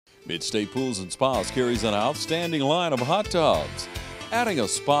Mid-State Pools and Spas carries an outstanding line of hot tubs. Adding a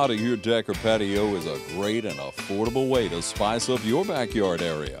spa to your deck or patio is a great and affordable way to spice up your backyard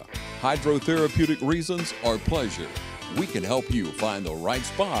area. Hydrotherapeutic reasons or pleasure, we can help you find the right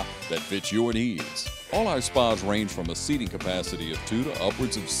spa that fits your needs. All our spas range from a seating capacity of 2 to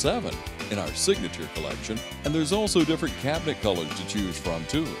upwards of 7 in our signature collection, and there's also different cabinet colors to choose from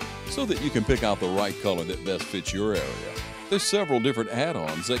too, so that you can pick out the right color that best fits your area. There's several different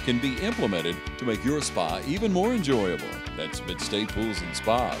add-ons that can be implemented to make your spa even more enjoyable. That's Mid-State Pools and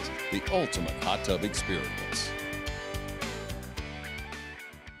Spas, the ultimate hot tub experience.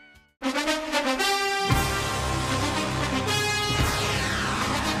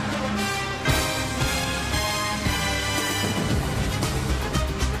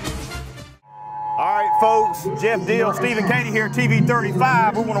 Folks, Jeff Dill, Stephen Katie here, TV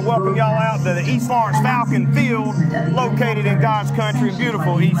 35. We want to welcome y'all out to the East Lawrence Falcon Field, located in God's country,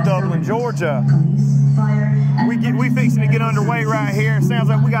 beautiful East Dublin, Georgia. We fixing to get underway right here. It sounds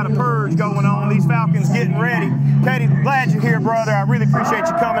like we got a purge going on. These Falcons getting ready. Katie, glad you're here, brother. I really appreciate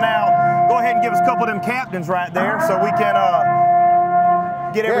you coming out. Go ahead and give us a couple of them captains right there so we can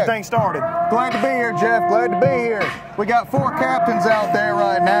get everything started. Glad to be here, Jeff. Glad to be here. We got 4 captains out there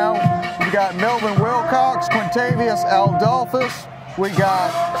right now. We got Melvin Wilcox, Quintavious Aldolphus. We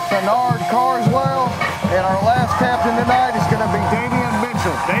got Bernard Carswell. And our last captain tonight is going to be Davian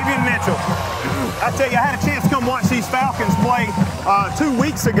Mitchell. Davian Mitchell. I tell you, I had a chance to come watch these Falcons play 2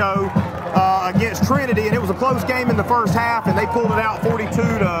 weeks ago against Trinity, and it was a close game in the first half, and they pulled it out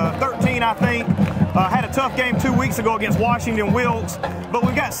 42-13, I think. Had a tough game 2 weeks ago against Washington Wilkes, but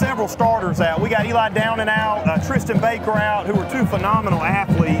we've got several starters out. We got Eli Downing out, Tristan Baker out, who were 2 phenomenal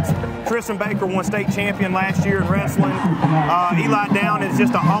athletes. Tristan Baker won state champion last year in wrestling. Eli Downing is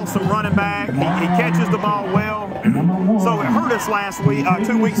just an awesome running back. He catches the ball well. So it hurt us last week,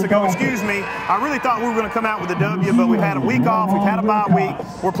 2 weeks ago, excuse me. I really thought we were going to come out with a W, but we've had a week off. We've had a bye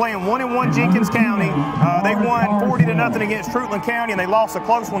week. We're playing 1-1 Jenkins County. They won 40-0 against Trutland County, and they lost a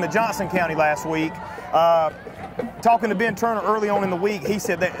close one to Johnson County last week. Talking to Ben Turner early on in the week, he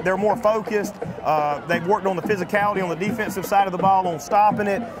said that they're more focused. They've worked on the physicality on the defensive side of the ball, on stopping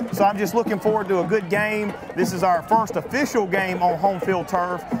it. So I'm just looking forward to a good game. This is our first official game on home field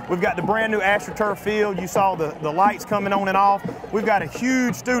turf. We've got the brand new AstroTurf field. You saw the lights coming on and off. We've got a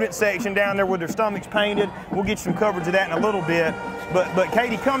huge student section down there with their stomachs painted. We'll get you some coverage of that in a little bit. But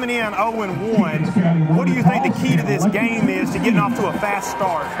Katie, coming in 0-1, what do you think the key to this game is to getting off to a fast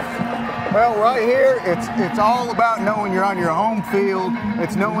start? Well, right here, it's all about knowing you're on your home field.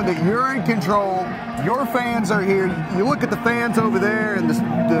 It's knowing that you're in control. Your fans are here. You look at the fans over there and the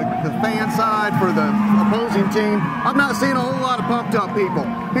fan side for the opposing team. I'm not seeing a whole lot of pumped up people.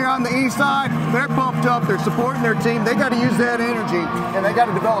 Here on the east side, they're pumped up. They're supporting their team. They got to use that energy, and they got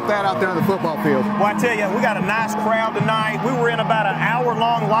to develop that out there on the football field. Well, I tell you, we got a nice crowd tonight. We were in about an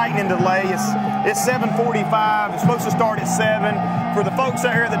hour-long lightning delay. It's 7:45. It's supposed to start at 7. For the folks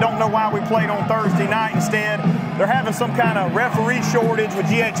out here that don't know why we played on Thursday night instead, they're having some kind of referee shortage with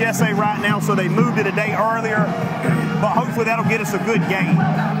GHSA right now, so they moved it a day earlier. But hopefully that'll get us a good game.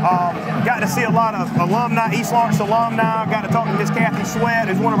 Got to see a lot of alumni, East Lawrence alumni. Got to talk to Miss Kathy Sweat,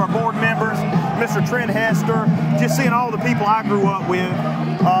 who's one of our board members, Mr. Trent Hester, just seeing all the people I grew up with.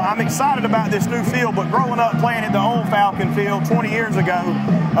 I'm excited about this new field, but growing up playing at the old Falcon field 20 years ago,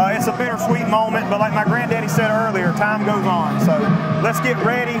 it's a bittersweet moment, but like my granddaddy said earlier, time goes on. So let's get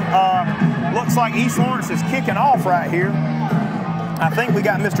ready. Looks like East Lawrence is kicking off right here. I think we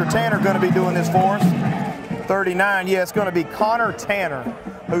got Mr. Tanner going to be doing this for us. 39, yeah, it's going to be Connor Tanner,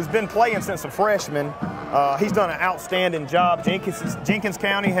 who's been playing since a freshman. He's done an outstanding job. Jenkins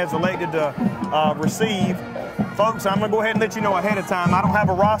County has elected to receive. Folks, I'm going to go ahead and let you know ahead of time. I don't have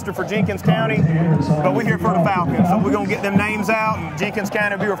a roster for Jenkins County, but we're here for the Falcons. So we're going to get them names out, and Jenkins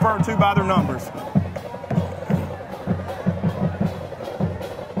County will be referred to by their numbers.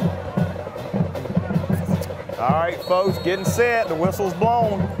 All right, folks, getting set. The whistle's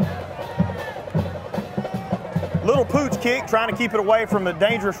blown. Little pooch kick, trying to keep it away from the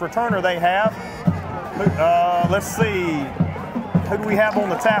dangerous returner they have. Let's see. Who do we have on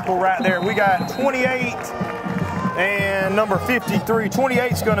the tackle right there? We got 28 and number 53.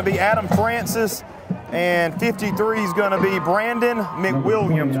 28 is going to be Adam Francis, and 53 is going to be Brandon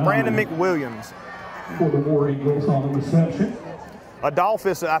McWilliams. Brandon McWilliams. For the War Eagles on the reception.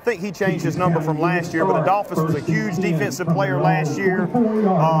 Adolphus, I think he changed his number from last year, but Adolphus was a huge defensive player last year,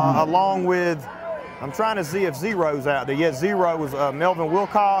 along with, I'm trying to see if Zero's out there. Yeah, Zero was Melvin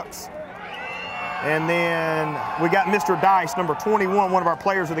Wilcox. And then we got Mr. Dice, number 21, one of our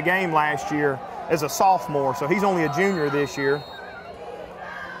players of the game last year, as a sophomore, so he's only a junior this year.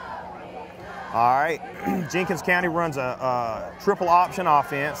 All right, Jenkins County runs a triple option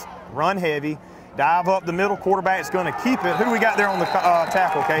offense, run heavy, dive up the middle, quarterback's going to keep it. Who do we got there on the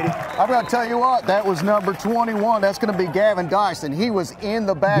tackle, Katie? I'm going to tell you what, that was number 21. That's going to be Gavin Dyson. He was in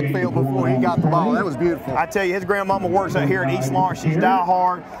the backfield before he got the ball. That was beautiful. I tell you, his grandmama works out here at East Lawrence. She's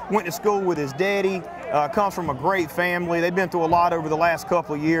diehard, went to school with his daddy, comes from a great family. They've been through a lot over the last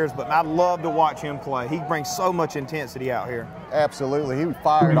couple of years, but I love to watch him play. He brings so much intensity out here. Absolutely. He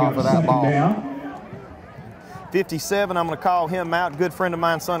fired off of that ball. 57, I'm going to call him out. Good friend of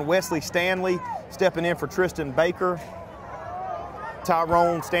mine's son, Wesley Stanley, stepping in for Tristan Baker.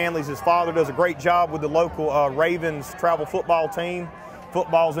 Tyrone Stanley's his father, does a great job with the local Ravens travel football team.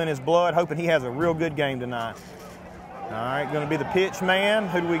 Football's in his blood, hoping he has a real good game tonight. All right, going to be the pitch man.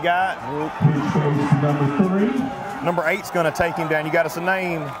 Who do we got? Number 8's going to take him down. You got us a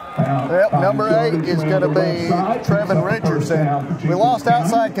name. Yep, number 8 is going to be Trevin Richardson. We lost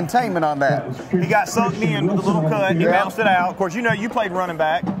outside containment on that. He got sucked in with a little cut. He bounced it out. Of course, you know you played running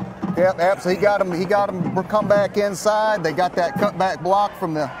back. Yep, so he got him come back inside. They got that cutback block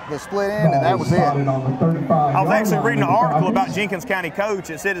from the split end, and that was it. I was actually reading an article about Jenkins County coach.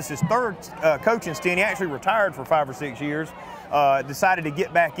 It said it's his third coaching stint. He actually retired for 5 or 6 years, decided to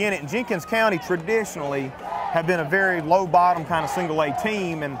get back in it. And Jenkins County traditionally have been a very low bottom kind of single A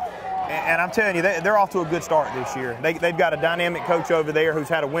team, and I'm telling you, they're off to a good start this year. They've got a dynamic coach over there who's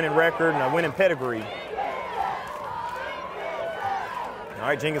had a winning record and a winning pedigree. All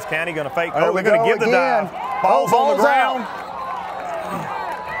right, Jenkins County going to fake. Oh, they're going to give the dive. Ball's on the ground.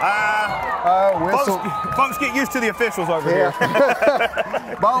 Folks, get used to the officials over here.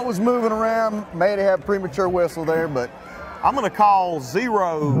 Ball was moving around. May have premature whistle there, but I'm going to call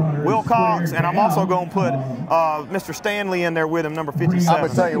 0 Wilcox, and I'm also going to put Mr. Stanley in there with him, number 57. I'm going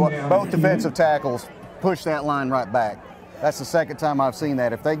to tell you what, both defensive tackles push that line right back. That's the second time I've seen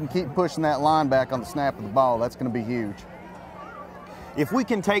that. If they can keep pushing that line back on the snap of the ball, that's going to be huge. If we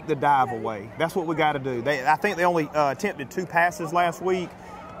can take the dive away, that's what we got to do. I think they only attempted 2 passes last week.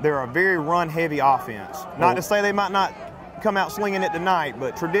 They're a very run-heavy offense. Not to say they might not come out slinging it tonight,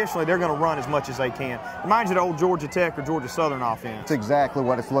 but traditionally they're going to run as much as they can. Reminds you of the old Georgia Tech or Georgia Southern offense. That's exactly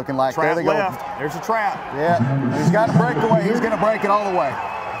what it's looking like. Trap there they left. go. There's a trap. Yeah, he's got to break away. He's going to break it all the way.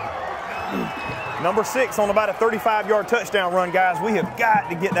 Number 6 on about a 35-yard touchdown run, guys. We have got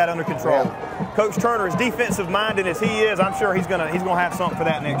to get that under control. Yeah. Coach Turner, as defensive-minded as he is, I'm sure he's gonna have something for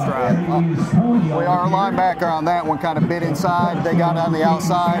that next drive. Our linebacker on that one kind of bit inside. They got on the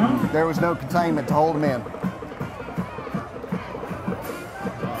outside. There was no containment to hold him in. All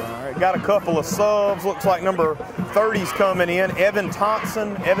right, got a couple of subs. Looks like number 30's coming in. Evan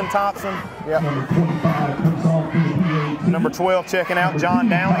Thompson. Yep. Number 12 checking out, John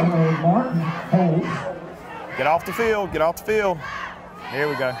Downing. Get off the field. Here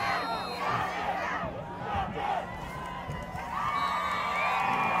we go.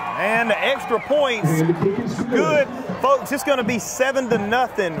 And the extra points, good. Folks, it's going to be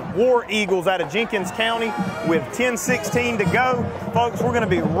 7-0 War Eagles out of Jenkins County with 10:16 to go. Folks, we're going to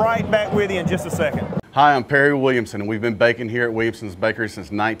be right back with you in just a second. Hi, I'm Perry Williamson, and we've been baking here at Williamson's Bakery since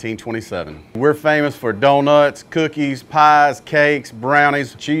 1927. We're famous for donuts, cookies, pies, cakes,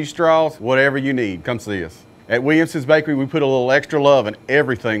 brownies, cheese straws, whatever you need. Come see us. At Williamson's Bakery, we put a little extra love in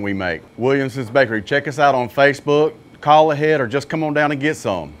everything we make. Williamson's Bakery, check us out on Facebook, call ahead, or just come on down and get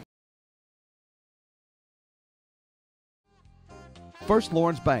some. First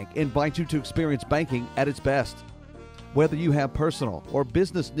Lawrence Bank invites you to experience banking at its best. Whether you have personal or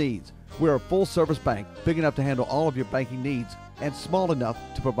business needs, we're a full-service bank big enough to handle all of your banking needs and small enough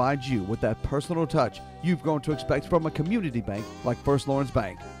to provide you with that personal touch you've grown to expect from a community bank like First Lawrence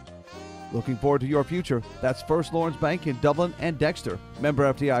Bank. Looking forward to your future? That's First Lawrence Bank in Dublin and Dexter,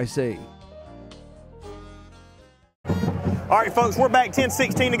 member FDIC. All right, folks, we're back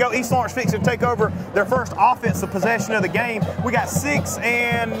 10:16 to go. East Lawrence fixing to take over their first offensive possession of the game. We got 6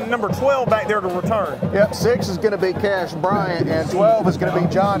 and number 12 back there to return. Yep, 6 is going to be Cash Bryant, and 12 is going to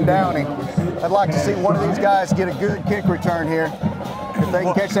be John Downing. I'd like to see one of these guys get a good kick return here. If they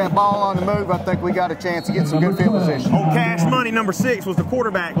can catch that ball on the move, I think we got a chance to get some good field position. Old Cash Money, number 6, was the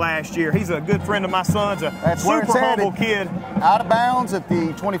quarterback last year. He's a good friend of my son's, a super humble kid. Out of bounds at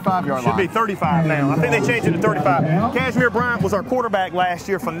the 25-yard line. Should be 35 now. I think they changed it to 35. Cashmere Bryant was our quarterback last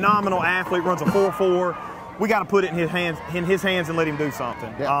year. Phenomenal athlete, runs a 4.4. We got to put it in his hands and let him do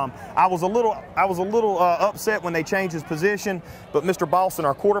something. Yeah. I was a little upset when they changed his position, but Mr. Boston,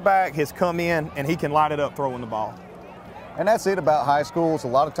 our quarterback, has come in and he can light it up throwing the ball. And that's it about high schools. A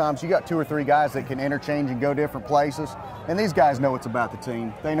lot of times you got 2 or 3 guys that can interchange and go different places. And these guys know it's about the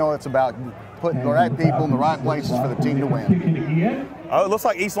team. They know it's about putting the right people in the right places for the team to win. in. Oh, it looks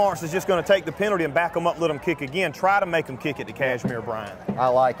like East Lawrence is just going to take the penalty and back them up, let them kick again. Try to make them kick it to Cashmere Bryant. I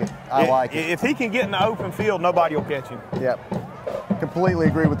like it. I like it. If he can get in the open field, nobody will catch him. Yep. Completely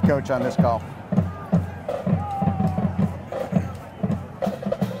agree with the coach on this call.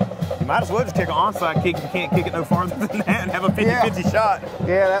 You might as well just take an onside kick if you can't kick it no farther than that and have a 50-50 shot.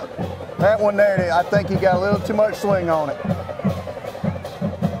 Yeah, that one there, I think he got a little too much swing on it.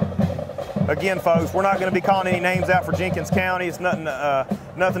 Again, folks, we're not going to be calling any names out for Jenkins County. It's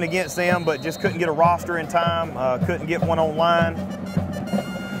nothing against them, but just couldn't get a roster in time. Couldn't get one online.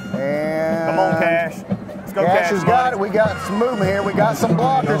 And come on, Cash. Let's go, Cash has got it. We got some movement here. We got some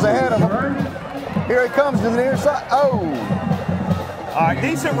blockers ahead of him. Here he comes to the near side. Oh. All right,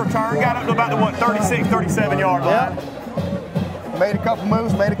 decent return. Got up to about the, 36, 37-yard line. Yep. Made a couple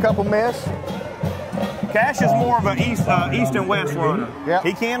moves, made a couple miss. Cash is more of an east and west runner. Yep.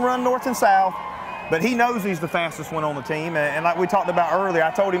 He can run north and south, but he knows he's the fastest one on the team. And like we talked about earlier,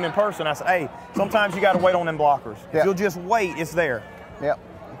 I told him in person, I said, hey, sometimes you got to wait on them blockers. Yep. If you'll just wait, it's there. Yep.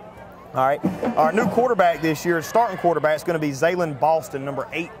 All right. Our new quarterback this year, starting quarterback, is going to be Zaylen Boston, number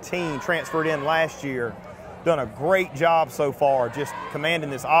 18, transferred in last year. Done a great job so far, just commanding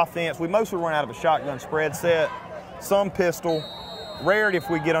this offense. We mostly run out of a shotgun spread set, some pistol, rarely if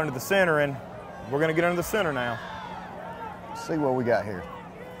we get under the center, and we're going to get under the center now. Let's see what we got here.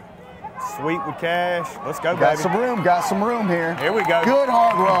 Sweep with Cash. Let's go, got baby. Got some room here. Here we go. Good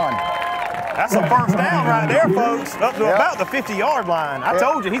hard run. That's a first down right there, folks. Up to about the 50-yard line. I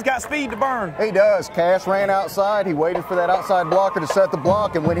told you, he's got speed to burn. He does. Cash ran outside. He waited for that outside blocker to set the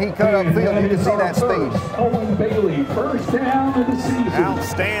block, and when he cut upfield, you can see that speed. Owen Bailey, first down of the season.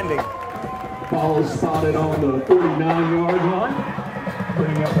 Outstanding. Ball spotted on the 49-yard line.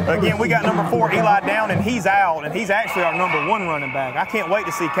 Again, we got number 4, Eli down, and he's out, and he's actually our number 1 running back. I can't wait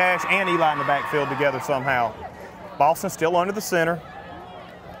to see Cash and Eli in the backfield together somehow. Boston still under the center.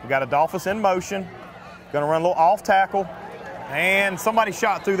 We got Adolphus in motion. Going to run a little off tackle. And somebody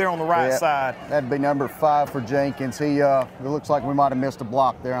shot through there on the right side. That'd be number 5 for Jenkins. It looks like we might have missed a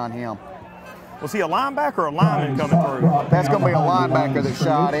block there on him. Was he a linebacker or a lineman coming through? That's going to be a linebacker that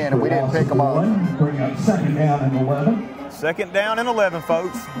shot in, and we didn't pick him up. Bring up second down and 11. Second down and 11,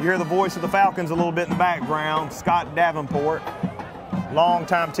 folks. You hear the voice of the Falcons a little bit in the background. Scott Davenport,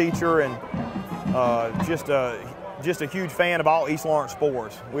 longtime teacher and just a huge fan of all East Lawrence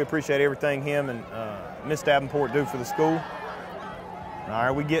sports. We appreciate everything him and Miss Davenport do for the school. All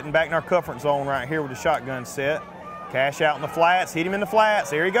right, we're getting back in our comfort zone right here with the shotgun set. Cash out in the flats, hit him in the flats.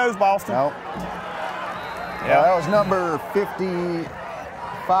 There he goes, Boston. Nope. Yeah, that was number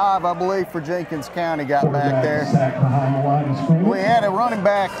 55, I believe, for Jenkins County got back there. We had a running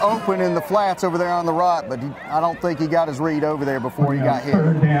back open in the flats over there on the right, but I don't think he got his read over there before he got hit.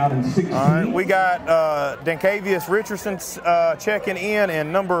 All right, we got Dancavius Richardson checking in,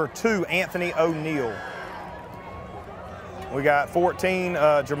 and number 2, Anthony O'Neill. We got 14,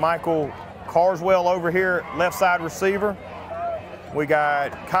 Jermichael Carswell over here, left side receiver. We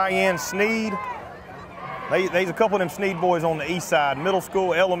got Cayenne Sneed. There's a couple of them Sneed boys on the east side, middle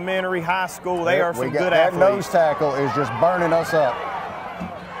school, elementary, high school. They are some good athletes. That nose tackle is just burning us up.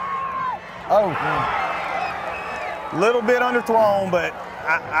 Oh. Little bit underthrown, but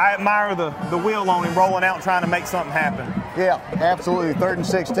I admire the will on him rolling out and trying to make something happen. Yeah, absolutely. 3rd and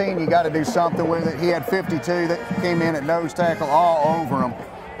 16, you got to do something with it. He had 52 that came in at nose tackle all over him.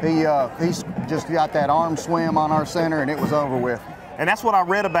 He's just got that arm swim on our center, and it was over with. And that's what I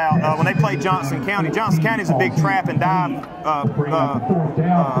read about when they played Johnson County. Johnson County is a big trap and dive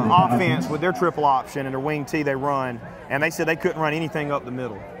offense with their triple option and their wing T they run. And they said they couldn't run anything up the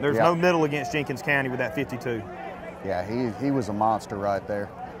middle. There's no middle against Jenkins County with that 52. Yeah, he was a monster right there.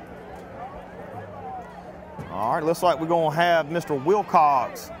 All right, looks like we're going to have Mr.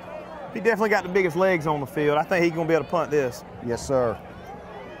 Wilcox. He definitely got the biggest legs on the field. I think he's going to be able to punt this. Yes, sir.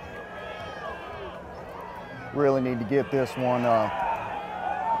 Really need to get this one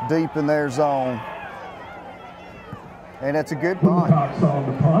deep in their zone. And it's a good punt. Wilcox on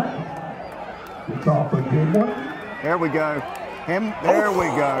the punt. It's off a good one. There we go. There we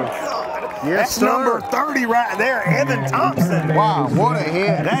go. Yes, that's sir. Number 30 right there, Evan Thompson. Wow, what a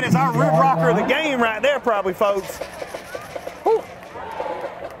hit. That is our rip rocker of the game right there, probably, folks.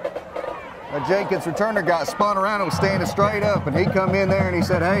 The Jenkins returner got spun around and was standing straight up, and he come in there and he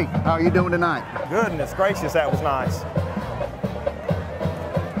said, hey, how are you doing tonight? Goodness gracious, that was nice.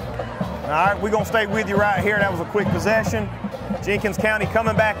 All right, we're going to stay with you right here. That was a quick possession. Jenkins County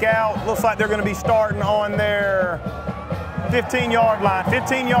coming back out. Looks like they're going to be starting on their 15-yard line.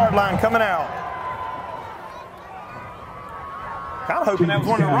 15-yard line coming out. Kind of hoping that was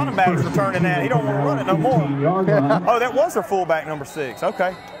one of the running backs returning that. He don't want to run it no more. Oh, that was their fullback, number 6.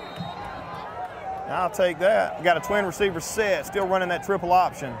 Okay. I'll take that. We got a twin receiver set, still running that triple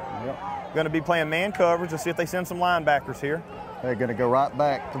option. Yep. Going to be playing man coverage. Let's see if they send some linebackers here. They're going to go right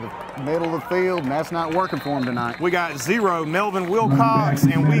back to the middle of the field, and that's not working for them tonight. We got 0, Melvin Wilcox,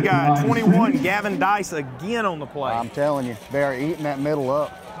 and we got 21, Gavin Dice again on the play. I'm telling you, they are eating that middle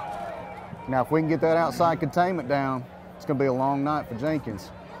up. Now, if we can get that outside containment down, it's going to be a long night for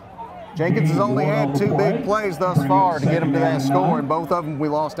Jenkins. Jenkins has only had 2 big plays thus far to get him to that score, and both of them we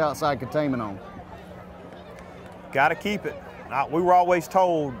lost outside containment on. Got to keep it. We were always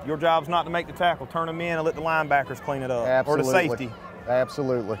told your job's not to make the tackle, turn them in and let the linebackers clean it up. Absolutely. Or the safety.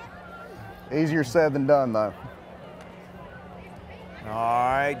 Absolutely. Easier said than done, though. All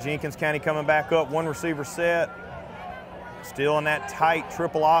right, Jenkins County coming back up, 1 receiver set. Still in that tight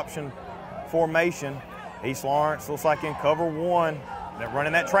triple option formation. East Lawrence looks like in cover 1. They're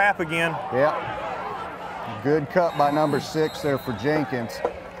running that trap again. Yep. Good cut by number 6 there for Jenkins.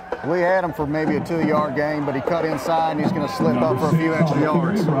 We had him for maybe a 2-yard gain, but he cut inside and he's going to slip up for a few extra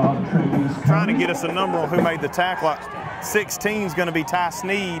yards. Trying to get us a number on who made the tackle. 16 is going to be Ty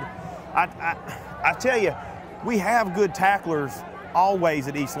Sneed. I tell you, we have good tacklers always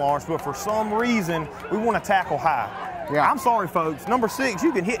at East Lawrence, but for some reason, we want to tackle high. Yeah. I'm sorry, folks. Number 6,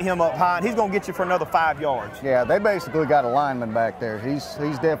 you can hit him up high, and he's going to get you for another 5 yards. Yeah, they basically got a lineman back there. He's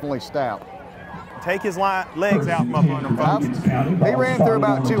definitely stout. Take his legs out from up under him, folks. He ran through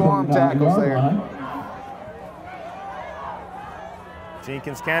about 2 arm tackles there.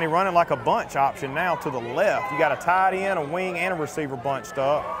 Jenkins County running like a bunch option now to the left. You got a tight end, a wing, and a receiver bunched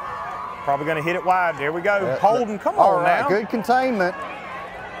up. Probably going to hit it wide. There we go. Holden, come on now. Good containment.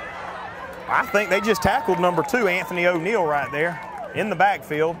 I think they just tackled number 2, Anthony O'Neill, right there in the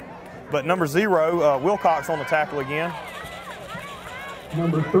backfield. But number 0, Wilcox on the tackle again.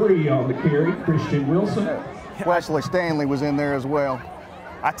 Number 3 on the carry, Christian Wilson. Wesley Stanley was in there as well.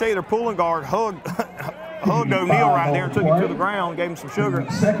 I tell you, their pulling guard hugged O'Neill right there and took him to the ground, gave him some sugar,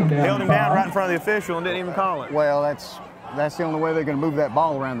 held him down right in front of the official and didn't even call it. Well, that's the only way they're going to move that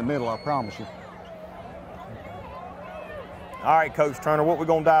ball around the middle, I promise you. All right, Coach Turner, what we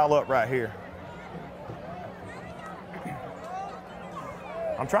going to dial up right here?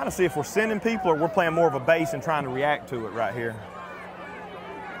 I'm trying to see if we're sending people or we're playing more of a base and trying to react to it right here.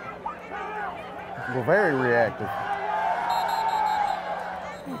 We're very reactive.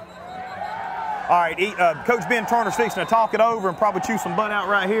 All right, Coach Ben Turner's fixing to talk it over and probably chew some butt out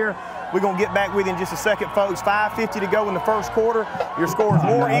right here. We're going to get back with you in just a second, folks. 5:50 to go in the first quarter. Your score is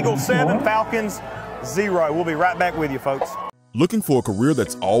War Eagles 7, Falcons 0. We'll be right back with you, folks. Looking for a career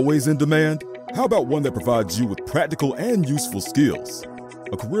that's always in demand? How about one that provides you with practical and useful skills?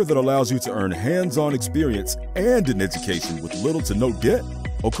 A career that allows you to earn hands-on experience and an education with little to no debt?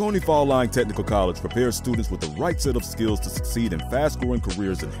 Oconee Fall Line Technical College prepares students with the right set of skills to succeed in fast-growing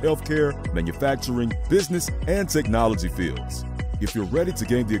careers in healthcare, manufacturing, business, and technology fields. If you're ready to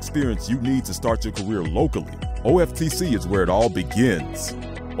gain the experience you need to start your career locally, OFTC is where it all begins.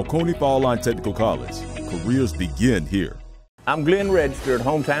 Oconee Fall Line Technical College. Careers begin here. I'm Glenn Register at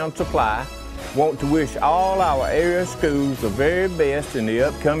Hometown Supply. Want to wish all our area schools the very best in the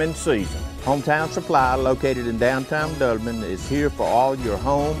upcoming season. Hometown Supply, located in downtown Dudley, is here for all your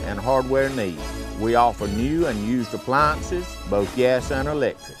home and hardware needs. We offer new and used appliances, both gas and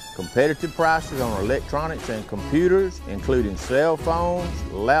electric. Competitive prices on electronics and computers, including cell phones,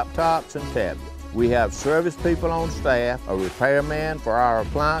 laptops, and tablets. We have service people on staff, a repairman for our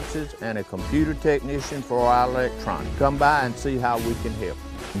appliances, and a computer technician for our electronics. Come by and see how we can help.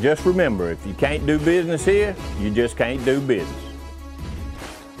 Just remember, if you can't do business here, you just can't do business.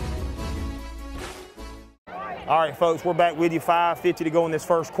 All right, folks, we're back with you. 5:50 to go in this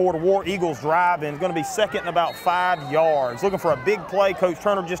first quarter. War Eagles driving. It's going to be second and about 5 yards. Looking for a big play. Coach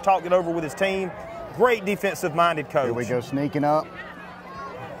Turner just talked it over with his team. Great defensive-minded coach. Here we go, sneaking up.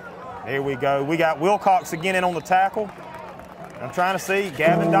 There we go. We got Wilcox again in on the tackle. I'm trying to see.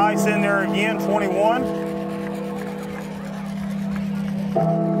 Gavin Dice in there again, 21.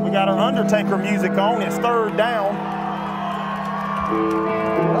 We got our Undertaker music on. It's 3rd down.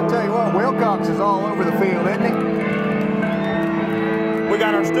 I'll tell you what, Wilcox is all over the field, isn't he? We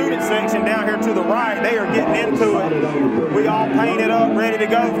got our student section down here to the right. They are getting into it. We all painted up, ready to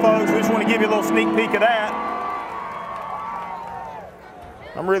go, folks. We just want to give you a little sneak peek of that.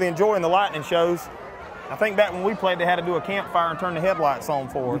 I'm really enjoying the lightning shows. I think back when we played, they had to do a campfire and turn the headlights on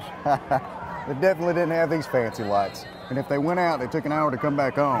for us. They definitely didn't have these fancy lights. And if they went out, they took an hour to come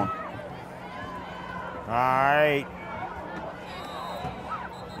back on. All right.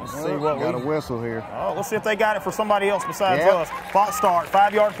 Let's see what we got a whistle here. Oh, let's see if they got it for somebody else besides us. False start,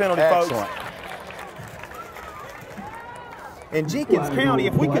 5-yard penalty, Excellent. folks. In Jenkins County,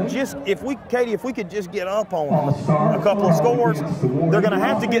 if we could just get up on them a couple of scores, they're going to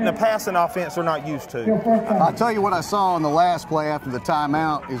have to get in the passing offense they're not used to. I'll tell you what I saw on the last play after the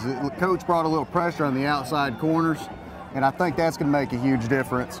timeout is that the coach brought a little pressure on the outside corners, and I think that's going to make a huge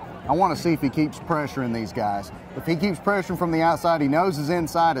difference. I want to see if he keeps pressuring these guys. If he keeps pressuring from the outside, he knows his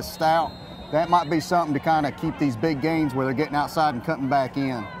inside is stout. That might be something to kind of keep these big gains where they're getting outside and cutting back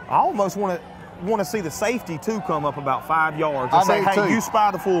in. I almost want to see the safety, too, come up about 5 yards and say, hey, you spy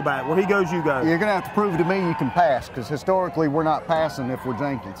the fullback. Where he goes, you go. You're going to have to prove to me you can pass, because historically we're not passing if we're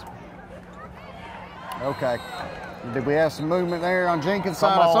Jenkins. Okay. Did we have some movement there on Jenkins'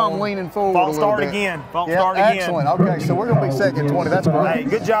 side? I saw him leaning forward a little bit. False start again. Excellent. Okay, so we're going to be second 20. That's great. Hey,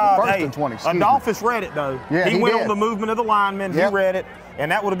 good job. First and 20. Adolphus read it, though. Yeah, he went did. on the movement of the linemen. He read it,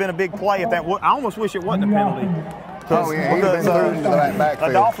 and that would have been a big play if that I almost wish it wasn't a penalty. Oh, yeah, he'd have been through into that backfield.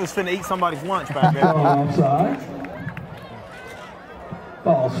 Adolphus finna eat somebody's lunch back there. Onside.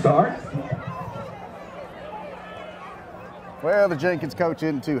 Ball start. Well, the Jenkins coach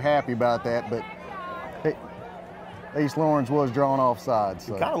isn't too happy about that, but East Lawrence was drawn offside.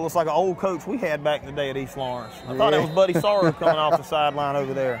 So. Kind of looks like an old coach we had back in the day at East Lawrence. I thought that was Buddy Sorrow coming off the sideline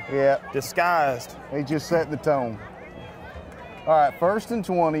over there. Yeah. Disguised. He just set the tone. All right, 1st and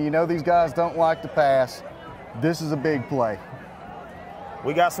 20. You know these guys don't like to pass. This is a big play.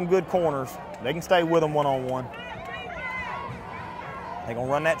 We got some good corners. They can stay with them one-on-one. They're going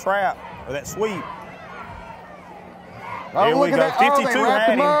to run that trap or that sweep. Oh, Here we look go. at that. 52 they wrapped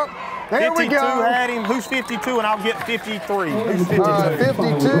had him up. There 52 we go. had him. Who's 52? And I'll get 53. Who's 52?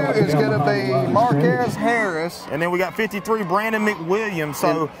 52 is going to be Marquez Harris. And then we got 53, Brandon McWilliams.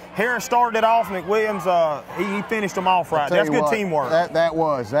 So Harris started it off. McWilliams, he finished them off right. That's good teamwork. That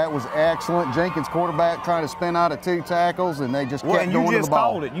was excellent. Jenkins quarterback trying to spin out of 2 tackles, and they just kept going to the ball. And you just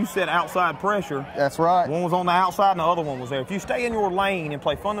called it. You said outside pressure. That's right. One was on the outside and the other one was there. If you stay in your lane and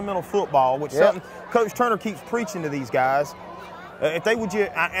play fundamental football, which something Coach Turner keeps preaching to these guys, if they would,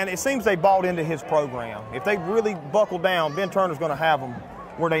 and it seems they bought into his program. If they really buckle down, Ben Turner's going to have them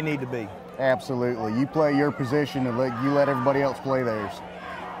where they need to be. Absolutely. You play your position and let everybody else play theirs.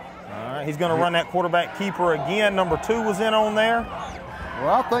 All right, he's going to run that quarterback keeper again. Number 2 was in on there. Well,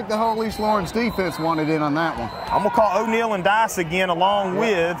 I think the whole East Lawrence defense wanted in on that one. I'm going to call O'Neal and Dice again along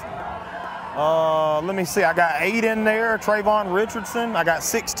with, let me see, I got 8 in there, Trayvon Richardson. I got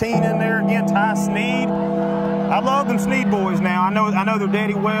 16 in there again, Ty Sneed. I love them Sneed boys now. I know their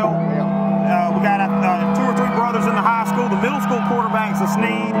daddy well. We got 2 or 3 brothers in the high school. The middle school quarterback's a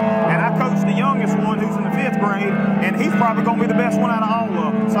Sneed, and I coach the youngest one who's in the 5th grade, and he's probably going to be the best one out of all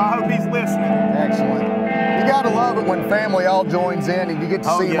of them. So I hope he's listening. Excellent. You got to love it when family all joins in and you get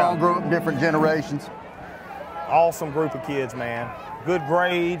to see them all grow up in different generations. Awesome group of kids, man. Good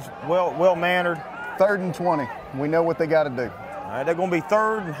grades, well-mannered. 3rd and 20. We know what they got to do. All right, they're going to be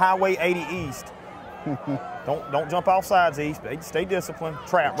 3rd and Highway 80 East. Don't jump off sides, East. Stay disciplined.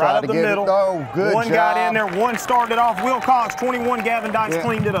 Trap right up the middle. Oh, good One job. got in there. One started off. Will Cox, 21. Gavin Dykes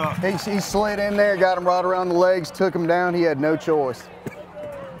cleaned it up. He slid in there, got him right around the legs, took him down. He had no choice.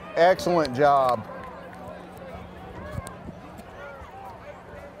 Excellent job.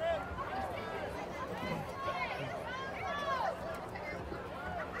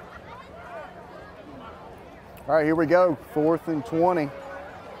 All right, here we go. 4th and 20.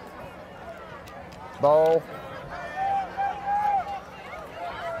 Ball.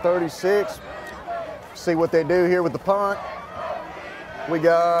 36. See what they do here with the punt. We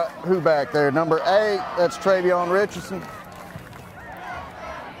got who back there? Number 8. That's Travion Richardson.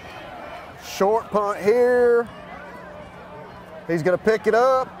 Short punt here. He's going to pick it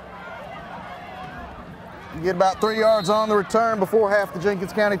up. Get about 3 yards on the return before half the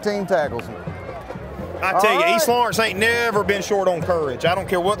Jenkins County team tackles him. I tell you, East Lawrence ain't never been short on courage. I don't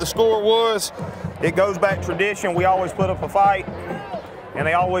care what the score was. It goes back tradition. We always put up a fight, and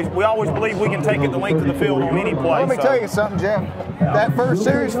we always believe we can take it the length of the field on any play. Let me tell you something, Jeff. That first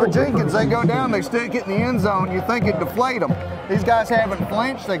series for Jenkins, they go down, they stick it in the end zone. You think it'd deflate them. These guys haven't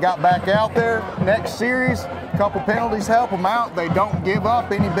flinched. They got back out there. Next series, a couple penalties help them out. They don't give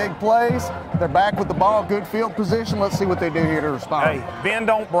up any big plays. They're back with the ball, good field position. Let's see what they do here to respond. Hey, bend,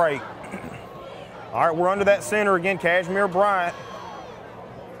 don't break. All right, we're under that center again, Cashmere Bryant.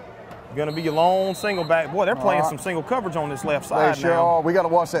 Going to be a lone single back. Boy, they're playing some single coverage on this left side they sure now. are. We got to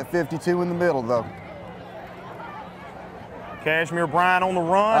watch that 52 in the middle, though. Cashmere Bryant on the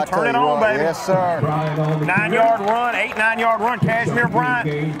run. Turn it on, baby. Yes, sir. 9-yard run, 9-yard run. Cashmere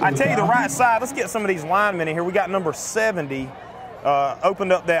Bryant. I tell you, the right side. Let's get some of these linemen in here. We got number 70.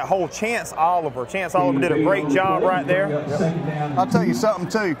 opened up that hole. Chance Oliver did a great job right there. Yep. I'll tell you something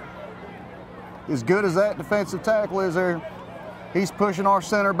too. As good as that defensive tackle is there, he's pushing our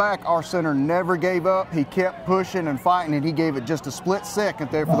center back. Our center never gave up. He kept pushing and fighting, and he gave it just a split second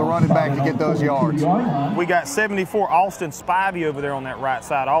there for the running back to get those yards. We got 74 Austin Spivey over there on that right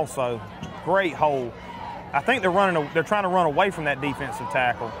side also. Great hole. I think they're trying to run away from that defensive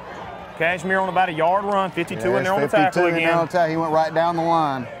tackle. Cashmere on about a yard run, 52 in there on the tackle again. He went right down the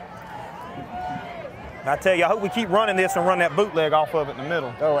line. I tell you, I hope we keep running this and run that bootleg off of it in the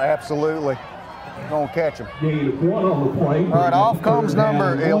middle. Oh, absolutely. Gonna catch him. On the play. All right, off comes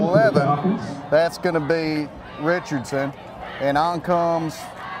number 11. That's gonna be Richardson. And on comes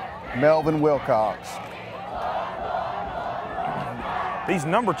Melvin Wilcox. These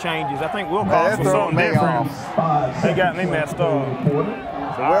number changes, I think Wilcox was something different. They got me messed up.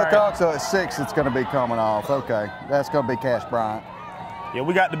 So Wilcox at 6, it's going to be coming off. Okay, that's going to be Cash Bryant. Yeah,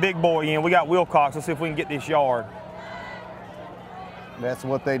 we got the big boy in. We got Wilcox. Let's see if we can get this yard. That's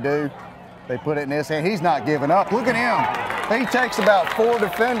what they do. They put it in his hand. He's not giving up. Look at him. He takes about 4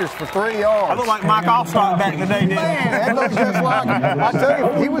 defenders for 3 yards. I look like Mike Allstott back in the day, didn't Man, that looks just like him. I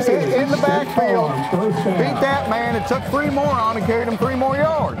tell you, he was in the backfield, beat that man, and took 3 more on and carried him 3 more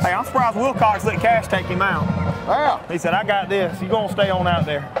yards. Hey, I'm surprised Wilcox let Cash take him out. Wow. He said, I got this. You're going to stay on out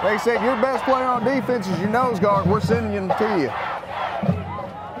there. They said, your best player on defense is your nose guard. We're sending him to you.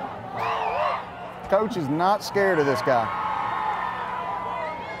 Coach is not scared of this guy.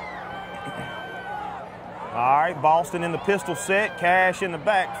 All right, Boston in the pistol set. Cash in the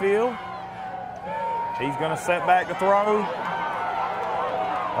backfield. He's going to set back to throw.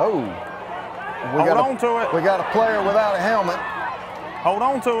 Oh. Hold on to it. We got a player without a helmet. Hold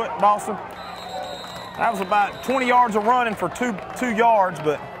on to it, Boston. That was about 20 yards of running for two yards,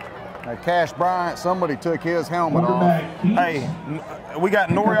 but. Now, Cash Bryant, somebody took his helmet off. Hey, we got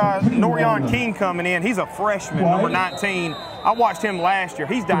Norion King coming in. He's a freshman, number 19. I watched him last year.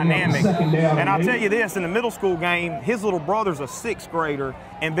 He's dynamic. And I'll tell you this, in the middle school game, his little brother's a 6th grader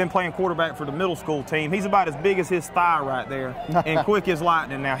and been playing quarterback for the middle school team. He's about as big as his thigh right there and quick as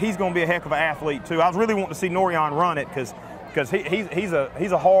lightning. Now, he's going to be a heck of an athlete, too. I was really wanting to see Norion run it because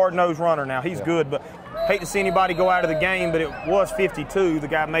he's a hard-nosed runner now. He's good, but hate to see anybody go out of the game, but it was 52, the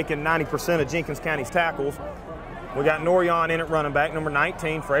guy making 90% of Jenkins County's tackles. We got Norion in at running back, number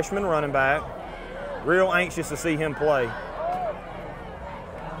 19, freshman running back. Real anxious to see him play.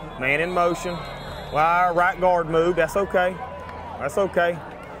 Man in motion. Well, right guard move. That's okay. That's okay.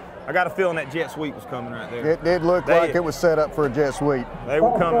 I got a feeling that jet sweep was coming right there. It did look like it was set up for a jet sweep. They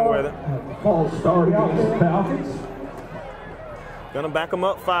were coming with it. False start against the Falcons. Gonna back them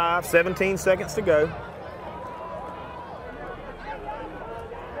up 5, 17 seconds to go.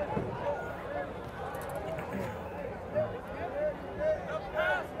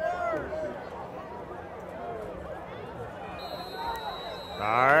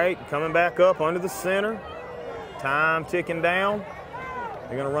 All right, coming back up under the center. Time ticking down.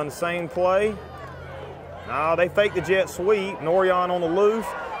 They're gonna run the same play. No, they fake the jet sweep. Norion on the loose,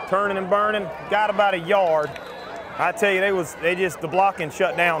 turning and burning. Got about a yard. I tell you, the blocking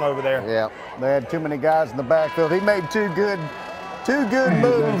shut down over there. Yeah, they had too many guys in the backfield. He made two good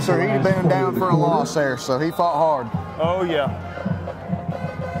moves, or he'd have been down for a loss there. So he fought hard. Oh yeah.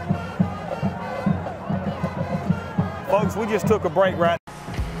 Folks, we just took a break right.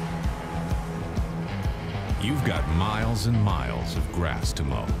 You've got miles and miles of grass to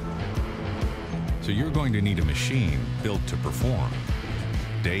mow. So you're going to need a machine built to perform,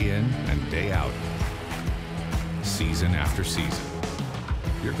 day in and day out, season after season.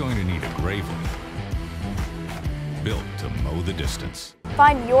 You're going to need a Gravely, built to mow the distance.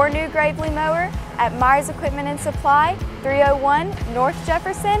 Find your new Gravely mower at Myers Equipment and Supply, 301 North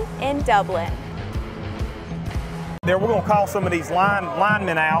Jefferson in Dublin. There, we're going to call some of these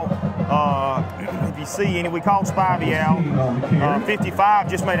linemen out. If you see any, we called Spivey out. 55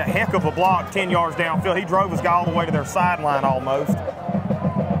 just made a heck of a block 10 yards downfield. He drove his guy all the way to their sideline almost.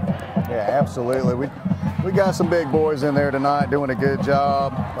 Yeah, absolutely. We got some big boys in there tonight doing a good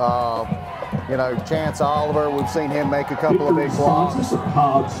job. You know, Chance Oliver, we've seen him make a couple of big blocks.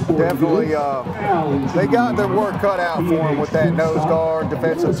 Definitely, they got their work cut out for him with that nose guard,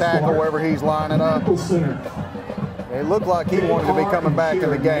 defensive tackle, wherever he's lining up. It looked like he wanted to be coming back in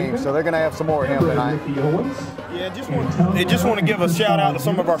the game, so they're going to have some more of him tonight. Yeah, just want to give a shout out to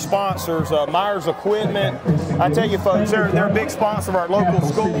some of our sponsors, Myers Equipment. I tell you folks, they're a big sponsor of our local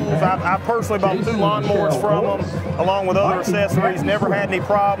schools. I personally bought 2 lawnmowers from them, along with other accessories. Never had any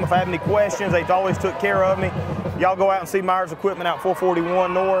problems. If I had any questions, they always took care of me. Y'all go out and see Myers Equipment out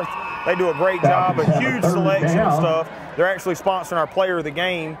 441 North. They do a great job, a huge selection of stuff. They're actually sponsoring our player of the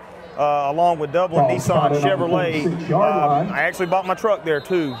game along with Dublin Nissan Chevrolet. I actually bought my truck there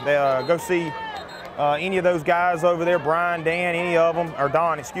too. Go see any of those guys over there, Brian, Dan, any of them, or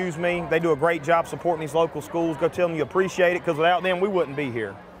Don, excuse me. They do a great job supporting these local schools. Go tell them you appreciate it, because without them, we wouldn't be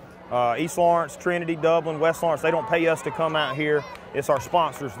here. East Lawrence, Trinity, Dublin, West Lawrence, they don't pay us to come out here. It's our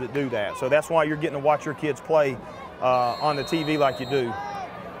sponsors that do that. So that's why you're getting to watch your kids play on the TV like you do.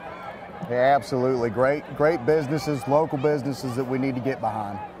 Yeah, absolutely. Great businesses, local businesses that we need to get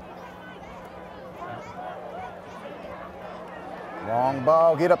behind. Long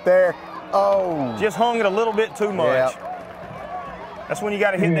ball, get up there. Oh. Just hung it a little bit too much. Yep. That's when you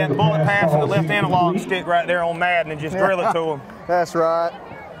got to hit that bullet pass with the left analog stick right there on Madden and just drill it to him. That's right.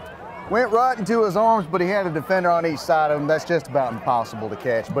 Went right into his arms, but he had a defender on each side of him. That's just about impossible to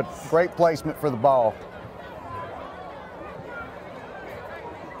catch, but great placement for the ball.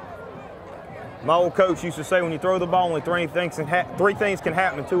 My old coach used to say, when you throw the ball, only three things can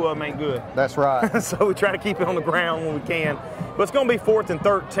happen, and two of them ain't good. That's right. So we try to keep it on the ground when we can. But it's going to be 4th and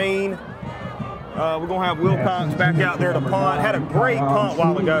 13. We're going to have Wilcox back out there to punt. Had a great punt a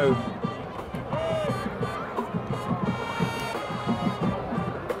while ago.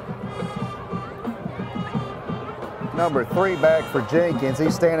 Number 3 back for Jenkins.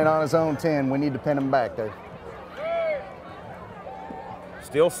 He's standing on his own 10. We need to pin him back there.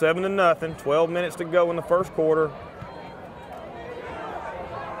 Still 7-0, 12 minutes to go in the first quarter.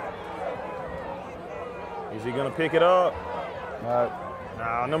 Is he going to pick it up? No,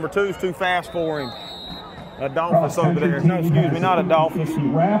 number 2 is too fast for him. Adolphus over there. No, excuse me, not Adolphus.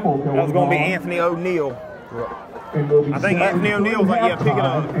 That was going to be Anthony O'Neill. I think Anthony O'Neill's like, yeah, pick it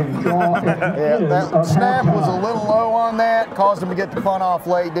up. Yeah, that snap was a little low on that. Caused him to get the punt off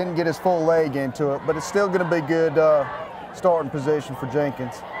late. Didn't get his full leg into it, but it's still going to be good starting position for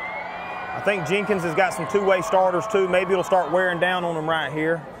Jenkins. I think Jenkins has got some two-way starters too. Maybe it'll start wearing down on him right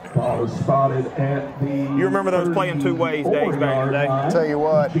here. Ball is spotted at the. You remember those playing two ways days back in the day? I'll tell you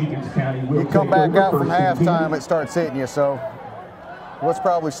what, you come back out from halftime, it starts hitting you. So what's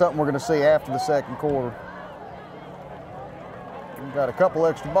probably something we're going to see after the second quarter. We've got a couple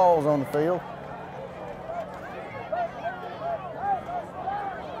extra balls on the field.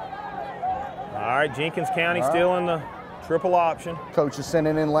 All right, Jenkins County still in the triple option. Coach is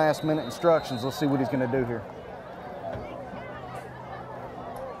sending in last-minute instructions. Let's see what he's going to do here.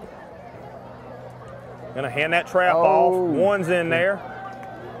 Going to hand that trap off. One's in there.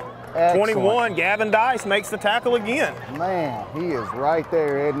 Excellent. 21, Gavin Dice makes the tackle again. Man, he is right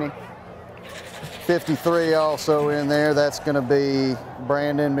there, isn't he? 53 also in there. That's going to be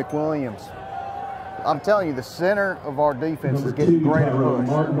Brandon McWilliams. I'm telling you, the center of our defense is getting great push.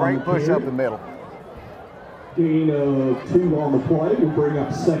 Great push up the middle. Gain of 2 on the play will bring up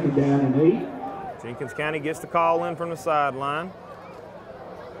 2nd down and 8. Jenkins County gets the call in from the sideline.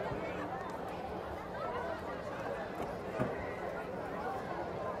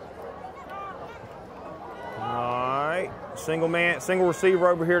 Single receiver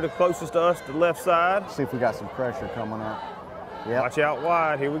over here, the closest to us, to the left side. See if we got some pressure coming up. Yep. Watch out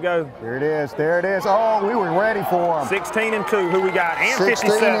wide. Here we go. Here it is. There it is. Oh, we were ready for him. 16 and 2. Who we got? And 16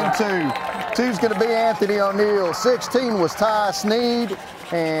 57. and 2. 2's going to be Anthony O'Neill. 16 was Ty Sneed.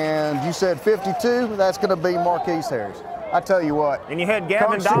 And you said 52. That's going to be Marquise Harris. I tell you what. And you had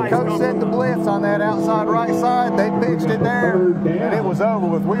Gavin Dice. Coach sent the blitz on that outside right side. They pitched it there, and it was over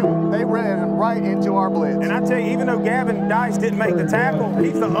with. They ran right into our blitz. And I tell you, even though Gavin Dice didn't make the tackle,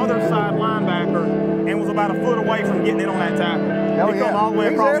 he's the other side linebacker and was about a foot away from getting in on that tackle. He come all the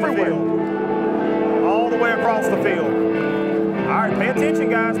way across the field. All the way across the field. All right, pay attention,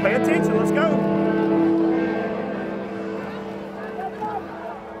 guys. Pay attention. Let's go.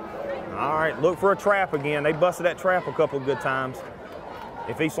 All right, look for a trap again. They busted that trap a couple of good times.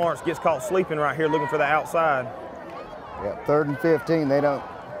 If East Lawrence gets caught sleeping right here looking for the outside. Yeah, 3rd and 15, they don't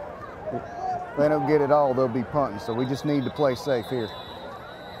get it all, they'll be punting. So we just need to play safe here.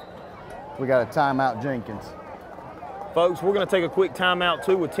 We got a timeout, Jenkins. Folks, we're going to take a quick timeout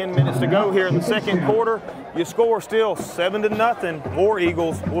too with 10 minutes to go here in the second quarter. Your score still 7-0, War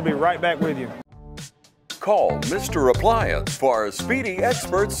Eagles. We'll be right back with you. Call Mr. Appliance for our speedy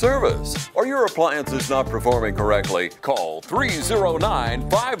expert service. Or your appliance is not performing correctly, call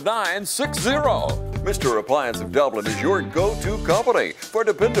 309-5960. Mr. Appliance of Dublin is your go-to company for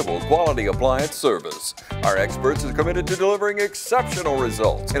dependable quality appliance service. Our experts are committed to delivering exceptional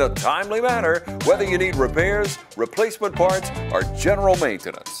results in a timely manner, whether you need repairs, replacement parts, or general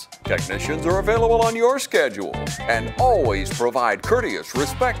maintenance. Technicians are available on your schedule and always provide courteous,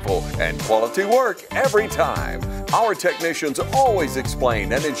 respectful, and quality work every time. Our technicians always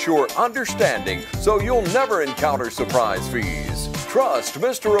explain and ensure understanding so you'll never encounter surprise fees. Trust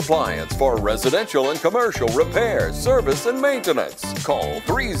Mr. Appliance for residential and commercial repair, service, and maintenance. Call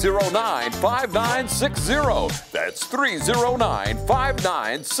 309-5960. That's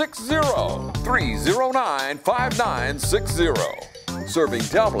 309-5960. 309-5960. Serving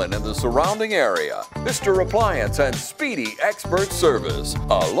Dublin and the surrounding area. Mr. Appliance and Speedy Expert Service,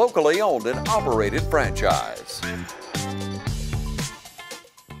 a locally owned and operated franchise.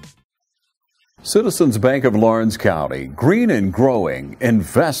 Citizens Bank of Lawrence County, green and growing,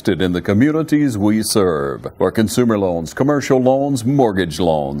 invested in the communities we serve. For consumer loans, commercial loans, mortgage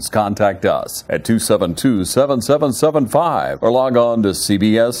loans, contact us at 272-7775 or log on to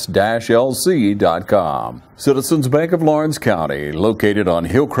cbs-lc.com. Citizens Bank of Lawrence County, located on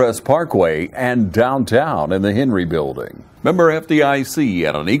Hillcrest Parkway and downtown in the Henry Building. Member FDIC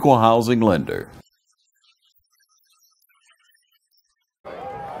and an equal housing lender.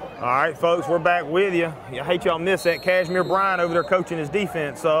 All right, folks, we're back with you. I hate y'all miss that Cashmere Bryant over there coaching his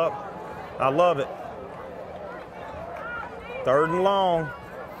defense up. I love it. 3rd and long.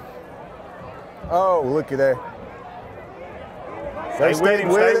 Oh, looky there. Stay with him.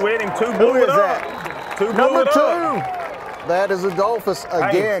 2 blew it up. 2 blew it up. That is Adolphus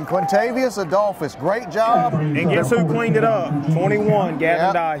again. Hey. Quintavious Adolphus, great job. And guess who cleaned it up? 21,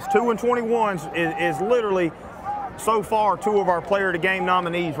 Gavin Dice. 2 and 21s is literally, so far, 2 of our player of the game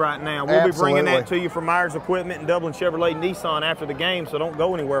nominees right now. We'll be bringing that to you from Myers Equipment and Dublin Chevrolet Nissan after the game, so don't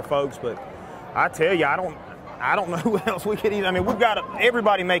go anywhere, folks. But I tell you, I don't know who else we could even. I mean, we've got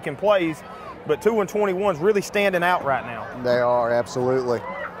everybody making plays, but 2 and 21's really standing out right now. They are, absolutely.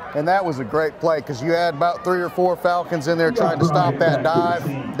 And that was a great play because you had about 3 or 4 Falcons in there trying to stop that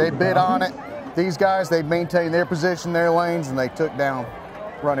dive. They bid on it. These guys, they maintained their position, their lanes, and they took down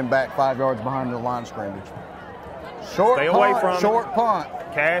running back 5 yards behind the line of scrimmage. Stay away from short punt.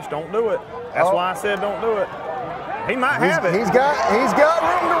 Cash, don't do it. That's why I said don't do it. He might have it. He's got room to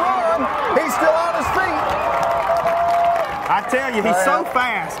run. He's still on his feet. I tell you, he's so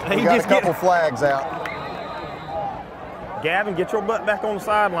fast. He got a couple flags out. Gavin, get your butt back on the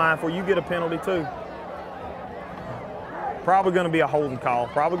sideline before you get a penalty too. Probably going to be a holding call.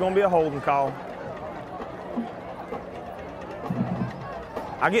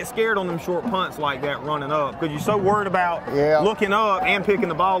 I get scared on them short punts like that running up because you're so worried about looking up and picking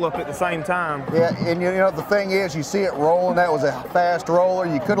the ball up at the same time. Yeah, and you know, the thing is, you see it rolling. That was a fast roller.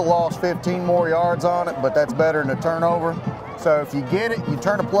 You could have lost 15 more yards on it, but that's better than a turnover. So if you get it, you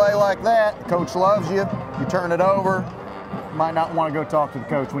turn a play like that, coach loves you, you turn it over. You might not want to go talk to the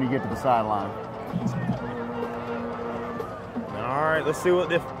coach when you get to the sideline. All right, let's see what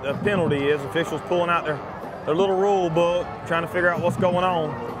the penalty is. Officials pulling out their little rule book, trying to figure out what's going on.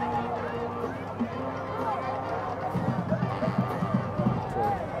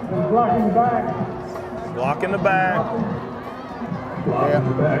 Blocking the back. Blocking the back. Blocking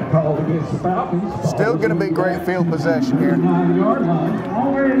the back called against the Falcons. Still going to be great field possession here. 9-yard line.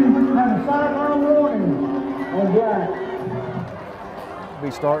 Already had a sideline warning on black. Be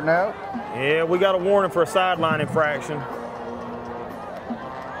starting out. Yeah, we got a warning for a sideline infraction.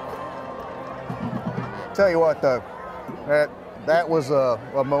 Tell you what, though, that was a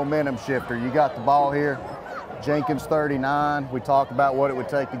momentum shifter. You got the ball here. Jenkins 39. We talked about what it would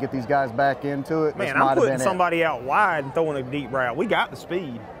take to get these guys back into it. Man, I'm putting somebody out wide and throwing a deep route. We got the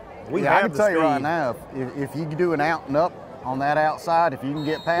speed. We have I can tell you right now, if you do an out and up on that outside, if you can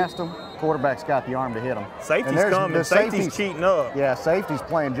get past them, quarterback's got the arm to hit them. Safety's coming. Safety's cheating up. Yeah, safety's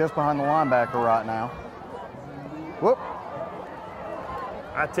playing just behind the linebacker right now. Whoop.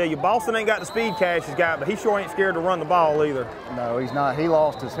 I tell you, Boston ain't got the speed Cash has got, but he sure ain't scared to run the ball either. No, he's not. He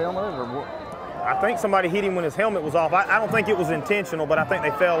lost his helmet or what? I think somebody hit him when his helmet was off. I don't think it was intentional, but I think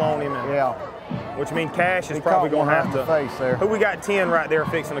they fell on him. Yeah. Which means Cash is probably going to have to. Face there. Who we got 10 right there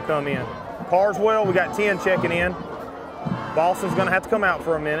fixing to come in? Carswell, we got 10 checking in. Boston's going to have to come out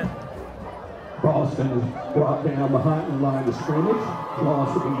for a minute. Boston is brought down behind the line of scrimmage.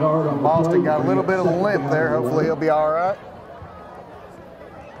 Lost a yard on the Boston play. got a little bit of a limp there. Hopefully he'll be all right.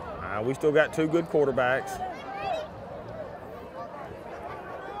 We still got 2 good quarterbacks.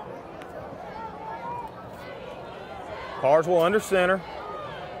 Carswell under center.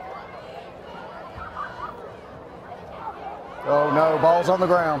 Oh no, ball's on the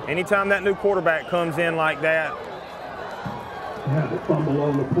ground. Anytime that new quarterback comes in like that. Had a fumble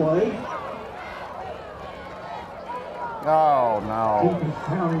on the play. Oh no. Jenkins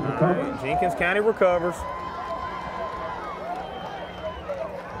County recovers. Jenkins County recovers.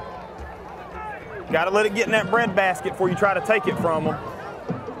 Got to let it get in that bread basket before you try to take it from them.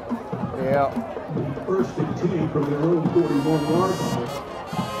 Yeah. first and 10 from their own 41-yard line.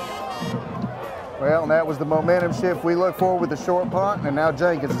 Well, and that was the momentum shift we look for with the short punt, and now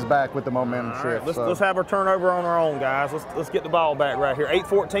Jenkins is back with the momentum shift. Let's have our turnover on our own, guys. Let's get the ball back right here.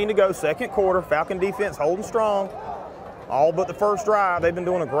 8:14 to go, second quarter. Falcon defense holding strong. All but the first drive. They've been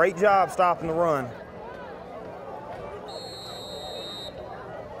doing a great job stopping the run.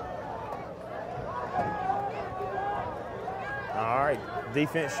 All right,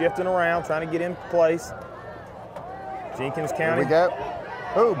 defense shifting around, trying to get in place. Jenkins County. Here we go.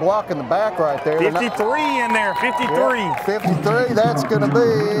 Ooh, blocking the back right there. 53 in there, 53. Yep, 53, that's going to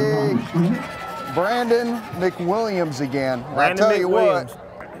be Brandon McWilliams again. I tell you what,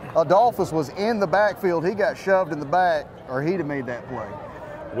 Adolphus was in the backfield. He got shoved in the back, or he'd have made that play.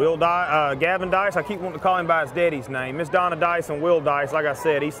 Gavin Dice, I keep wanting to call him by his daddy's name. Miss Donna Dice and Will Dice, like I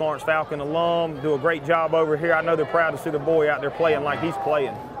said, East Lawrence Falcon alum, do a great job over here. I know they're proud to see the boy out there playing like he's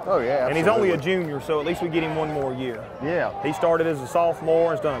playing. Oh, yeah, absolutely. And he's only a junior, so at least we get him one more year. Yeah. He started as a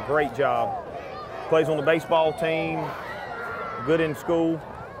sophomore and has done a great job. Plays on the baseball team, good in school.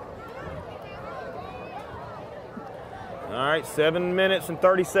 All right, 7 minutes and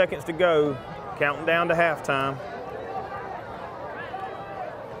 30 seconds to go, counting down to halftime.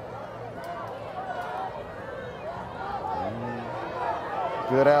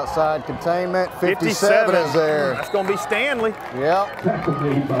 Good outside containment. 57 is there. That's going to be Stanley. Yep.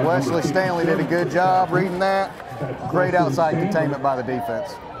 Wesley Stanley did a good job reading that. Great outside containment by the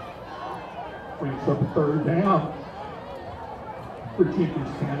defense. Brings up a third down for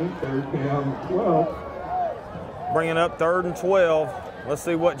Jenkins County. Third down, 12. Bringing up 3rd and 12. Let's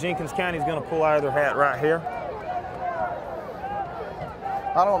see what Jenkins County is going to pull out of their hat right here.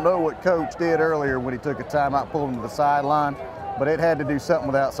 I don't know what Coach did earlier when he took a timeout, pulled him to the sideline, but it had to do something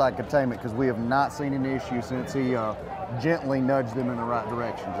with outside containment because we have not seen an issue since he gently nudged them in the right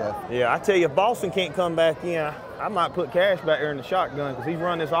direction, Jeff. Yeah, I tell you, if Boston can't come back in, I might put Cash back there in the shotgun because he's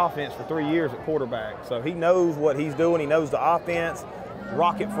run this offense for 3 years at quarterback. So he knows what he's doing. He knows the offense.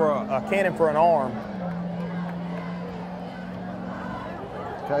 Rocket for a cannon for an arm.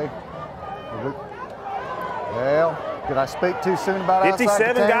 Okay. Well, did I speak too soon about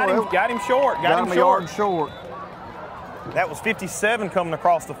 57 got him short. Got him a yard short. That was 57 coming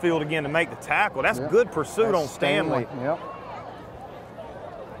across the field again to make the tackle. That's good pursuit on Stanley. Yep.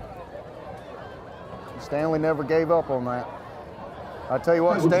 Stanley never gave up on that. I tell you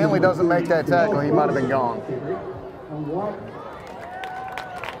what, Stanley doesn't make that tackle, he might have been gone.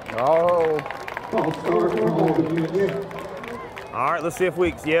 Oh. All right, let's see if well,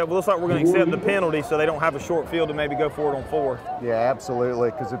 looks like we're going to accept the penalty so they don't have a short field to maybe go for it on 4th. Yeah, absolutely,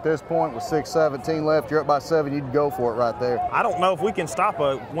 because at this point with 6:17 left, you're up by 7, you'd go for it right there. I don't know if we can stop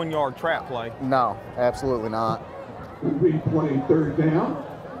a 1-yard trap play. No, absolutely not. Replay 3rd down.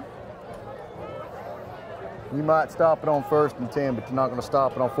 You might stop it on 1st and 10, but you're not going to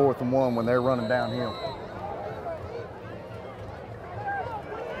stop it on 4th and 1 when they're running downhill.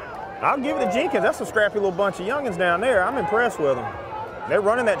 I'll give it to Jenkins. That's a scrappy little bunch of youngins down there. I'm impressed with them. They're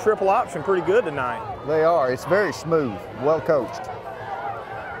running that triple option pretty good tonight. They are. It's very smooth, well coached.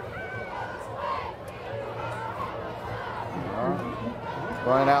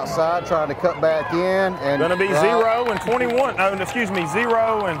 Running outside, trying to cut back in. And going to be 0 and 21. No, excuse me,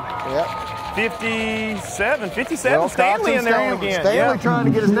 0 and 57. 57, well, Stanley in there again. Stanley trying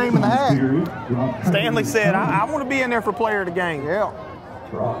to get his name in the hat. Stanley said, I want to be in there for player of the game. Yeah.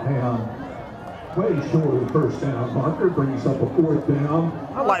 Brought down way short of the 1st down marker, brings up a 4th down.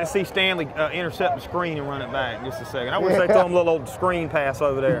 I'd like to see Stanley intercept the screen and run it back in just a second. I wish they throw him a little old screen pass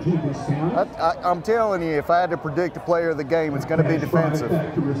over there. I'm telling you, if I had to predict the player of the game, it's going to be defensive.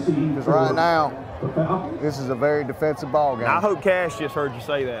 Because right now, this is a very defensive ball game. Now, I hope Cash just heard you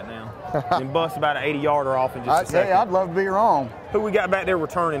say that now. And bust about an 80-yarder off in just a second. I'd love to be wrong. Who we got back there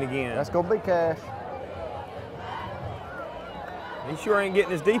returning again? That's going to be Cash. He sure ain't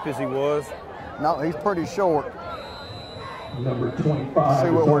getting as deep as he was. No, he's pretty short. Number 25. Let's see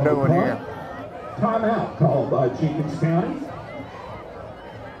what we're doing here. Timeout called by Jenkins County.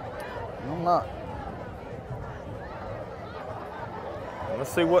 I'm not.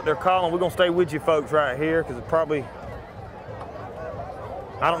 Let's see what they're calling. We're going to stay with you folks right here because it probably,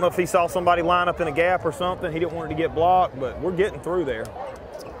 I don't know if he saw somebody line up in a gap or something. He didn't want it to get blocked, but we're getting through there.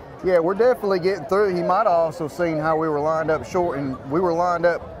 Yeah, we're definitely getting through. He might have also seen how we were lined up short, and we were lined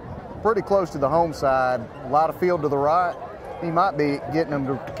up pretty close to the home side. A lot of field to the right. He might be getting them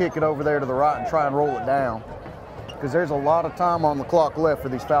to kick it over there to the right and try and roll it down. Because there's a lot of time on the clock left for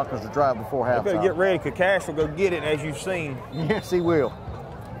these Falcons to drive before halftime. They better get ready because Cash will go get it, as you've seen. Yes, he will.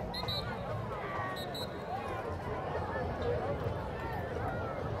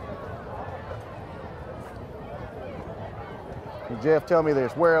 Jeff, tell me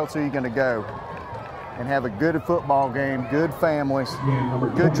this, where else are you going to go and have a good football game, good families,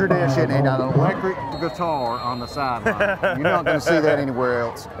 good tradition, and an electric guitar on the sideline? You're not going to see that anywhere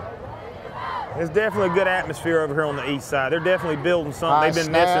else. It's definitely a good atmosphere over here on the east side. They're definitely building something they've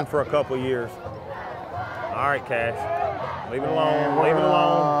been missing for a couple of years. All right, Cash. Leave it alone. Leave it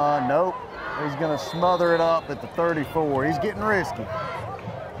alone. Nope. He's going to smother it up at the 34. He's getting risky.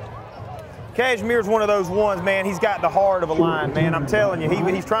 Cashmere's one of those ones, man, he's got the heart of a lion, man. I'm telling you,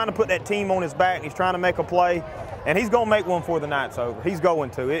 he's trying to put that team on his back, and he's trying to make a play, and he's going to make one before the night's over. He's going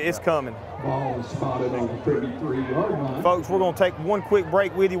to. It's coming. Ball is spotted on the 33-yard line. Folks, we're going to take one quick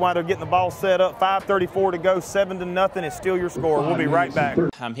break with you while they're getting the ball set up. 5:34 to go, 7-0. It's still your score. We'll be right back.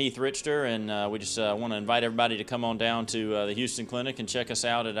 I'm Heath Richter, and we just want to invite everybody to come on down to the Houston Clinic and check us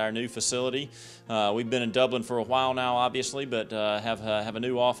out at our new facility. We've been in Dublin for a while now, obviously, but have a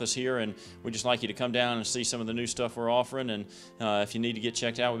new office here, and we'd just like you to come down and see some of the new stuff we're offering. And if you need to get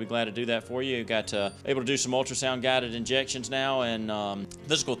checked out, we'd be glad to do that for you. We've got able to do some ultrasound-guided injections now, and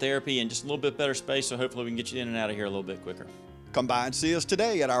physical therapy, and just a little bit better space, so hopefully we can get you in and out of here a little bit quicker. Come by and see us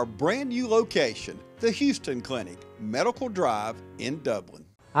today at our brand new location, the Houston Clinic, Medical Drive in Dublin.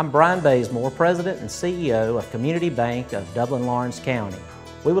 I'm Brian Bazemore, President and CEO of Community Bank of Dublin-Lawrence County.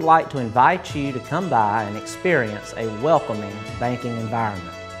 We would like to invite you to come by and experience a welcoming banking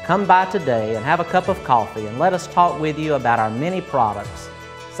environment. Come by today and have a cup of coffee and let us talk with you about our many products,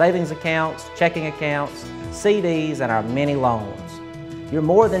 savings accounts, checking accounts, CDs, and our many loans. You're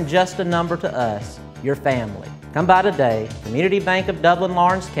more than just a number to us, you're family. Come by today, Community Bank of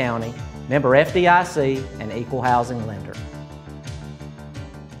Dublin-Lawrence County, member FDIC, and equal housing lender.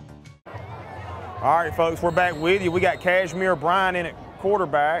 All right, folks, we're back with you. We got Cashmere Bryan in at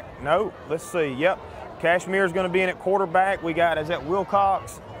quarterback. No, let's see. Yep, Cashmere's going to be in at quarterback. We got, is that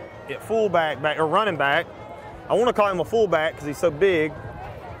Wilcox at fullback, or running back. I want to call him a fullback because he's so big.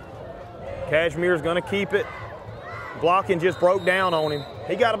 Cashmere's going to keep it. Blocking just broke down on him.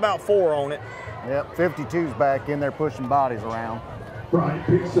 He got about 4 on it. Yep, 52's back in there pushing bodies around. Bryant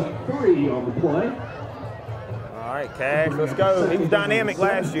picks up 3 on the play. All right, Cash, let's go. He was dynamic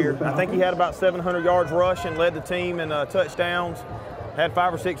last year. I think he had about 700 yards rushing, led the team in touchdowns, had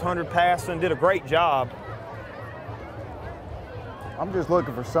 500 or 600 passing, did a great job. I'm just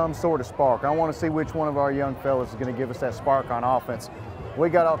looking for some sort of spark. I want to see which one of our young fellas is going to give us that spark on offense. We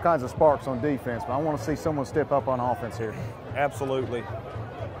got all kinds of sparks on defense, but I want to see someone step up on offense here. Absolutely.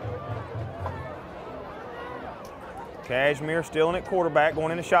 Cashmere still in at quarterback,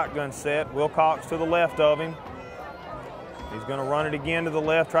 going in a shotgun set. Wilcox to the left of him. He's going to run it again to the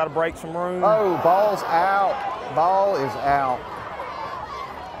left, try to break some room. Oh, ball's out. Ball is out.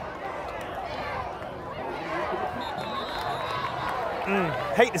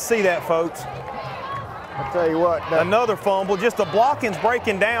 Hate to see that, folks. I'll tell you what. Another fumble. Just the blocking's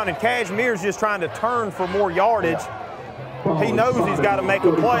breaking down, and Cashmere's just trying to turn for more yardage. Yeah. He knows he's got to make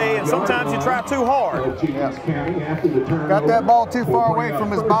a play, and sometimes you try too hard. Yeah. Got that ball too far away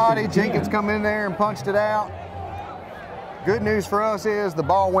from his body. Jenkins come in there and punched it out. Good news for us is the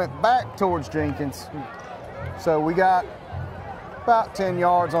ball went back towards Jenkins. So we got about 10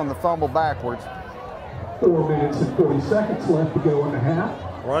 yards on the fumble backwards. 4 minutes and 40 seconds left to go in the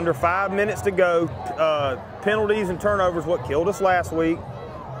half. We're under 5 minutes to go. Penalties and turnovers what killed us last week.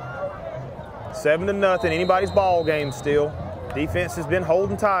 7-0, anybody's ball game still. Defense has been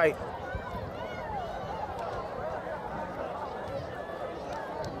holding tight.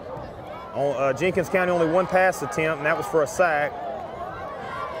 Jenkins County only 1 pass attempt, and that was for a sack.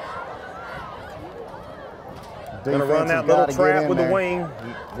 Going to run that little trap with the wing.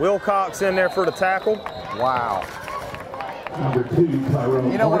 Wilcox in there for the tackle. Wow. Number 2,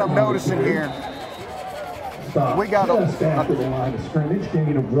 you know what I'm noticing here? We got after the line of scrimmage,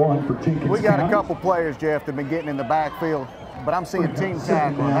 gain of 1 for Jenkins We got County. a couple players, Jeff, that have been getting in the backfield, but I'm seeing team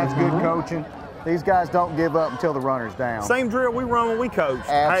tackling. That's good coaching. These guys don't give up until the runner's down. Same drill we run when we coach.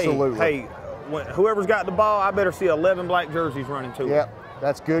 Absolutely. Hey, whoever's got the ball, I better see 11 black jerseys running to it. Yep,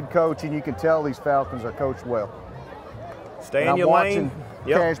 that's good coaching. You can tell these Falcons are coached well. Stay in your lane.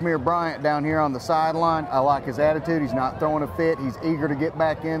 Yep. Cashmere Bryant down here on the sideline. I like his attitude. He's not throwing a fit. He's eager to get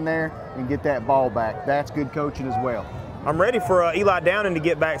back in there and get that ball back. That's good coaching as well. I'm ready for Eli Downing to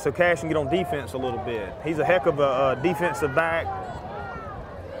get back so Cash can get on defense a little bit. He's a heck of a defensive back.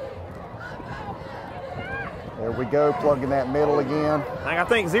 There we go, plugging that middle again. I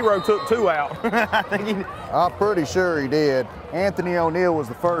think Zero took 2 out. I'm pretty sure he did. Anthony O'Neill was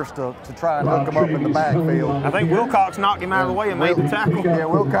the first to try and hook him up in the backfield. I think Wilcox knocked him out of the way and made the tackle. Yeah,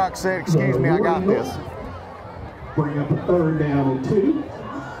 Wilcox said, excuse me, I got this. Bring up a 3rd down and 2.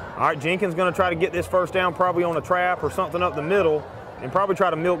 All right, Jenkins going to try to get this first down probably on a trap or something up the middle and probably try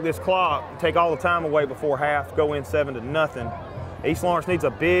to milk this clock and take all the time away before half, go in 7-0. East Lawrence needs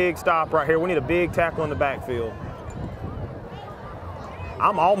a big stop right here. We need a big tackle in the backfield.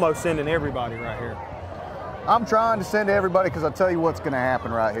 I'm almost sending everybody right here. I'm trying to send everybody because I'll tell you what's going to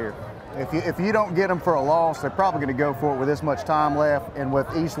happen right here. If you don't get them for a loss, they're probably going to go for it with this much time left and with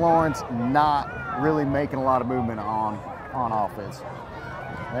East Lawrence not really making a lot of movement on offense.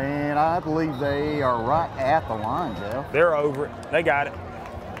 And I believe they are right at the line, Jeff. They're over it. They got it.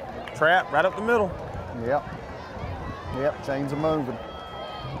 Trap right up the middle. Yep. Yep, chains are moving.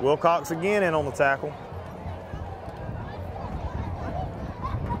 Wilcox again in on the tackle.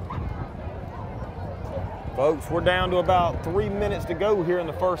 Folks, we're down to about 3 minutes to go here in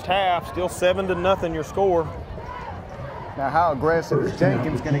the first half. Still 7-0 your score. Now, how aggressive is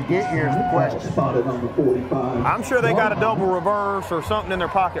Jenkins going to get here is the question. I'm sure they got a double reverse or something in their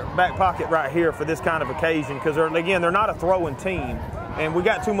back pocket right here for this kind of occasion because, again, they're not a throwing team. And we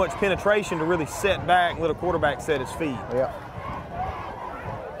got too much penetration to really set back and let a quarterback set his feet. Yep.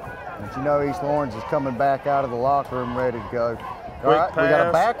 But you know East Lawrence is coming back out of the locker room ready to go. All right, we got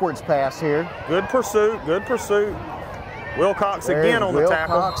a backwards pass here. Good pursuit, good pursuit. Wilcox again on the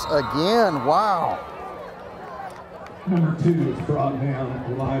tackle. Wilcox again, wow. Number 2 is brought down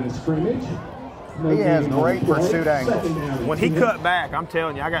the line of scrimmage. He has great pursuit angle. When he cut back, I'm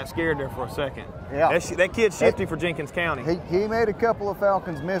telling you, I got scared there for a second. Yeah. That kid's shifty for Jenkins County. He made a couple of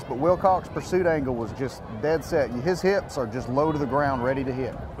Falcons miss, but Wilcox's pursuit angle was just dead set. His hips are just low to the ground, ready to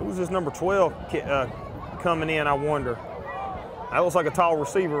hit. Who's this number 12 coming in, I wonder? That looks like a tall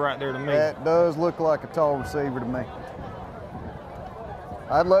receiver right there to me. That does look like a tall receiver to me.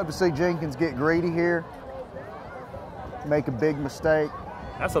 I'd love to see Jenkins get greedy here, make a big mistake.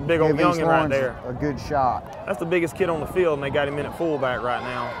 That's a big old youngin right there. A good shot. That's the biggest kid on the field, and they got him in at fullback right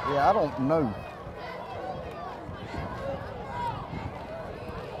now. Yeah, I don't know.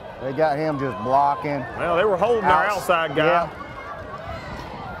 They got him just blocking. Well, they were holding our outside guy. Yeah.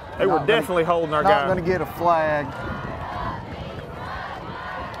 They were definitely holding our guy. Not going to get a flag.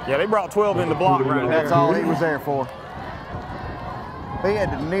 Yeah, they brought 12 in the block right there. That's all he was there for. He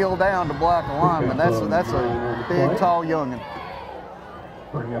had to kneel down to block a lineman. That's a big, tall youngin.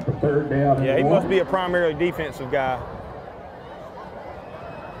 Bring up a third down. Yeah, he must be a primarily defensive guy.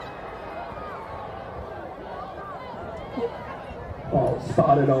 Ball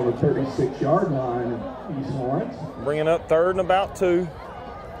spotted on the 36-yard line of East Lawrence. Bringing up 3rd and about 2.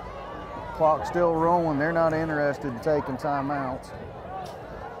 Clock still rolling. They're not interested in taking timeouts.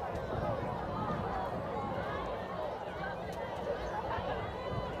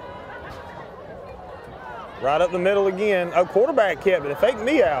 Right up the middle again. Oh, quarterback kept it. They faked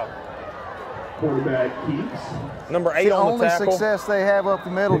me out. Quarterback keeps. Number 8 on the tackle. The only success they have up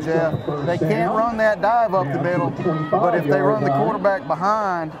the middle, Jeff. They can't run that dive up the middle, but if they run the quarterback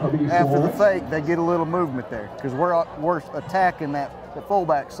behind after the fake, they get a little movement there because we're attacking the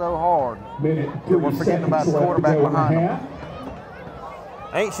fullback so hard that we're forgetting about the quarterback behind them.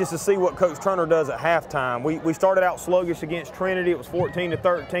 Anxious to see what Coach Turner does at halftime. We started out sluggish against Trinity. It was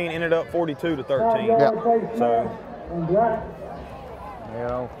 14-13, ended up 42-13. Yeah. So,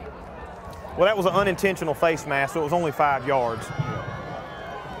 yeah. Well, that was an unintentional face mask, so it was only 5 yards.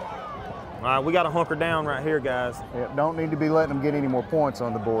 All right, we got to hunker down right here, guys. Yeah, don't need to be letting them get any more points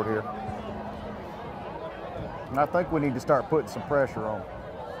on the board here. And I think we need to start putting some pressure on.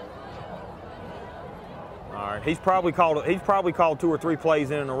 All right, he's probably called 2 or 3 plays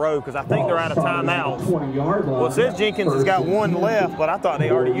in a row because I think they're out of timeouts. Well, it says Jenkins has got 1 left, but I thought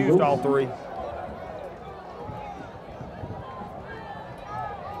they already used all 3.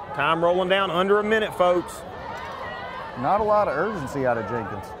 Time rolling down, under a minute, folks. Not a lot of urgency out of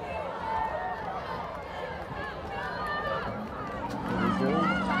Jenkins.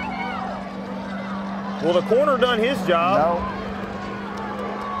 Well, the corner done his job. No.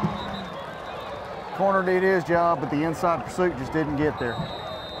 Corner did his job, but the inside pursuit just didn't get there.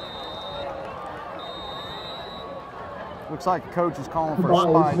 Looks like the coach is calling for a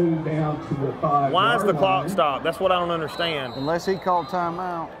spike. Why is the clock stopped? That's what I don't understand. Unless he called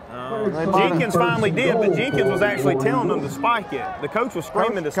timeout. Jenkins finally did, but Jenkins was actually telling them to spike it. The coach was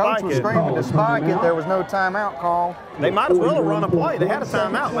screaming to spike it. Coach was screaming to spike it. There was no timeout call. They might as well have run a play. They had a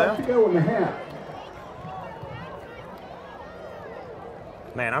timeout left.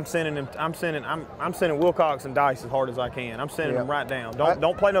 Man, I'm sending Wilcox and Dice as hard as I can. I'm sending them right down.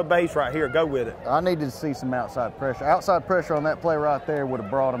 Don't play no base right here. Go with it. I needed to see some outside pressure. Outside pressure on that play right there would have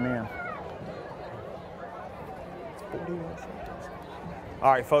brought him in.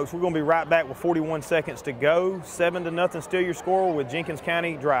 All right, folks, we're going to be right back with 41 seconds to go. 7-0 still your score with Jenkins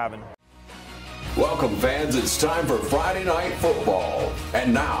County driving. Welcome, fans. It's time for Friday Night Football.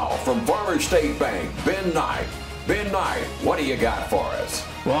 And now, from Farmers State Bank, Ben Knight. Ben Knight, what do you got for us?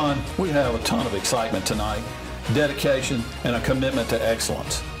 Ron, we have a ton of excitement tonight, dedication, and a commitment to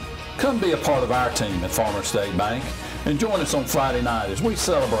excellence. Come be a part of our team at Farmers State Bank and join us on Friday night as we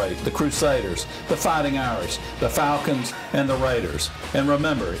celebrate the Crusaders, the Fighting Irish, the Falcons, and the Raiders. And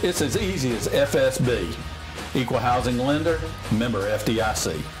remember, it's as easy as FSB. Equal Housing Lender, member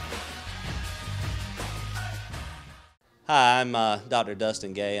FDIC. Hi, I'm Dr.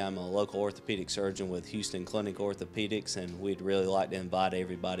 Dustin Gay. I'm a local orthopedic surgeon with Houston Clinic Orthopedics, and we'd really like to invite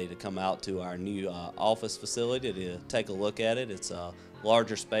everybody to come out to our new office facility to take a look at it. It's a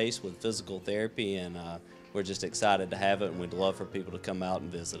larger space with physical therapy, and we're just excited to have it, and we'd love for people to come out and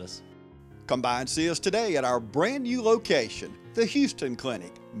visit us. Come by and see us today at our brand new location, the Houston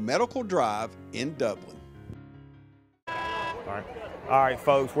Clinic, Medical Drive in Dublin. All right,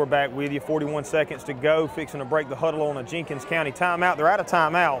 folks, we're back with you. 41 seconds to go, fixing to break the huddle on a Jenkins County timeout. They're out of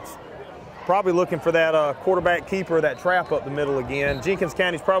timeouts. Probably looking for that quarterback keeper, that trap up the middle again. Jenkins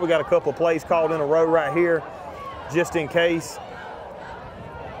County's probably got a couple of plays called in a row right here, just in case.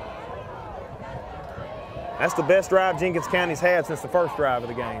 That's the best drive Jenkins County's had since the first drive of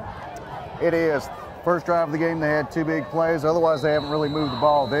the game. It is. First drive of the game, they had 2 big plays. Otherwise, they haven't really moved the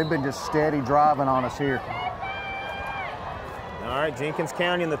ball. They've been just steady driving on us here. All right, Jenkins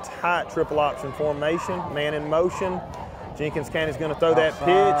County in the tight triple option formation, man in motion. Jenkins County's going to throw that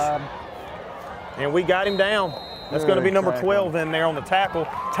pitch. And we got him down. That's going to be number 12 in there on the tackle.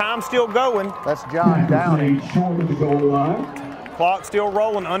 Time still going. That's John Downey. Short of the goal line. Clock still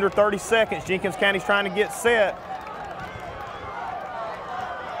rolling, under 30 seconds. Jenkins County's trying to get set.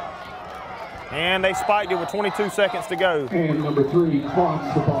 And they spiked it with 22 seconds to go. And number 3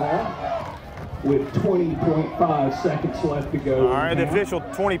 clocks the ball with 20.5 seconds left to go. All right, the official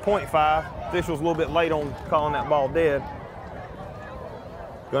 20.5. Official's a little bit late on calling that ball dead.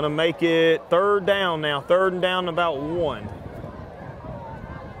 Gonna make it 3rd down now. 3rd and down about 1.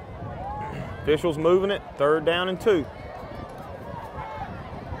 Official's moving it. 3rd down and 2.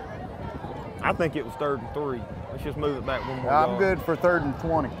 I think it was 3rd and 3. Let's just move it back one more. I'm good for 3rd and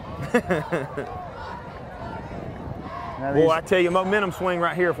 20. Boy, I tell you, momentum swing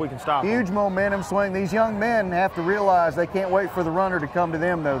right here if we can stop Huge momentum swing. These young men have to realize they can't wait for the runner to come to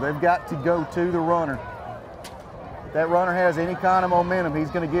them, though. They've got to go to the runner. If that runner has any kind of momentum,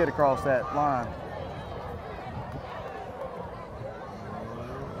 he's going to get across that line.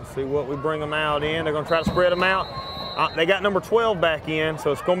 Let's see what we bring them out in. They're going to try to spread them out. They got number 12 back in,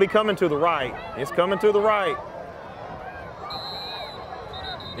 so it's going to be coming to the right. It's coming to the right.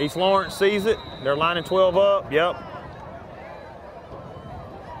 East Lawrence sees it. They're lining 12 up. Yep.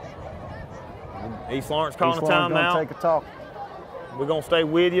 East Lawrence calling a timeout. Take a talk. We're going to stay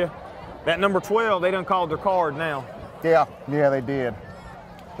with you. That number 12, they done called their card now. Yeah, they did.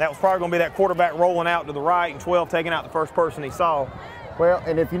 That was probably going to be that quarterback rolling out to the right and 12 taking out the first person he saw. Well,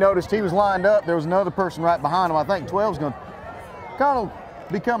 and if you noticed, he was lined up. There was another person right behind him. I think 12's going to kind of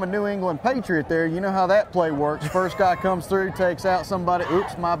become a New England Patriot there. You know how that play works. First guy comes through, takes out somebody.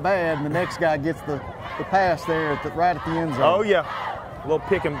 Oops, my bad. And the next guy gets the pass there right at the end zone. Oh, yeah. A little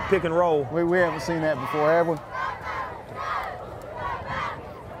pick and roll. We haven't seen that before, have we?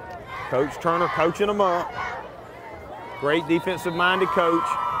 Coach Turner coaching them up. Great defensive-minded coach.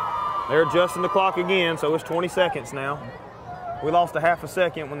 They're adjusting the clock again, so it's 20 seconds now. We lost a half a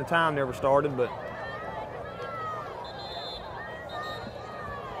second when the time never started, but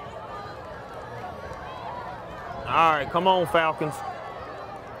all right, come on, Falcons.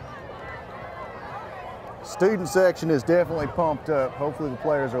 Student section is definitely pumped up. Hopefully the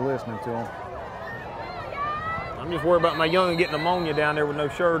players are listening to them. I'm just worried about my young'un getting pneumonia down there with no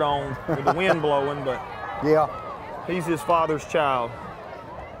shirt on, with the wind blowing, but yeah, he's his father's child.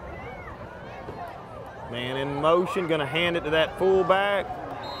 Man in motion, gonna hand it to that fullback.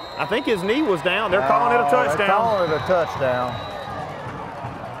 I think his knee was down. They're calling it a touchdown. They're calling it a touchdown.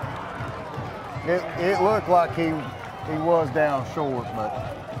 It looked like he was down short, but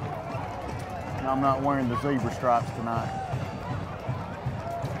I'm not wearing the zebra stripes tonight.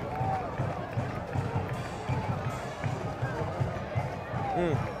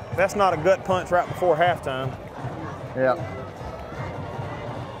 That's not a gut punch right before halftime. Yeah.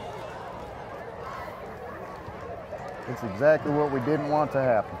 It's exactly what we didn't want to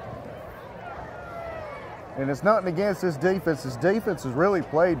happen. And it's nothing against this defense. This defense has really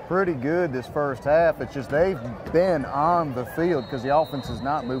played pretty good this first half. It's just they've been on the field because the offense is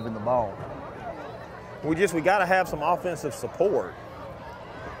not moving the ball. We got to have some offensive support.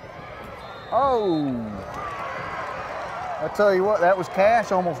 Oh! I tell you what, that was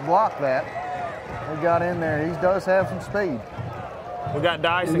Cash, almost blocked that. He got in there. He does have some speed. We got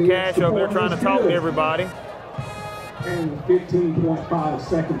Dice and Cash over there trying to talk to everybody. And 15.5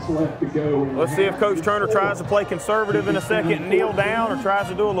 seconds left to go. Let's see if Coach Turner tries to play conservative in a second and kneel down, or tries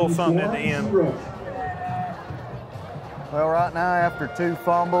to do a little something at the end. Well, right now, after 2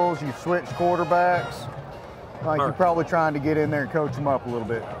 fumbles, you've switched quarterbacks. Like you're probably trying to get in there and coach them up a little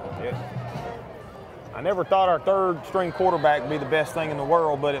bit. Yeah. I never thought our 3rd string quarterback would be the best thing in the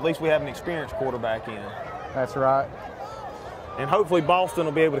world, but at least we have an experienced quarterback in. That's right. And hopefully Boston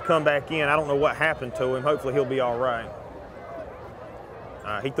will be able to come back in. I don't know what happened to him. Hopefully he'll be all right.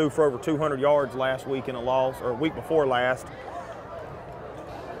 He threw for over 200 yards last week in a loss, or week before last.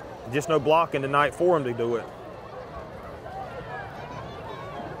 Just no blocking tonight for him to do it.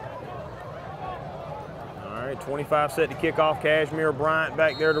 All right, 25 set to kick off. Cashmere Bryant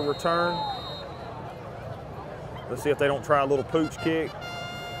back there to return. Let's see if they don't try a little pooch kick.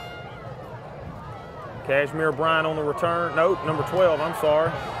 Cashmere Bryant on the return. Nope, number 12, I'm sorry.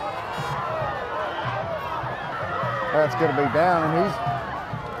 That's going to be down, and he's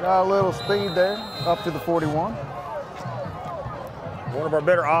got a little speed there, up to the 41. One of our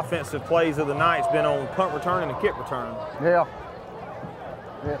better offensive plays of the night's been on punt return and a kick return. Yeah.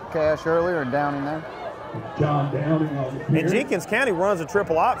 Cash earlier and Downing there. John Downing on the And Jenkins County runs a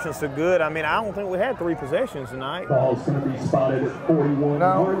triple option so good. I mean, I don't think we had 3 possessions tonight. Ball's going to be spotted at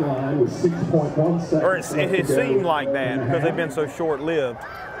 41-yard line with 6.1 seconds. Or it seemed like that because they've been so short-lived.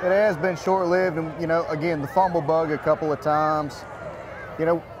 It has been short-lived, and, you know, again, the fumble bug a couple of times. You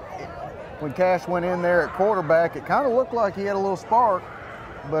know, when Cash went in there at quarterback, it kind of looked like he had a little spark,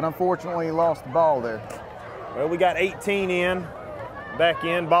 but unfortunately he lost the ball there. Well, we got 18 in. Back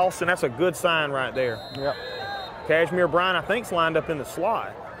in Boston, that's a good sign right there. Yep. Cashmere Bryant, I think, is lined up in the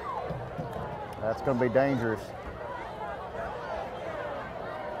slot. That's going to be dangerous.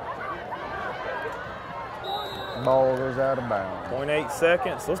 Ball goes out of bounds. 0.8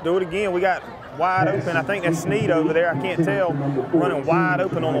 seconds. Let's do it again. We got wide open. I think that's Snead over there. I can't tell. Running wide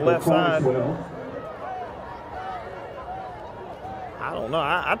open on the left side. I don't know.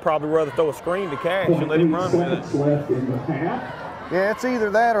 I'd probably rather throw a screen to Cash and let him run with it. Yeah, it's either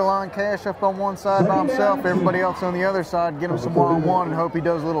that or line Cash up on one side by himself, everybody else on the other side, get him some one-on-one and hope he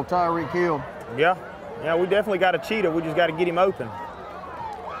does a little Tyreek Hill. Yeah, we definitely got a cheetah. We just got to get him open.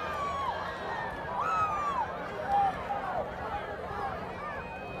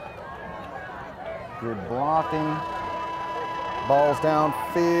 Good blocking. Ball's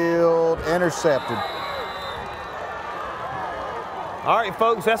downfield, intercepted. All right,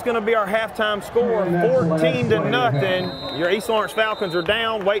 folks, that's going to be our halftime score, 14-0. Your East Lawrence Falcons are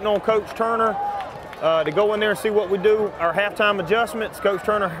down, waiting on Coach Turner to go in there and see what we do. Our halftime adjustments, Coach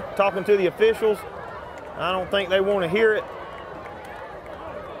Turner talking to the officials. I don't think they want to hear it.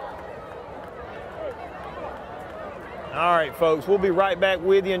 All right, folks, we'll be right back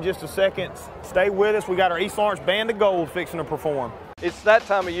with you in just a second. Stay with us. We got our East Lawrence Band of Gold fixing to perform. It's that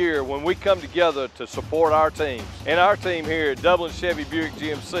time of year when we come together to support our teams. And our team here at Dublin Chevy Buick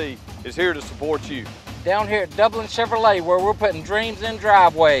GMC is here to support you. Down here at Dublin Chevrolet, where we're putting dreams in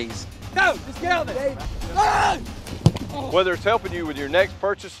driveways. Go, let's get out there. Whether it's helping you with your next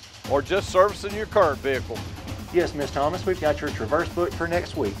purchase or just servicing your current vehicle. Yes, Miss Thomas, we've got your Traverse booked for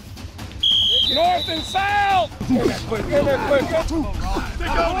next week. North and south!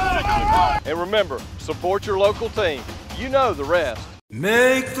 And remember, support your local team. You know the rest.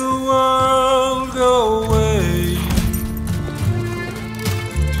 Make the world go away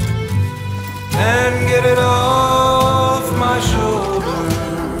and get it off my shoulders.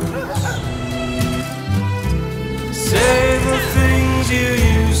 Say the things you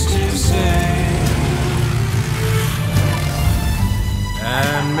used to say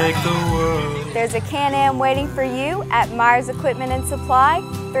and make the world. There's a Can-Am waiting for you at Myers Equipment and Supply,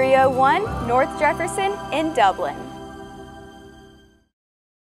 301 North Jefferson in Dublin.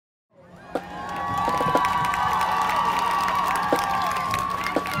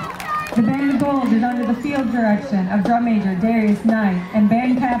 The Band of Gold is under the field direction of Drum Major Darius Knight and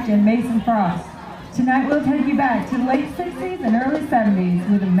Band Captain Mason Frost. Tonight we'll take you back to the late 60s and early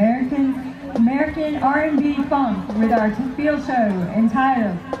 70s with American R&B funk with our field show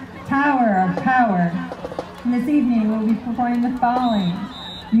entitled Tower of Power. And this evening we'll be performing the following.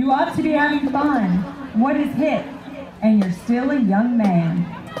 You ought to be having fun. What is hit? And you're still a young man.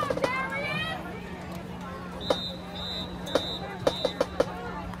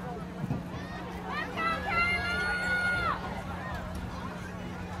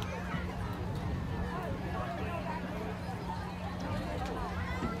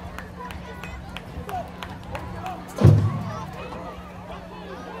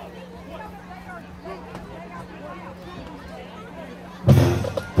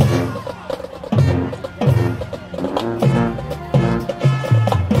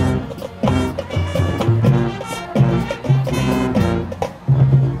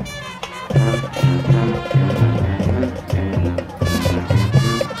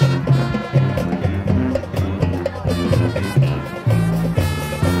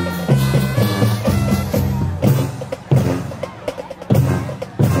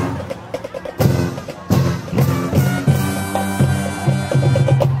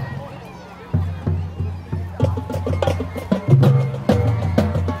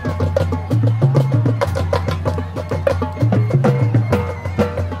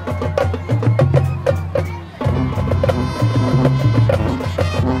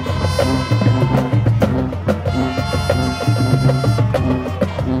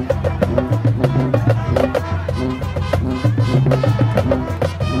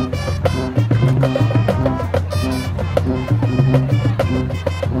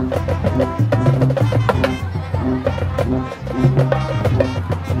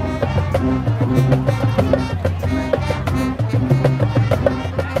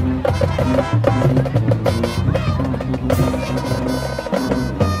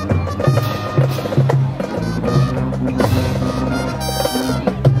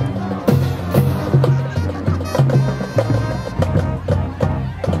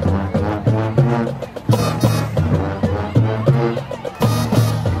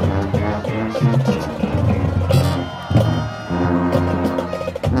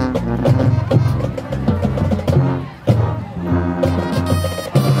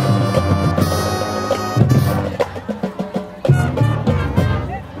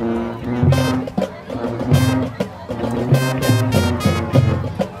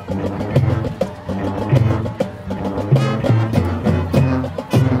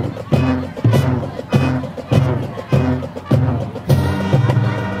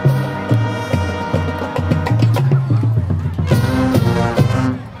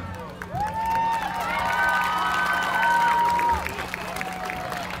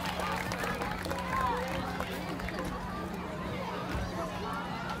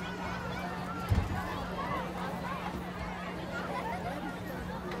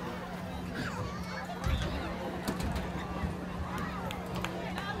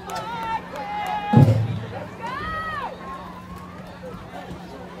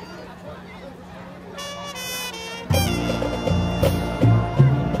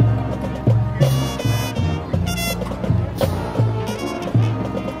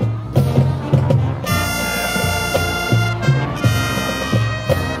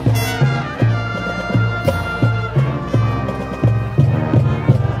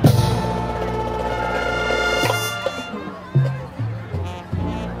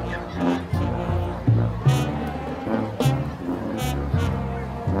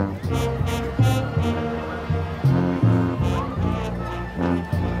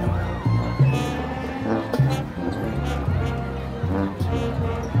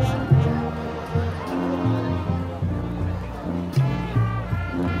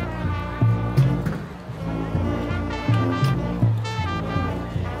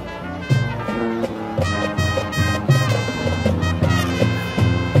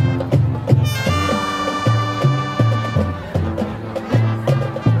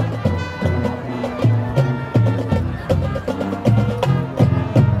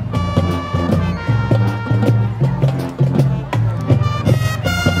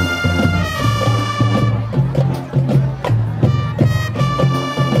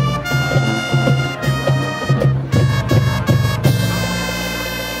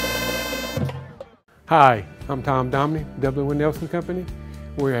 Hi, I'm Tom Domney, W. Nelson Company.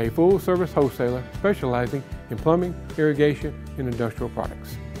 We're a full-service wholesaler specializing in plumbing, irrigation, and industrial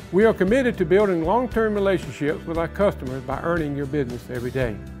products. We are committed to building long-term relationships with our customers by earning your business every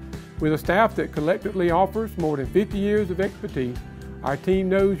day. With a staff that collectively offers more than 50 years of expertise, our team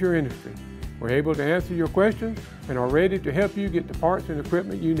knows your industry. We're able to answer your questions and are ready to help you get the parts and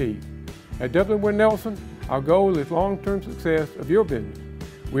equipment you need. At W. Nelson, our goal is long-term success of your business.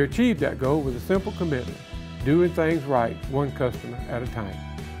 We achieve that goal with a simple commitment, doing things right, one customer at a time.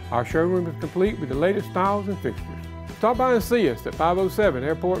 Our showroom is complete with the latest styles and fixtures. Stop by and see us at 507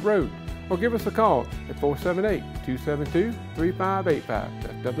 Airport Road or give us a call at 478-272-3585.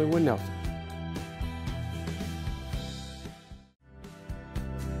 That's W. Nelson.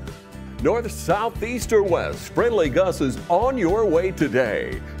 North, south, east, or west, Friendly Gus is on your way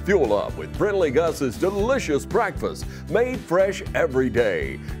today. Fuel up with Friendly Gus's delicious breakfast, made fresh every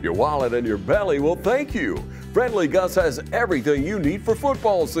day. Your wallet and your belly will thank you. Friendly Gus has everything you need for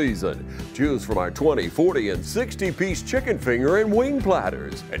football season. Choose from our 20, 40, and 60-piece chicken finger and wing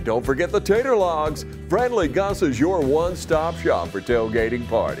platters. And don't forget the tater logs. Friendly Gus is your one-stop shop for tailgating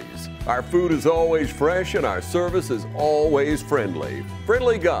parties. Our food is always fresh and our service is always friendly.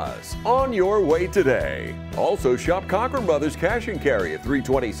 Friendly Gus, on your way today. Also shop Cochran Brothers Cash and Carry at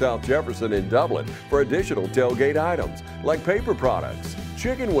 320 South Jefferson in Dublin for additional tailgate items like paper products,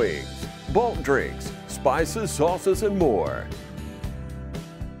 chicken wings, bulk drinks, spices, sauces, and more.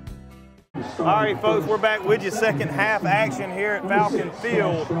 All right, folks, we're back with you. Second half action here at Falcon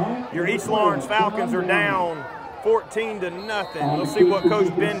Field. Your East Lawrence Falcons are down 14-0. Let's see what Coach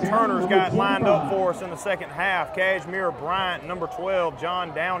Ben Turner's got lined up for us in the second half. Cashmere Bryant, number 12,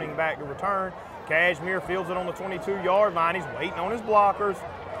 John Downing back to return. Cashmere fields it on the 22-yard line. He's waiting on his blockers.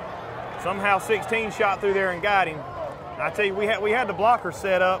 Somehow 16 shot through there and got him. I tell you, we had the blocker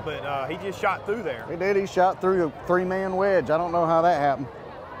set up, but he just shot through there. He did. He shot through a three-man wedge. I don't know how that happened.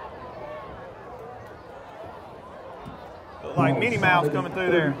 Look like Minnie Mouse coming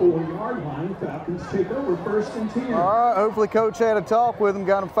through there. 34-yard line. Falcons take over 1st and 10. All right, hopefully Coach had a talk with him,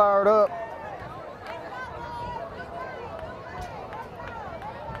 got him fired up.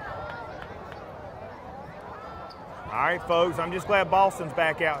 All right, folks, I'm just glad Boston's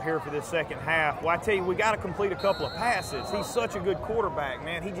back out here for this second half. Well, I tell you, we got to complete a couple of passes. He's such a good quarterback,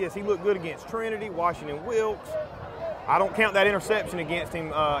 man. He looked good against Trinity, Washington Wilkes. I don't count that interception against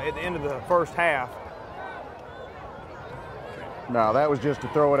him at the end of the first half. No, that was just to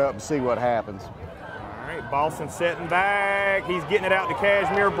throw it up and see what happens. All right, Boston setting back. He's getting it out to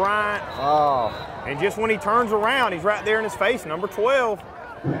Cashmere Bryant. Oh. And just when he turns around, he's right there in his face, number 12.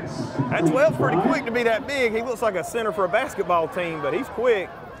 That 12's pretty quick to be that big. He looks like a center for a basketball team, but he's quick.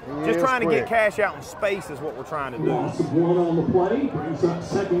 Just trying to get Cash out in space is what we're trying to do. Loss of 1 on the play, brings up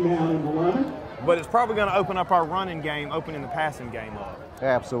 2nd down and 11. But it's probably going to open up our running game, opening the passing game up.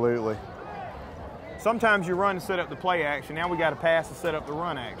 Absolutely. Sometimes you run to set up the play action. Now we got to pass to set up the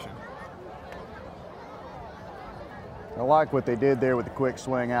run action. I like what they did there with the quick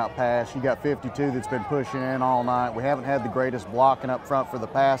swing out pass. You got 52 that's been pushing in all night. We haven't had the greatest blocking up front for the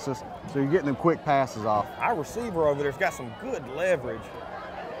passes, so you're getting them quick passes off. Our receiver over there's got some good leverage.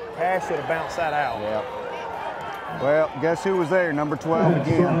 Cash should have bounced that out. Yeah. Well, guess who was there? Number 12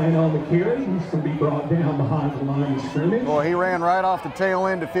 again. Flying on the carry. He's going to be brought down behind the line of scrimmage. Boy, he ran right off the tail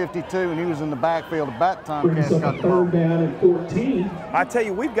end of 52, and he was in the backfield about the time Brings Cash up got a the ball. 3rd down and 14. I tell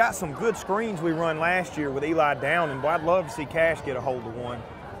you, we've got some good screens we run last year with Eli Downing. Boy, I'd love to see Cash get a hold of one.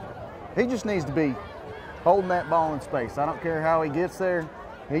 He just needs to be holding that ball in space. I don't care how he gets there.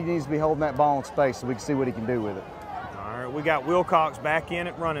 He needs to be holding that ball in space so we can see what he can do with it. All right, we got Wilcox back in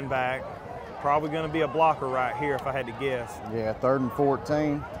at running back. Probably going to be a blocker right here if I had to guess. Yeah, 3rd and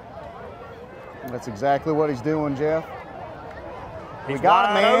 14. That's exactly what he's doing, Jeff. We got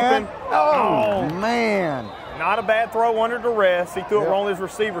him, man. Open. Oh, man. Not a bad throw under duress. He threw it where only his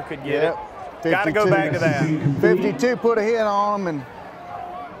receiver could get it. 52. Got to go back to that. 52 put a hit on him, and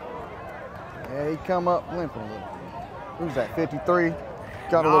yeah, he come up limping a little. Who's that, 53?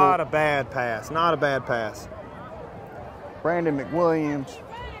 Got Not a bad pass. Not a bad pass. Brandon McWilliams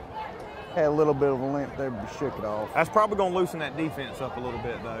had a little bit of a limp there, but shook it off. That's probably going to loosen that defense up a little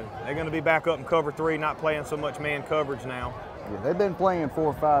bit, though. They're going to be back up in cover 3, not playing so much man coverage now. Yeah, they've been playing 4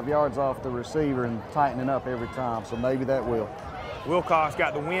 or 5 yards off the receiver and tightening up every time, so maybe that will. Wilcox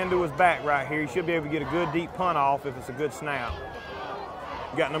got the wind to his back right here. He should be able to get a good deep punt off if it's a good snap.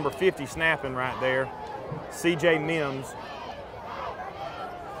 You got number 50 snapping right there, C.J. Mims.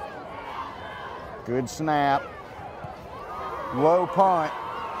 Good snap. Low punt.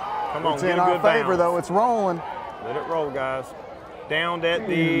 Come on, it's get in a our good favor, bounce. though. It's rolling. Let it roll, guys. Down at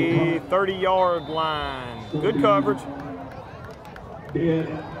the 30-yard line. Good coverage. Dead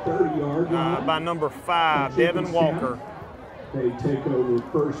at 30-yard line. By number 5, Devin Walker. They take over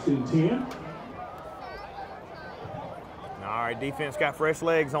 1st and 10. All right, defense got fresh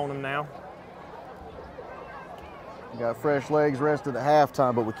legs on them now. We got fresh legs rested at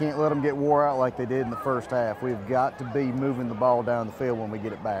halftime, but we can't let them get wore out like they did in the first half. We've got to be moving the ball down the field when we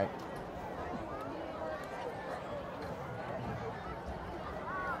get it back.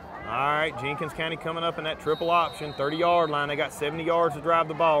 All right, Jenkins County coming up in that triple option, 30-yard line. They got 70 yards to drive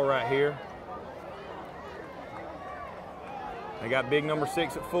the ball right here. They got big number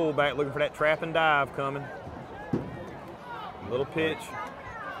 6 at fullback looking for that trap and dive coming. Little pitch.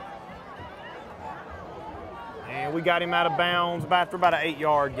 And we got him out of bounds for about an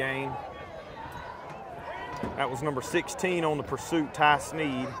 8-yard gain. That was number 16 on the pursuit, Ty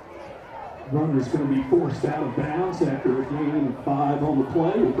Sneed. Runner's going to be forced out of bounds after a gain of 5 on the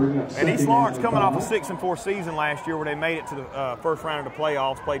play. We'll bring up And East Lawrence coming off a 6-4 season last year where they made it to the first round of the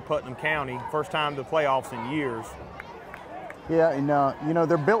playoffs, played Putnam County. First time to the playoffs in years. Yeah, and you know,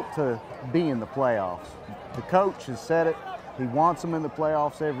 they're built to be in the playoffs. The coach has said it. He wants them in the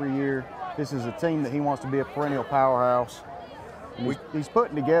playoffs every year. This is a team that he wants to be a perennial powerhouse. And he's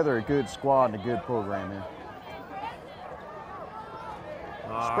putting together a good squad and a good program here.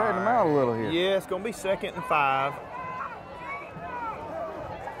 Spreading them out a little here. Yeah, it's going to be 2nd and 5.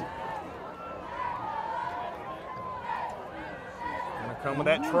 Going to come with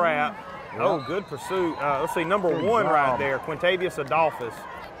that trap. Yep. Oh, good pursuit. Let's see, number 1 right there, Quintavious Adolphus.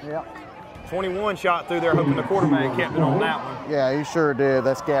 Yep. 21 shot through there, hoping the quarterback kept it on that one. Yeah, he sure did.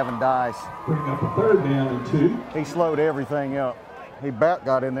 That's Gavin Dice. Bring up a 3rd down and 2. He slowed everything up. He about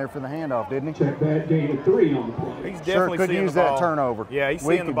got in there for the handoff, didn't he? Check that, gain of 3 on the play. He's definitely could use that turnover. Yeah, he's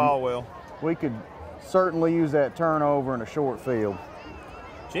seeing the ball well. We could certainly use that turnover in a short field.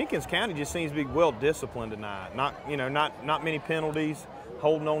 Jenkins County just seems to be well disciplined tonight. Not many penalties,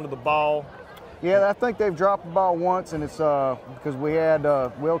 holding on to the ball. Yeah, I think they've dropped the ball once, and it's because we had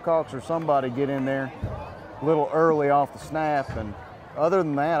Wilcox or somebody get in there a little early off the snap. And other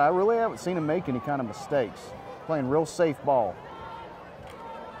than that, I really haven't seen him make any kind of mistakes. Playing real safe ball.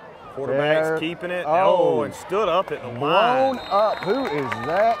 Quarterback's keeping it. Oh, and stood up at the line. Blown up. Who is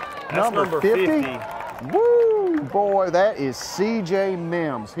that? That's number 50. Woo! Boy, that is C.J.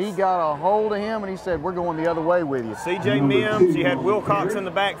 Mims. He got a hold of him, and he said, we're going the other way with you. C.J. Mims, you had Wilcox in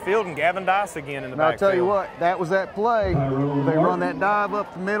the backfield and Gavin Dice again in the backfield. I'll tell you what, that was that play. They run that dive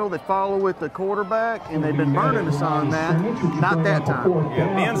up the middle, they follow with the quarterback, and they've been burning us on that. Not that time.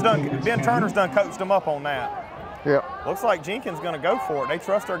 Yeah, Ben Turner's done coached them up on that. Yep. Looks like Jenkins going to go for it. They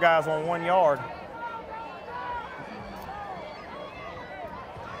trust their guys on 1 yard.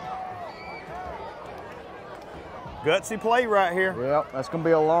 Gutsy play right here. Yep, that's going to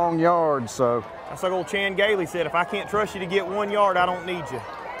be a long yard, so. That's like old Chan Gailey said, if I can't trust you to get 1 yard, I don't need you.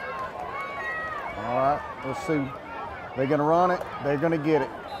 All right, let's see. They're going to run it. They're going to get it.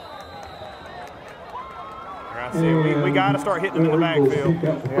 I see. We got to start hitting them in the backfield.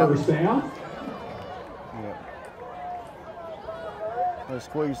 First down. Let's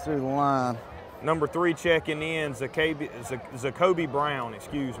squeeze through the line. Number 3 checking in, Zacoby Brown,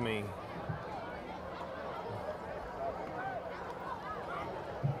 excuse me.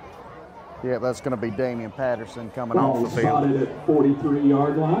 Yeah, that's going to be Damian Patterson coming off the field. Spotted at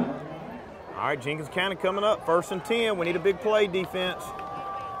 43-yard line. All right, Jenkins County coming up, 1st and 10. We need a big play defense.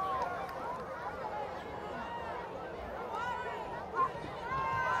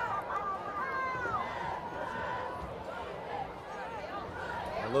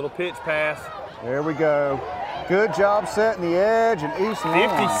 A little pitch pass. There we go. Good job setting the edge and East line.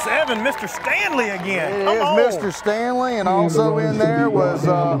 57, Mr. Stanley again. It is Mr. Stanley, and also in there was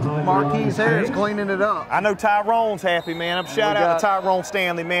Marquise Harris cleaning it up. I know Tyrone's happy, man. Shout out to Tyrone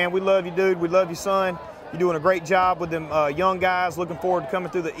Stanley, man. We love you, dude. We love you, son. You're doing a great job with them young guys. Looking forward to coming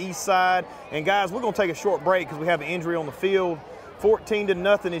through the east side. And, guys, we're going to take a short break because we have an injury on the field.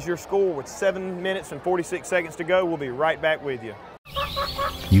 14-0 is your score with 7 minutes and 46 seconds to go. We'll be right back with you.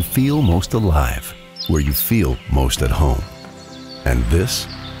 You feel most alive where you feel most at home. And this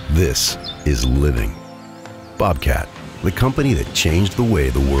is living. Bobcat, the company that changed the way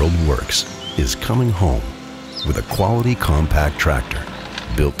the world works, is coming home with a quality compact tractor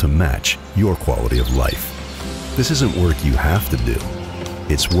built to match your quality of life. This isn't work you have to do.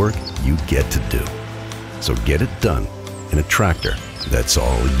 It's work you get to do. So get it done in a tractor that's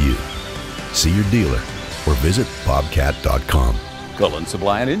all you. See your dealer or visit bobcat.com. Cullen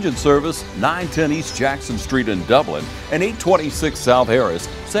Supply and Engine Service, 910 East Jackson Street in Dublin and 826 South Harris,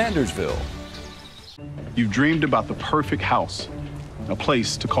 Sandersville. You've dreamed about the perfect house, a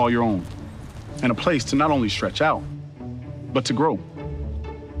place to call your own, and a place to not only stretch out, but to grow.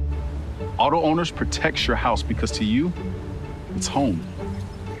 Auto Owners protects your house because to you, it's home.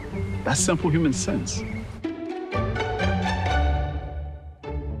 That's simple human sense.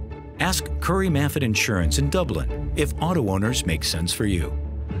 Ask Curry Maffett Insurance in Dublin if Auto Owners make sense for you.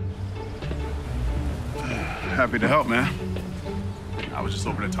 Happy to help, man. I was just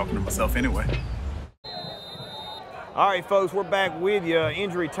over there talking to myself anyway. All right, folks, we're back with you.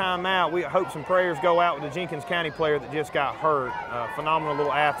 Injury timeout. We hope some prayers go out with the Jenkins County player that just got hurt. Phenomenal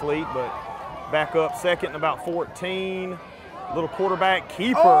little athlete, but back up second and about 14. Little quarterback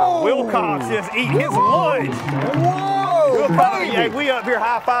keeper. Oh! Wilcox just eating his lunch. Whoa! Wilcox, yeah, we up here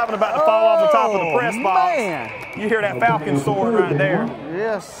high-fiving about to fall off the top of the press box. Man. You hear that Falcon soaring right there.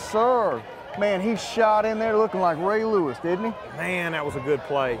 Yes, sir. Man, he shot in there looking like Ray Lewis, didn't he? Man, that was a good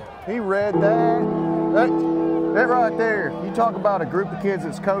play. He read that. That right there, you talk about a group of kids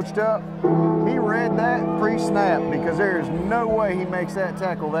that's coached up. He read that pre-snap because there is no way he makes that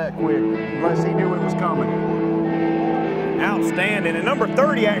tackle that quick unless he knew it was coming. Outstanding. And number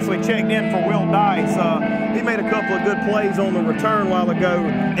 30 actually checked in for Will Dice. He made a couple of good plays on the return a while ago.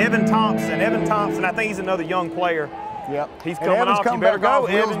 Evan Thompson, I think he's another young player. Yep. He's coming off. You better go,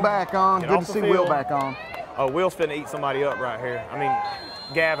 Evan. Will's back on. Good to see Will back on. Oh, Will's finna eat somebody up right here. I mean,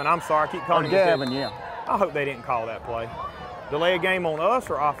 Gavin, I'm sorry. I keep calling him Gavin, yeah. I hope they didn't call that play. Delay a game on us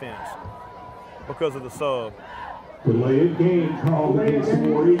or offense because of the sub? Delay a game called against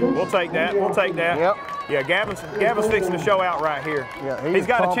War Eagles. We'll take that. We'll take that. Yep. Yeah, Gavin's fixing to show out right here. Yeah, he's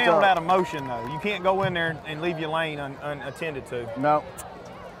got to channel that emotion, though. You can't go in there and leave your lane unattended to. No.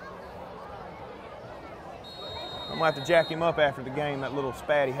 I'm going to have to jack him up after the game, that little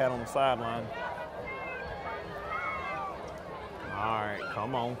spat he had on the sideline. All right,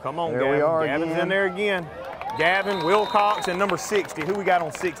 come on, there Gavin. We are Gavin's again. in there again. Gavin, Wilcox, and number 60. Who we got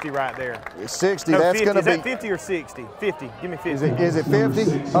on 60 right there? 60, no, that's 50. going to be. Is that 50 or 60? 50. Give me 50. Is it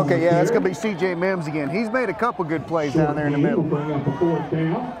 50? Okay, yeah, that's going to be C.J. Mims again. He's made a couple good plays down there in the middle.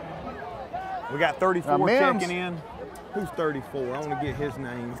 We got 34 checking in. Who's 34? I want to get his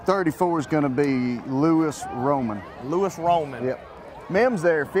name. 34 is going to be Lewis Roman. Lewis Roman. Yep. Mims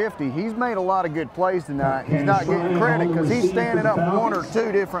there, 50. He's made a lot of good plays tonight. He's not getting credit because he's standing up one or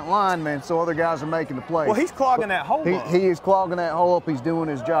two different linemen, so other guys are making the plays. Well, he's clogging that hole up. He is clogging that hole up. He's doing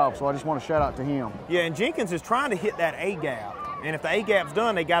his job, so I just want to shout out to him. Yeah, and Jenkins is trying to hit that A gap. And if the A gap's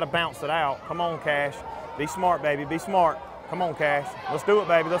done, they got to bounce it out. Come on, Cash. Be smart, baby. Be smart. Come on, Cash. Let's do it,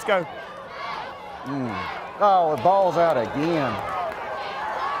 baby. Let's go. Oh, the ball's out again.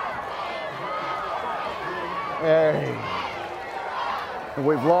 Hey. And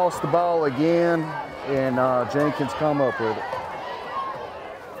we've lost the ball again, and Jenkins come up with it.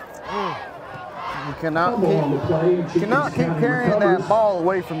 You cannot keep carrying that ball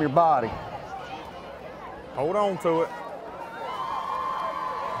away from your body. Hold on to it.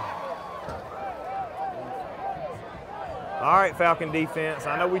 All right, Falcon defense.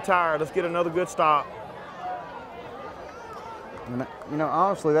 I know we're tired. Let's get another good stop. You know,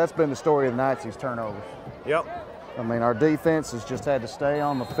 honestly, that's been the story of the night, these turnovers. Yep. I mean, our defense has just had to stay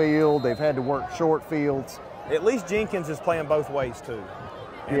on the field. They've had to work short fields. At least Jenkins is playing both ways, too.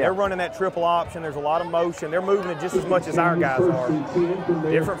 And they're running that triple option. There's a lot of motion. They're moving it just as much as our guys are.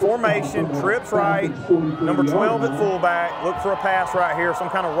 Different formation, trips right, number 12 at fullback. Look for a pass right here, some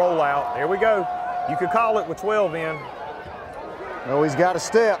kind of rollout. There we go. You could call it with 12 in. Oh, he's got a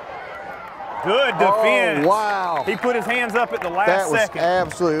step. Good defense. Oh, wow. He put his hands up at the last second.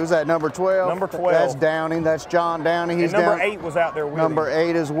 Absolutely. Was that number 12? Number 12. That's Downing. That's John Downing. He's and number 8 was out there with number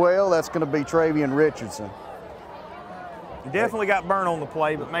him. 8 as well. That's going to be Travian Richardson. He definitely got burned on the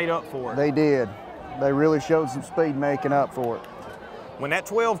play, but made up for it. They did. They really showed some speed making up for it. When that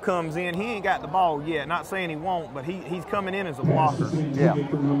 12 comes in, he ain't got the ball yet. Not saying he won't, but he's coming in as a blocker. Yeah.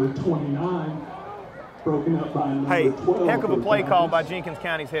 Number 29. Broken up by hey, heck of a play call by Jenkins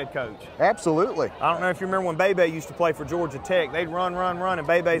County's head coach. Absolutely. I don't know if you remember when Bebe used to play for Georgia Tech. They'd run, and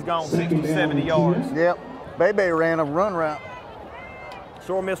Bebe's gone 60, 70 yards. Yep. Bebe ran a run route.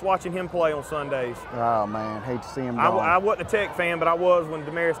 Sure miss watching him play on Sundays. Oh, man. Hate to see him gone. I wasn't a Tech fan, but I was when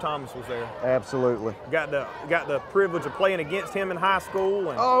Demarius Thomas was there. Absolutely. Got the privilege of playing against him in high school.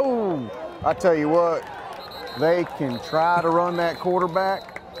 And oh, I tell you what, they can try to run that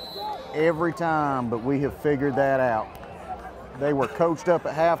quarterback every time, but we have figured that out. They were coached up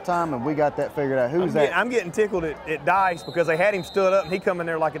at halftime, and we got that figured out. Who's that? I'm getting tickled at Dice because they had him stood up, and he come in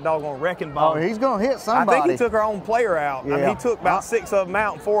there like a doggone wrecking ball. Oh, he's going to hit somebody. I think he took our own player out. Yeah. I mean, he took about 6 of them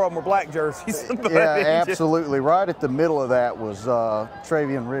out, and 4 of them were black jerseys. Yeah, absolutely. Right at the middle of that was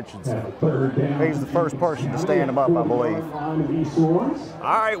Travian Richardson. He's the first person to stand him up, I believe.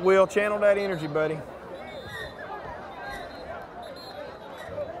 All right, Will, channel that energy, buddy.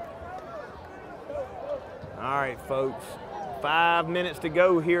 All right, folks, 5 minutes to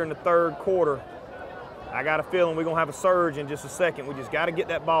go here in the third quarter. I got a feeling we're going to have a surge in just a second. We just got to get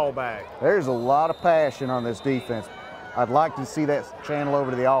that ball back. There's a lot of passion on this defense. I'd like to see that channel over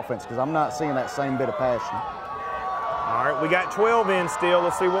to the offense because I'm not seeing that same bit of passion. All right, we got 12 in still.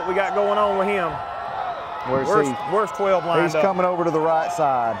 Let's see what we got going on with him. Where's 12 lined up? He's coming over to the right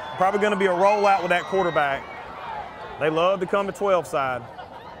side. Probably going to be a rollout with that quarterback. They love to come to 12 side.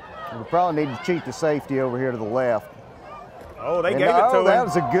 We probably need to cheat the safety over here to the left. Oh, they gave it to him. That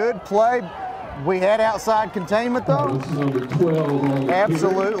was a good play. We had outside containment, though.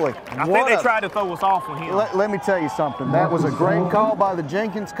 Absolutely. I think they tried to throw us off with him. Let me tell you something. That was a great call by the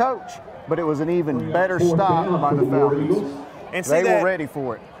Jenkins coach, but it was an even better stop by the Falcons. And they were ready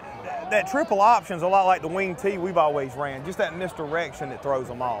for it. That triple option's a lot like the wing T we've always ran. Just that misdirection that throws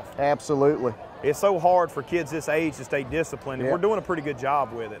them off. Absolutely. It's so hard for kids this age to stay disciplined, and we're doing a pretty good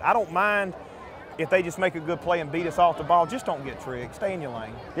job with it. I don't mind if they just make a good play and beat us off the ball. Just don't get tricked. Stay in your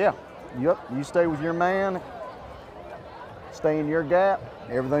lane. Yeah. Yep. You stay with your man, stay in your gap,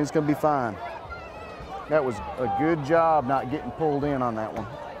 everything's going to be fine. That was a good job not getting pulled in on that one.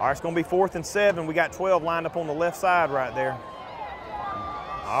 All right, it's going to be 4th and 7. We got 12 lined up on the left side right there.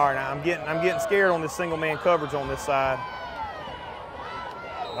 All right, now I'm getting scared on this single man coverage on this side.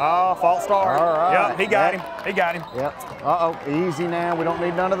 Oh, false start. All right. Yep, he got him. He got him. Yep. Uh-oh, easy now. We don't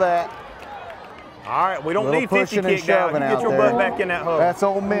need none of that. All right, we don't need 50 kick out. You get your butt back in that hole. That's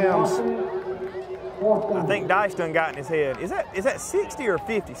old Mims. I think Dice done got in his head. Is that 60 or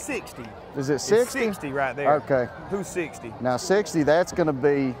 50? 60. Is it 60? It's 60 right there. Okay. Who's 60? Now 60, that's going to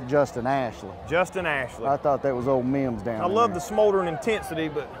be Justin Ashley. Justin Ashley. I thought that was old Mims down there. I love the smoldering intensity,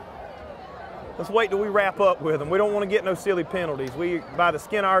 but Let's wait till we wrap up with them. We don't want to get no silly penalties. We, by the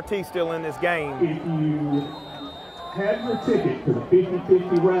skin of our teeth, still in this game. If you had your ticket for the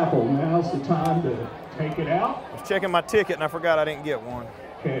 50-50 raffle, now's the time to take it out. I was checking my ticket and I forgot I didn't get one.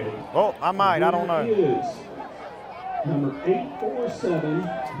 Okay. Oh, I might. I don't know. It is number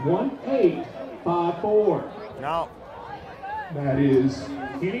 847-1854. No. That is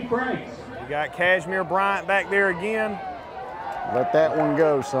Kenny Franks. You got Cashmere Bryant back there again. Let that one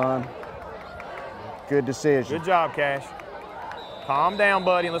go, son. Good decision. Good job, Cash. Calm down,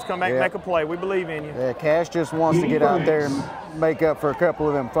 buddy, and let's come back and make a play. We believe in you. Yeah, Cash just wants to get out there and make up for a couple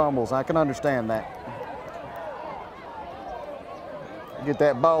of them fumbles. I can understand that. Get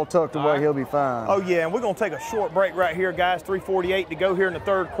that ball tucked away, he'll be fine. Oh, yeah, and we're going to take a short break right here, guys. 3:48 to go here in the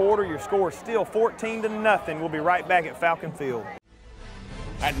third quarter. Your score is still 14-0. We'll be right back at Falcon Field.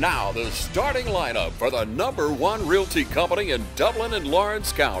 And now the starting lineup for the #1 realty company in Dublin and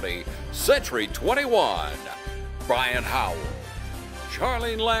Lawrence County, Century 21. Brian Howell,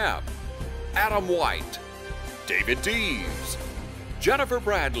 Charlene Lamb, Adam White, David Deves, Jennifer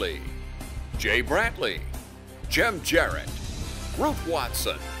Bradley, Jay Brantley, Jim Jarrett, Ruth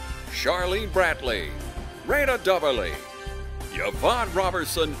Watson, Charlene Brantley, Raina Duberly, Yvonne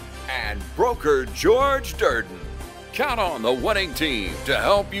Robertson, and broker George Durden. Count on the winning team to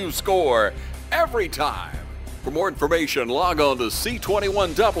help you score every time. For more information, log on to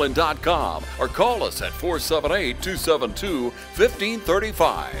c21dublin.com or call us at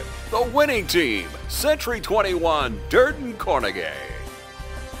 478-272-1535. The winning team, Century 21, Durden Carnegie.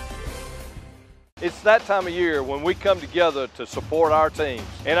 It's that time of year when we come together to support our teams.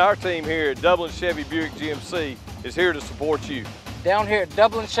 And our team here at Dublin Chevy Buick GMC is here to support you. Down here at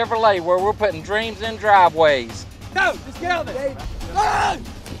Dublin Chevrolet, where we're putting dreams in driveways. Go, let's get out there.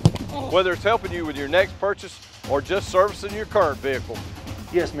 Whether it's helping you with your next purchase or just servicing your current vehicle.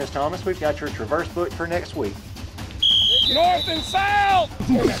 Yes, Miss Thomas, we've got your Traverse booked for next week. North and south!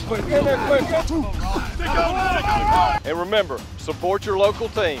 And remember, support your local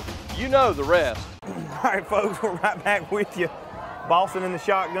team. You know the rest. All right, folks, we're right back with you. Boston in the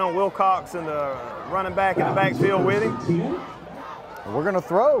shotgun, Wilcox in the running back in the backfield with him. We're going to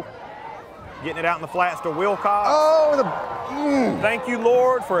throw. Getting it out in the flats to Wilcox. Oh, Thank you,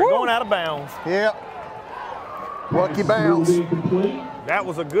 Lord, for it going out of bounds. Yep. Lucky bounce. That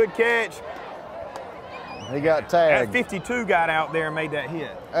was a good catch. He got tagged. That 52 got out there and made that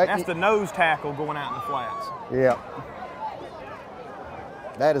hit. That's the nose tackle going out in the flats. Yep.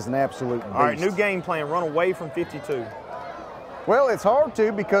 That is an absolute beast. All right, new game plan, run away from 52. Well, it's hard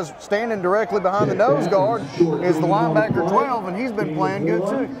to because standing directly behind the nose guard is the linebacker 12, and he's been playing good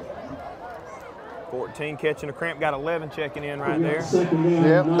too. 14 catching a cramp, got 11 checking in right there.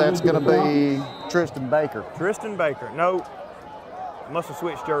 Yep, that's going to be Tristan Baker. Tristan Baker. No, must have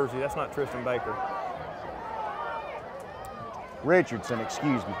switched jersey. That's not Tristan Baker. Richardson,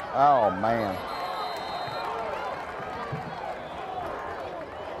 excuse me. Oh, man.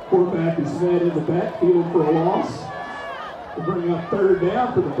 Quarterback is led in the backfield for a loss. To bring up third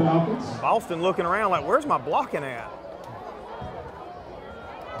down for the Falcons. Boston looking around like, where's my blocking at?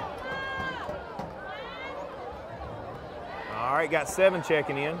 All right, got 7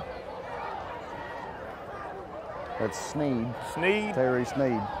 checking in. That's Sneed. Sneed? Terry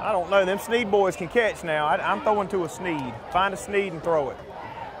Sneed. I don't know. Them Sneed boys can catch now. I'm throwing to a Sneed. Find a Sneed and throw it.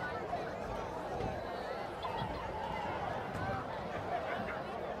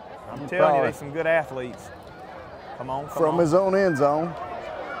 I'm telling you, they're some good athletes. Come on, come From on. his own end zone.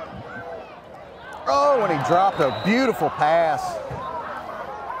 Oh, and he dropped a beautiful pass.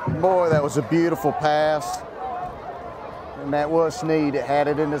 Boy, that was a beautiful pass. And that was Sneed. It had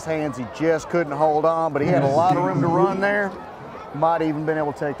it in his hands. He just couldn't hold on, but he had a lot of room to run there. Might even been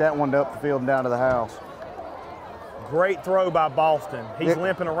able to take that one up the field and down to the house. Great throw by Boston. He's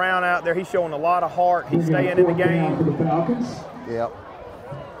limping around out there. He's showing a lot of heart. He's staying in the game. Yep.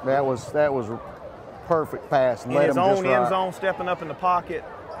 That was a perfect pass. And In let his him own just end ride. zone, stepping up in the pocket.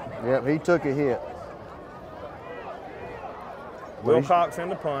 Yep, he took a hit. Wilcox in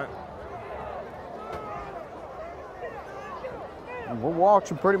the punt. We're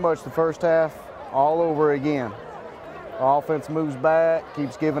watching pretty much the first half all over again. Offense moves back,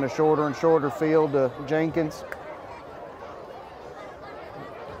 keeps giving a shorter and shorter field to Jenkins.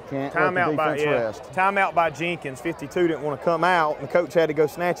 Can't let the defense rest. Timeout by Jenkins. 52 didn't want to come out, and the coach had to go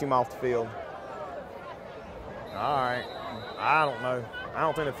snatch him off the field. All right. I don't know. I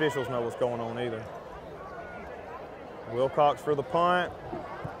don't think the officials know what's going on either. Wilcox for the punt.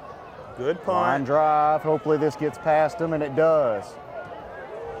 Good punt. Line drive. Hopefully this gets past him, and it does.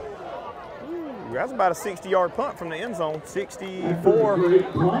 That's about a 60-yard punt from the end zone. 64.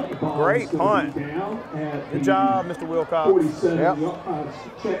 Great punt. Good job, Mr. Wilcox. Yep.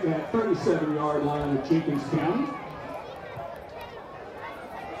 Check that 37-yard line of Jenkins County.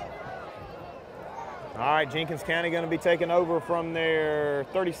 All right, Jenkins County going to be taking over from their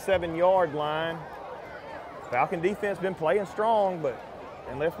 37-yard line. Falcon defense been playing strong, but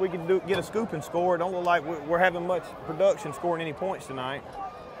unless we can get a scoop and score, it don't look like we're having much production scoring any points tonight.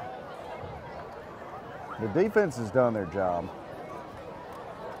 The defense has done their job.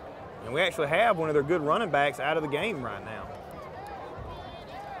 And we actually have one of their good running backs out of the game right now.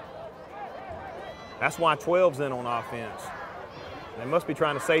 That's why 12's in on offense. They must be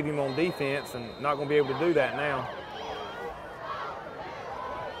trying to save him on defense and not going to be able to do that now.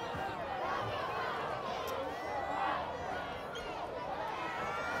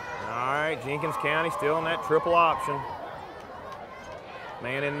 All right, Jenkins County still in that triple option.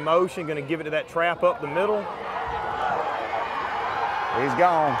 Man in motion, going to give it to that trap up the middle. He's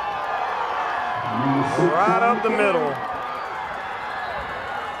gone. Right up the middle.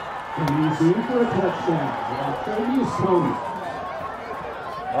 And he's in for a touchdown.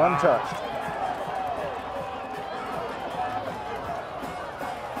 Untouched.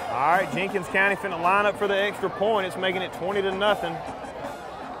 All right, Jenkins County finna line up for the extra point. It's making it 20-0.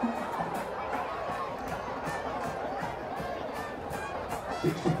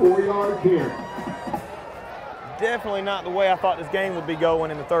 Yard carry. Definitely not the way I thought this game would be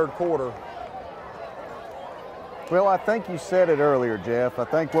going in the third quarter. Well, I think you said it earlier, Jeff. I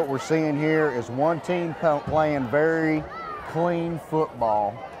think what we're seeing here is one team playing very clean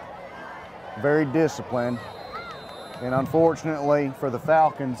football, very disciplined. And unfortunately for the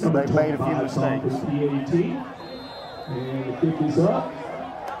Falcons, they've made a few mistakes. And the kick is up.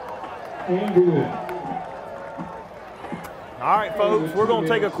 And good. All right, folks, we're going to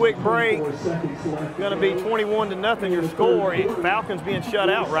take a quick break. It's going to be 21-0 your score. Falcons being shut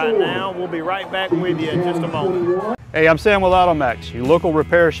out right now. We'll be right back with you in just a moment. Hey, I'm Sam with AutoMax, your local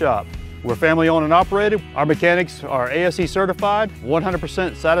repair shop. We're family owned and operated. Our mechanics are ASE certified,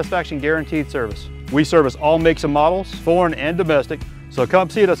 100% satisfaction guaranteed service. We service all makes and models, foreign and domestic. So come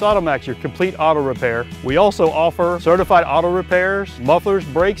see us at AutoMax, your complete auto repair. We also offer certified auto repairs, mufflers,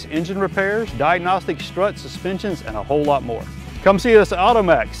 brakes, engine repairs, diagnostic struts, suspensions, and a whole lot more. Come see us at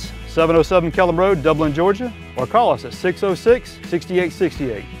AutoMax, 707 Kellum Road, Dublin, Georgia, or call us at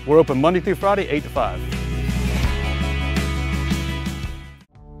 606-6868. We're open Monday through Friday, 8 to 5.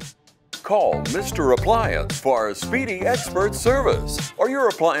 Call Mr. Appliance for a speedy expert service. Or your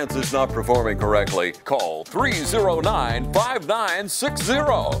appliance is not performing correctly, call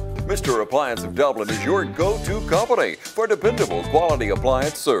 309-5960. Mr. Appliance of Dublin is your go-to company for dependable quality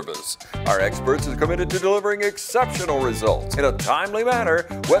appliance service. Our experts are committed to delivering exceptional results in a timely manner,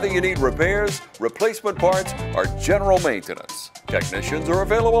 whether you need repairs, replacement parts, or general maintenance. Technicians are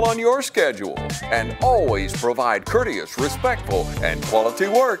available on your schedule and always provide courteous, respectful, and quality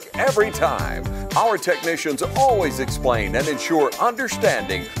work every time. Our technicians always explain and ensure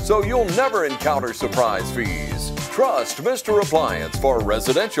understanding so you'll never encounter surprise fees. Trust Mr. Appliance for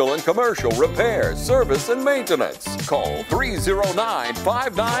residential and commercial repair, service, and maintenance. Call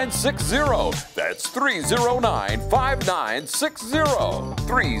 309-5960. That's 309-5960.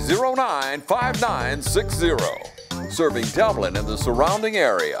 309-5960. Serving Dublin and the surrounding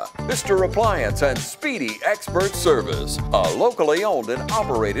area. Mr. Appliance and Speedy Expert Service, a locally owned and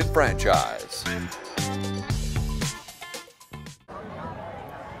operated franchise.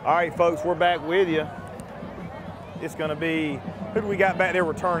 All right, folks, we're back with you. It's going to be, who do we got back there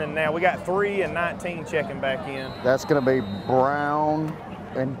returning now? We got 3 and 19 checking back in. That's going to be Brown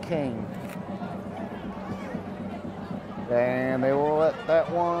and King. And they will let that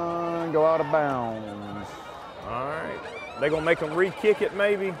one go out of bounds. All right. They're going to make them re-kick it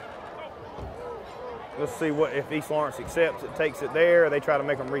maybe. Let's see what if East Lawrence accepts it, takes it there, or they try to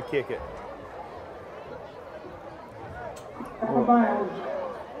make them re-kick it.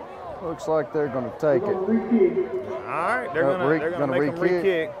 Looks like they're going to take it. All right, they're going to make them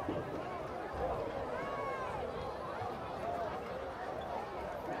re-kick.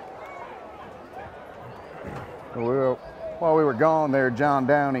 Well, while we were gone there, John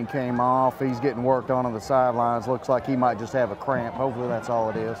Downing came off. He's getting worked on the sidelines. Looks like he might just have a cramp. Hopefully that's all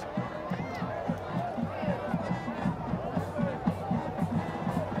it is.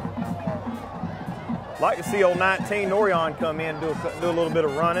 Like to see old 19 Norion come in and do a little bit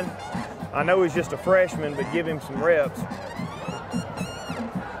of running. I know he's just a freshman, but give him some reps.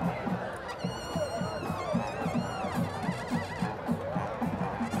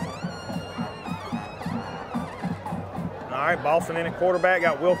 All right, Boston in at quarterback,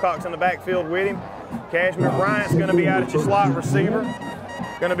 got Wilcox in the backfield with him. Cashmere Bryant's going to be out at your slot receiver.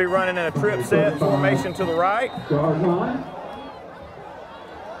 Going to be running in a trip set formation to the right.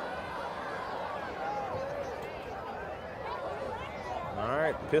 All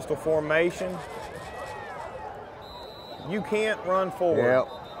right, pistol formation. You can't run forward. Yep.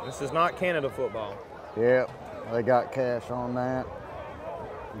 This is not Canada football. Yep, they got cash on that.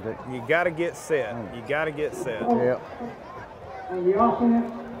 You got to get set. You got to get set. Yep. On the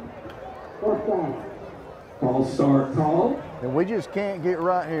offense, first down. False start call. And we just can't get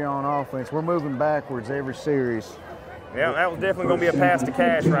right here on offense. We're moving backwards every series. Yeah, that was definitely going to be a pass to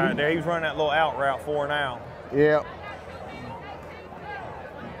Cash right there. He was running that little out route for and out. Yep.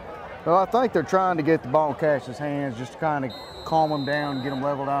 Well, I think they're trying to get the ball in Cash's hands, just to kind of calm him down and get him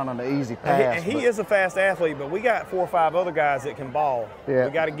leveled out on the easy pass. And he is a fast athlete, but we got 4 or 5 other guys that can ball. Yeah.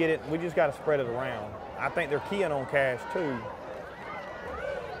 We got to get it. We just got to spread it around. I think they're keying on Cash too.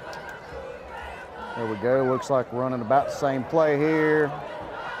 There we go. Looks like we're running about the same play here.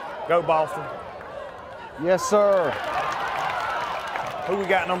 Go Boston. Yes, sir. Who we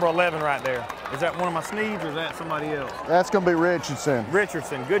got number 11 right there? Is that one of my Sneeds or is that somebody else? That's going to be Richardson.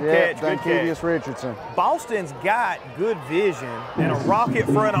 Richardson, good catch, good catch. Richardson. Boston's got good vision and a rocket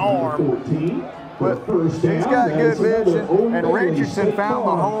front arm. But he's got good vision, and Richardson found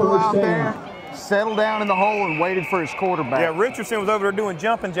the hole out there, settled down in the hole, and waited for his quarterback. Yeah, Richardson was over there doing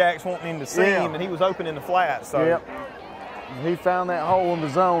jumping jacks, wanting him to see him, and he was open in the flat. So yep. He found that hole in the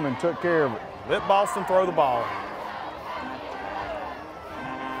zone and took care of it. Let Boston throw the ball.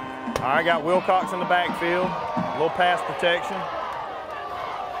 All right, got Wilcox in the backfield. A little pass protection.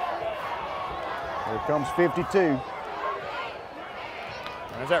 Here comes 52.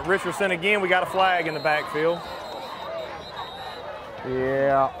 There's that Richardson again. We got a flag in the backfield.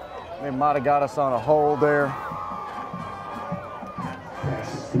 Yeah, they might have got us on a hold there.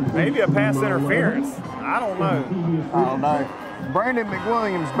 Maybe a pass interference. I don't know. I don't know. Brandon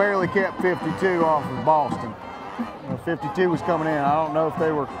McWilliams barely kept 52 off of Boston. 52 was coming in. I don't know if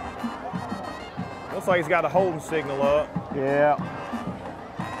they were. Looks like he's got a holding signal up. Yeah.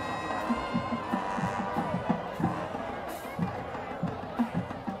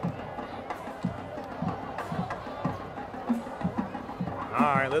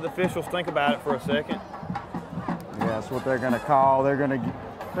 All right, let the officials think about it for a second. Yeah, that's what they're going to call. They're going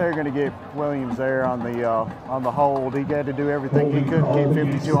to get Williams there on the hold. He had to do everything he could to keep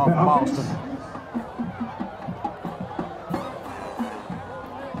 52 off of Boston.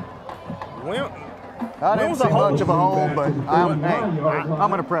 I didn't see much of a hold, but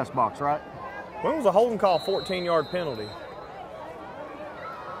I'm in a press box, right? When was a holding call 14-yard penalty?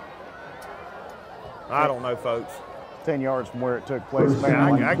 I don't know, folks. 10 yards from where it took place.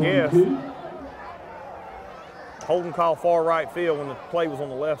 I guess. Holding call far right field when the play was on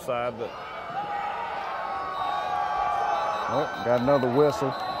the left side, but. Oh, got another whistle.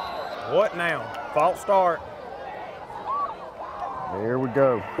 What now? False start. There we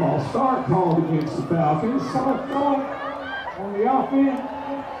go. False start called against the Falcons. False start on the offense.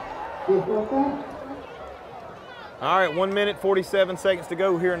 All right, 1 minute, 47 seconds to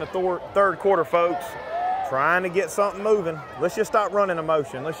go here in the third quarter, folks. Trying to get something moving. Let's just stop running a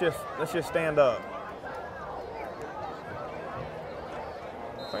motion. Let's just stand up.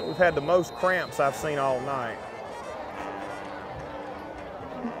 I think we've had the most cramps I've seen all night.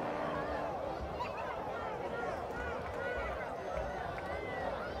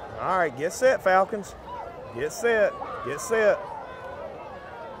 All right, get set, Falcons. Get set, get set.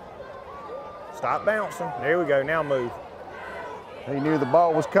 Stop bouncing. There we go, now move. He knew the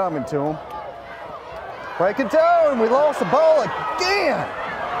ball was coming to him. Break and toe, and we lost the ball again.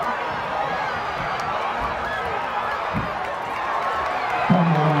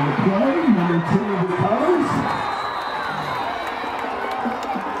 Come on, play, number 2 recovers.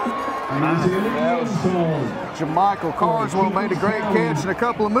 Jermichael Carswell made a great catch and a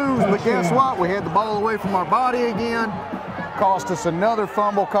couple of moves, but guess what? We had the ball away from our body again. Cost us another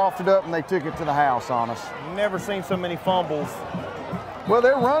fumble, coughed it up, and they took it to the house on us. Never seen so many fumbles. Well,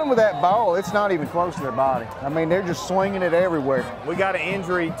 they're running with that ball. It's not even close to their body. I mean, they're just swinging it everywhere. We got an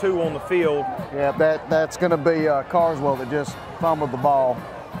injury, too, on the field. Yeah, that's going to be Carswell that just fumbled the ball.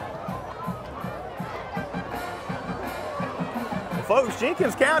 Well, folks,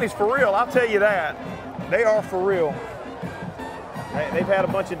 Jenkins County's for real, I'll tell you that. They are for real. They've had a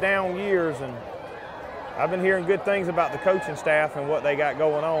bunch of down years, and I've been hearing good things about the coaching staff and what they got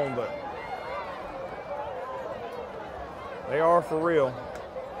going on, but they are for real.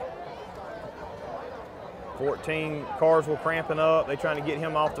 14, Carswell cramping up. They're trying to get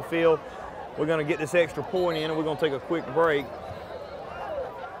him off the field. We're going to get this extra point in, and we're going to take a quick break.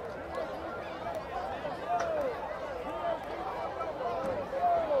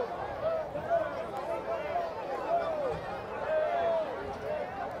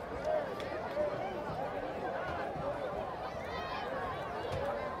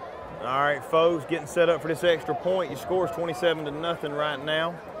 All right, folks, getting set up for this extra point. Your score is 27-0 right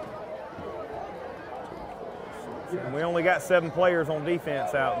now. And we only got 7 players on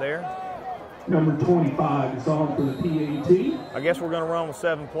defense out there. Number 25 is on for the PAT. I guess we're going to run with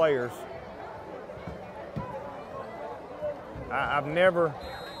 7 players. I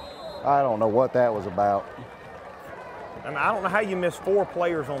don't know what that was about. I mean, I don't know how you miss 4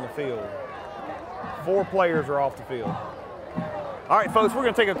 players on the field. 4 players are off the field. All right, folks, we're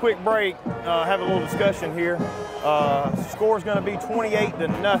going to take a quick break, have a little discussion here. Score's going to be 28-0.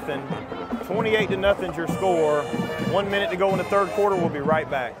 28-0 is your score. 1 minute to go in the third quarter. We'll be right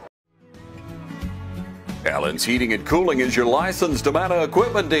back. Allen's Heating and Cooling is your licensed Amana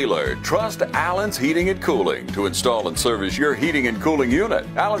equipment dealer. Trust Allen's Heating and Cooling to install and service your heating and cooling unit.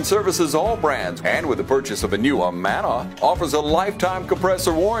 Allen services all brands, and with the purchase of a new Amana, offers a lifetime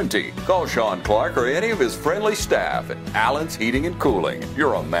compressor warranty. Call Sean Clark or any of his friendly staff at Allen's Heating and Cooling,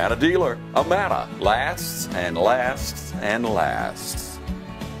 your Amana dealer. Amana lasts and lasts and lasts.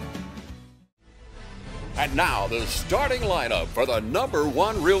 And now the starting lineup for the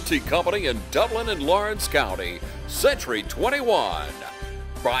 #1 realty company in Dublin and Lawrence County, Century 21.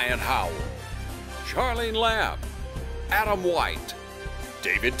 Brian Howell, Charlene Lamb, Adam White,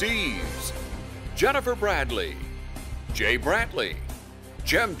 David Deves, Jennifer Bradley, Jay Brantley,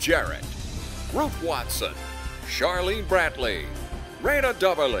 Jim Jarrett, Ruth Watson, Charlene Brantley, Raina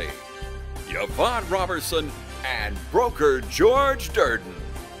Duberly, Yvonne Robertson, and broker George Durden.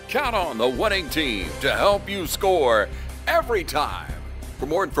 Count on the winning team to help you score every time. For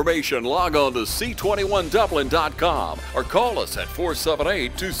more information, log on to c21dublin.com or call us at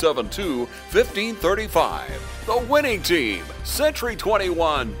 478-272-1535. The winning team, Century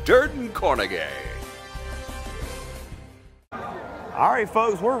 21, Durden Cornegay. All right,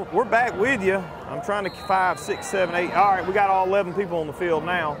 folks, we're back with you. I'm trying to 5, 6, 7, 8. All right, we got all 11 people on the field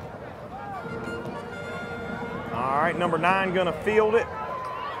now. All right, number 9 going to field it.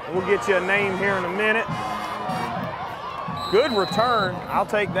 We'll get you a name here in a minute. Good return. I'll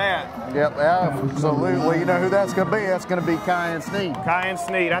take that. Yep, absolutely. You know who that's going to be? That's going to be Kyan Sneed. Kyan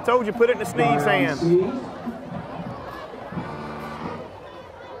Sneed. I told you, put it in the Sneed's hands.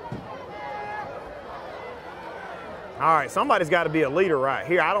 All right, somebody's got to be a leader right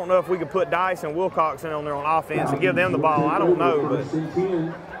here. I don't know if we could put Dice and Wilcoxon on there on offense and give them the ball. I don't know, but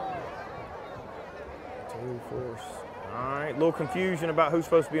 2, 4. All right, a little confusion about who's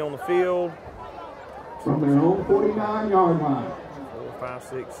supposed to be on the field. From their own 49-yard line. 4, 5,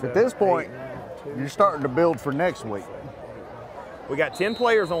 6, 7, At this point, 8, 9, 2, you're starting to build for next week. We got 10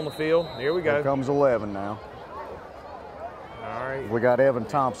 players on the field. Here we go. Here comes 11 now. All right. We got Evan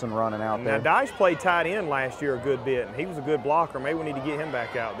Thompson running out there. Now, Dice played tight end last year a good bit, and he was a good blocker. Maybe we need to get him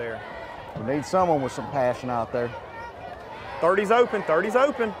back out there. We need someone with some passion out there. 30's open. 30's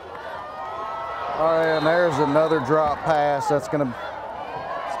open. All right, and there's another drop pass. It's gonna be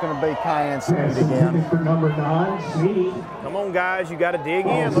Kyan Sneed again. For number 9, Sneed. Come on, guys, you got to dig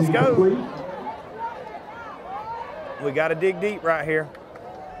in. Let's go. We got to dig deep right here.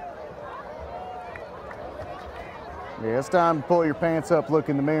 Yeah, it's time to pull your pants up, look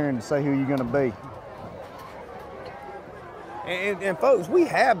in the mirror, and say who you're going to be. And folks, we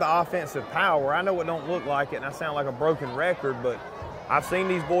have the offensive power. I know it don't look like it, and I sound like a broken record, but I've seen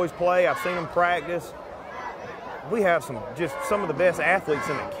these boys play. I've seen them practice. We have some of the best athletes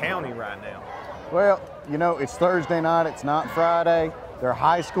in the county right now. Well, you know, it's Thursday night. It's not Friday. They're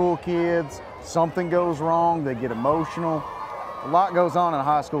high school kids. Something goes wrong. They get emotional. A lot goes on in a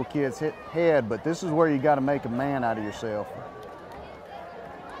high school kid's head, but this is where you got to make a man out of yourself.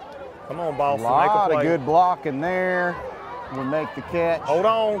 Come on, Boston. A lot of good blocking there. We'll make the catch. Hold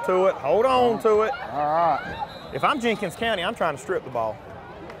on to it. Hold on to it. All right. If I'm Jenkins County, I'm trying to strip the ball.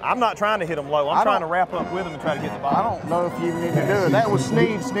 I'm not trying to hit them low. I'm trying to wrap up with them and try to get the ball. I don't know if you need to do it. That was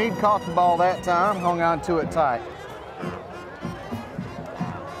Sneed. Sneed caught the ball that time, hung on to it tight.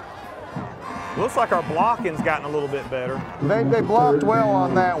 Looks like our blocking's gotten a little bit better. They blocked well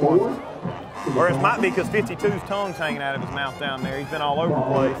on that one. Or it might be because 52's tongue's hanging out of his mouth down there. He's been all over the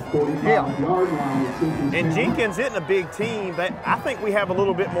place. Yeah. And Jenkins isn't a big team. I think we have a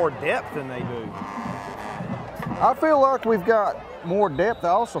little bit more depth than they do. I feel like we've got more depth. I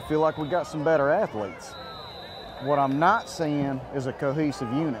also feel like we've got some better athletes. What I'm not seeing is a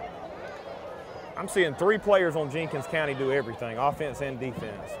cohesive unit. I'm seeing 3 players on Jenkins County do everything, offense and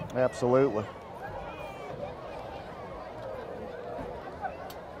defense. Absolutely.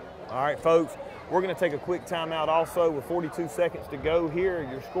 All right, folks, we're going to take a quick timeout also with 42 seconds to go here.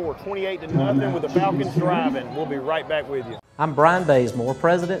 Your score 28-0 with the Falcons driving. We'll be right back with you. I'm Brian Bazemore,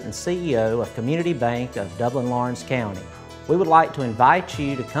 President and CEO of Community Bank of Dublin-Lawrence County. We would like to invite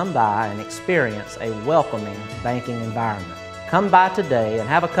you to come by and experience a welcoming banking environment. Come by today and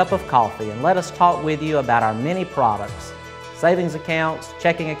have a cup of coffee and let us talk with you about our many products, savings accounts,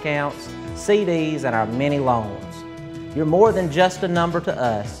 checking accounts, CDs, and our many loans. You're more than just a number to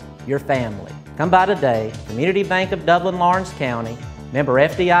us, you're family. Come by today, Community Bank of Dublin-Lawrence County, member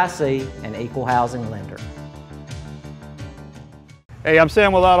FDIC, and equal housing lender. Hey, I'm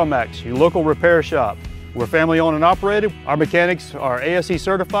Sam with AutoMax, your local repair shop. We're family owned and operated. Our mechanics are ASE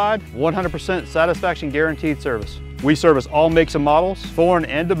certified, 100% satisfaction guaranteed service. We service all makes and models, foreign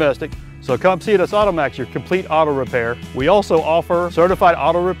and domestic. So come see us at AutoMax, your complete auto repair. We also offer certified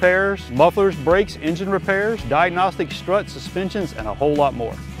auto repairs, mufflers, brakes, engine repairs, diagnostic struts, suspensions, and a whole lot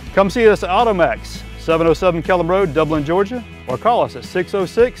more. Come see us at AutoMax, 707 Kellum Road, Dublin, Georgia, or call us at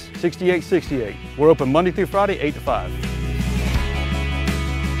 606-6868. We're open Monday through Friday, 8 to 5.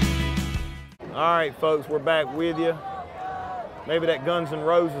 All right, folks, we're back with you. Maybe that Guns N'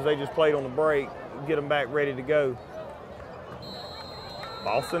 Roses they just played on the break, get them back ready to go.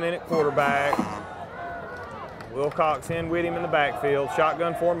 Boston in at quarterback. Wilcox in with him in the backfield.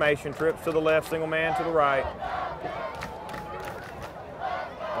 Shotgun formation, trips to the left, single man to the right.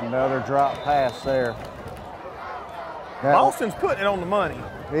 Another drop pass there. Boston's putting it on the money.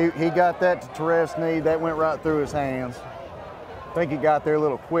 He got that to Therese Need. That went right through his hands. I think he got there a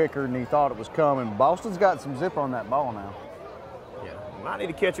little quicker than he thought it was coming. Boston's got some zip on that ball now. Yeah, we might need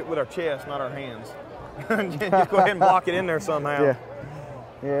to catch it with our chest, not our hands. Just go ahead and block it in there somehow. Yeah,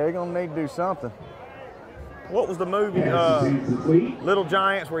 they're going to need to do something. What was the movie, Little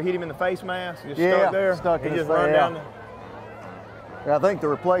Giants, where he hit him in the face mask? Just stuck there? Stuck in he his just run down Yeah, I think the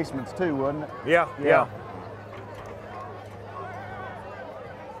replacements too, wasn't it? Yeah.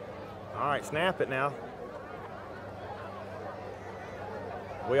 All right, snap it now.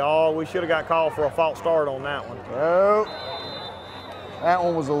 We should have got called for a false start on that one. Oh, that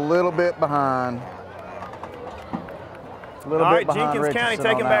one was a little bit behind. All right, Jenkins County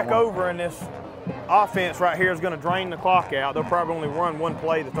taking back over, and this offense right here is going to drain the clock out. They'll probably only run one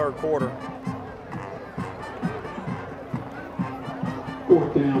play the third quarter.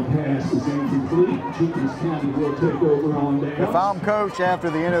 4th down pass is incomplete. Jenkins County will take over on down. If I'm coach after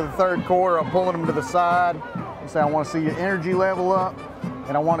the end of the third quarter, I'm pulling them to the side and say, I want to see your energy level up,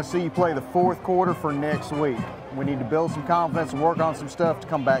 and I want to see you play the 4th quarter for next week. We need to build some confidence and work on some stuff to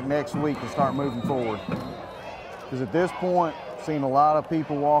come back next week and start moving forward. Because at this point, I've seen a lot of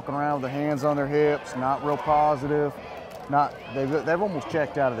people walking around with their hands on their hips, not real positive. They've almost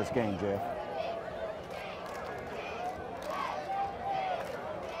checked out of this game, Jeff.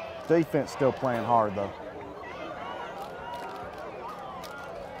 Defense still playing hard, though.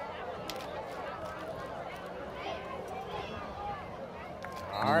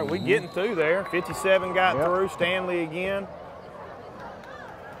 All right, we're getting through there. 57 got through. Stanley again.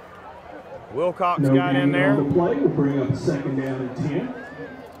 Wilcox got in there. The play will bring up 2nd down and 10.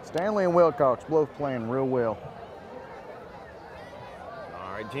 Stanley and Wilcox both playing real well.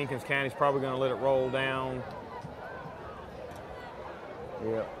 All right, Jenkins County's probably going to let it roll down.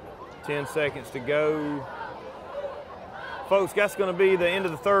 Yep. 10 seconds to go. Folks, that's going to be the end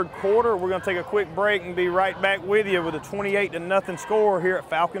of the third quarter. We're going to take a quick break and be right back with you with a 28-0 score here at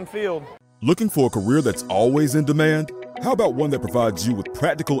Falcon Field. Looking for a career that's always in demand? How about one that provides you with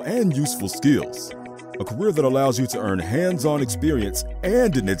practical and useful skills? A career that allows you to earn hands-on experience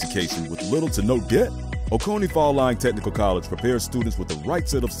and an education with little to no debt? Oconee Fall Line Technical College prepares students with the right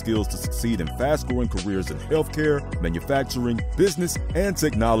set of skills to succeed in fast-growing careers in healthcare, manufacturing, business, and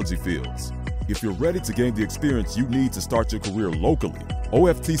technology fields. If you're ready to gain the experience you need to start your career locally,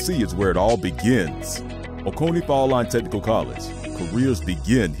 OFTC is where it all begins. Oconee Fall Line Technical College. Careers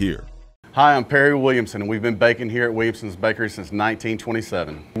begin here. Hi, I'm Perry Williamson, and we've been baking here at Williamson's Bakery since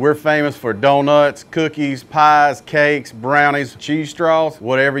 1927. We're famous for donuts, cookies, pies, cakes, brownies, cheese straws,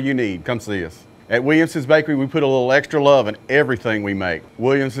 whatever you need. Come see us. At Williamson's Bakery, we put a little extra love in everything we make.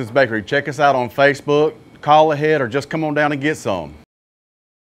 Williamson's Bakery. Check us out on Facebook, call ahead, or just come on down and get some.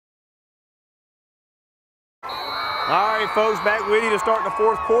 All right, folks, back with you to start the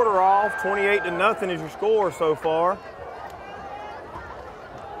 4th quarter off. 28-0 is your score so far.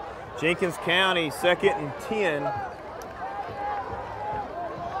 Jenkins County, 2nd and 10.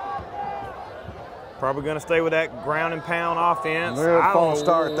 Probably going to stay with that ground and pound offense. False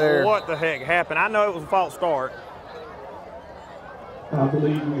start there. What the heck happened? I know it was a false start. I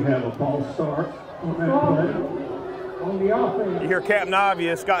believe we have a false start on that play. On the offense. You hear Captain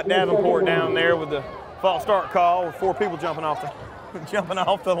Obvious, Scott Davenport down there with the false start call with 4 people jumping off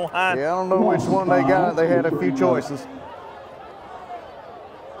the line. Yeah, I don't know which one they got. They had a few choices.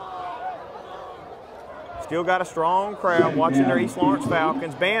 Still got a strong crowd watching their East Lawrence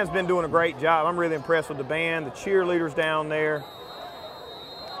Falcons. Band's been doing a great job. I'm really impressed with the band, the cheerleaders down there.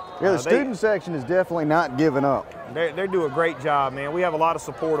 Yeah, the student section is definitely not giving up. They do a great job, man. We have a lot of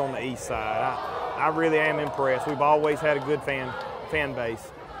support on the east side. I really am impressed. We've always had a good fan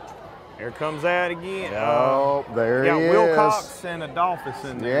base. Here comes that again. Oh, there he is. Yeah, Wilcox and Adolphus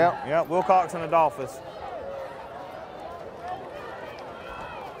in there. Yep, Wilcox and Adolphus.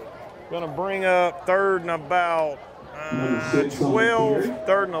 Going to bring up 3rd and about 12,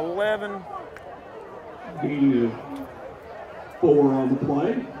 3rd and 11. Gain of 4 on the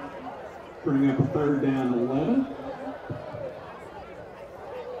play. Bring up a 3rd down and 11.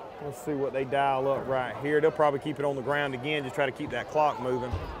 Let's see what they dial up right here. They'll probably keep it on the ground again, just try to keep that clock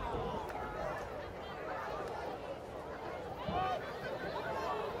moving.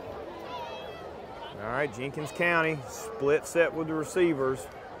 All right, Jenkins County, split set with the receivers.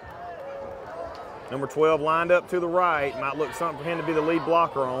 Number 12 lined up to the right. Might look something for him to be the lead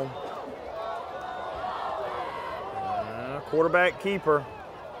blocker on. Quarterback keeper.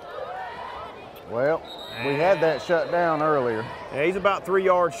 Well, we had that shut down earlier. Yeah, he's about 3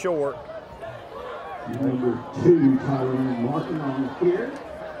 yards short. Number 2, Tyrone Martin on the carry.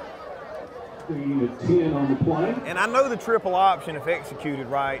 Gain of 10 on the play. And I know the triple option, if executed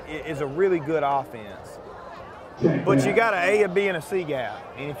right, is a really good offense. But you got an A, a B, and a C gap.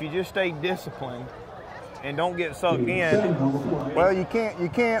 And if you just stay disciplined and don't get sucked in. Well, you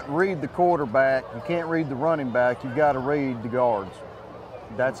can't read the quarterback. You can't read the running back. You've got to read the guards.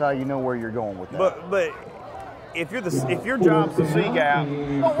 That's how you know where you're going with that. But if your job's the C gap,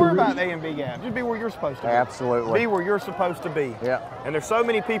 don't worry about the A and B gap. Just be where you're supposed to be. Absolutely. Be where you're supposed to be. Yeah. And there's so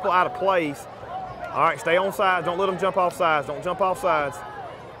many people out of place. All right, stay on sides. Don't let them jump off sides. Don't jump off sides.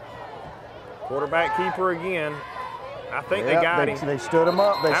 Quarterback keeper again. I think they got him. They stood him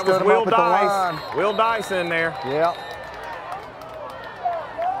up. They that stood was him Will up at Dice. the line. Will Dice in there. Yep.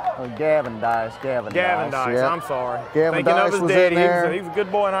 Gavin Dice. Gavin Dice. Yep. I'm sorry. Gavin Thinking Dice of his was daddy. in there. He was a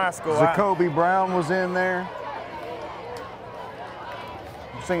good boy in high school. Jacoby Brown was in there.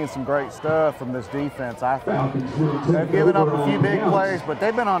 I'm seeing some great stuff from this defense, I think. They've given up a few big plays, but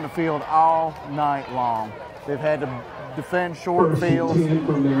they've been on the field all night long. They've had to defend short fields.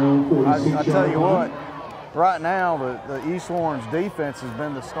 I tell you what, right now, the East Lawrence defense has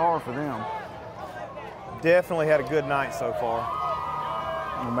been the star for them. Definitely had a good night so far.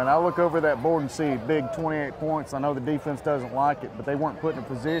 I mean, I look over that board and see a big 28 points. I know the defense doesn't like it, but they weren't put in a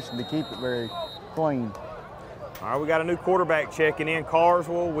position to keep it very clean. All right, we got a new quarterback checking in,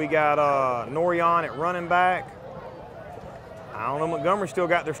 Carswell. We got Norion at running back. I don't know, Montgomery still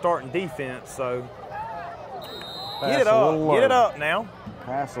got their starting defense, so get it up now.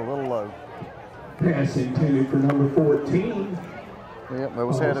 Pass a little low. Pass intended for number 14. Yep, that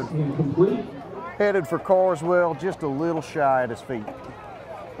was headed incomplete. Headed for Carswell, just a little shy at his feet.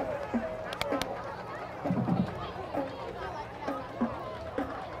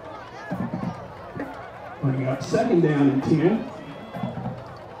 We got 2nd down and 10.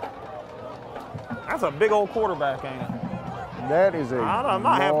 That's a big old quarterback, ain't it? That is a I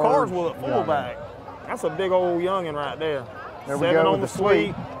might have Carswell at fullback. That's a big old youngin' right there. There we 7 go on with the the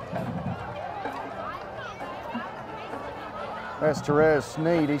sweep. That's Therese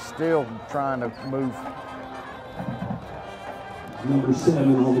Sneed. He's still trying to move. Number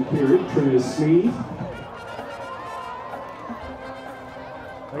 7 on the carry, Therese Sneed.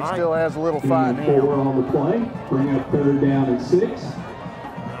 He still has a little fight in him. 4 on the play. Bring up 3rd down and 6.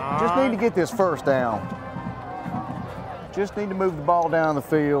 Just need to get this first down. Just need to move the ball down the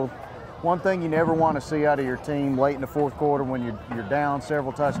field. One thing you never want to see out of your team late in the 4th quarter when you're down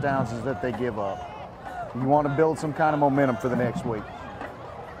several touchdowns is that they give up. You want to build some kind of momentum for the next week.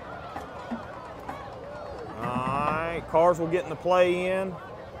 All right, Carswell getting the play in.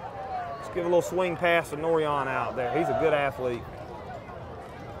 Let's give a little swing pass to Norion out there. He's a good athlete.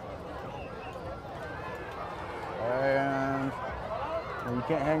 And you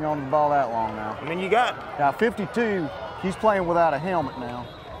can't hang on to the ball that long now. I mean, you got... Now, 52, he's playing without a helmet now.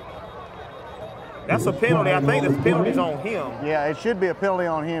 That's a penalty. I think the penalty's on him. Yeah, it should be a penalty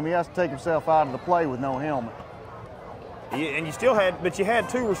on him. He has to take himself out of the play with no helmet. And you still had, but you had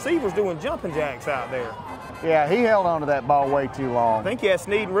 2 receivers doing jumping jacks out there. Yeah, he held on to that ball way too long. I think he had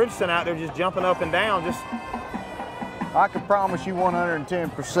Sneed and Richardson out there just jumping up and down. I can promise you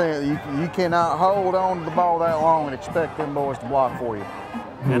 110%, you cannot hold on to the ball that long and expect them boys to block for you.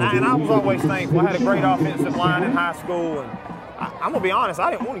 And I was always thankful. I had a great offensive line in high school, and I'm going to be honest,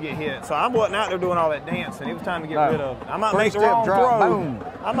 I didn't want to get hit, so I wasn't out there doing all that dancing. It was time to get rid of it. I might make the wrong throw.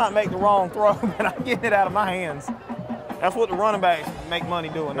 I might make the wrong throw, but I'm getting it out of my hands. That's what the running backs make money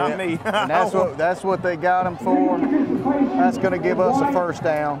doing, not me. And that's what they got him for. That's going to give us a first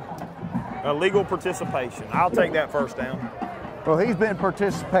down. Illegal participation. I'll take that first down. Well, he's been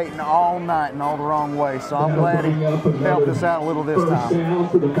participating all night in all the wrong way, so I'm glad he helped us out a little this time.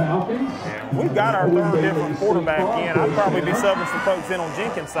 Yeah, we've got our third different quarterback in. I'd probably be subbing some folks in on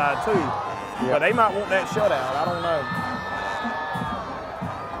Jenkins' side too, but they might want that shutout. I don't know.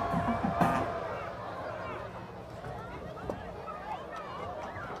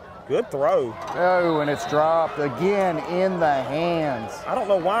 Good throw. Oh, and it's dropped again in the hands. I don't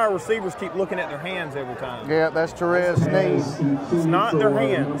know why our receivers keep looking at their hands every time. Yeah, that's Therese Sneed. It's not their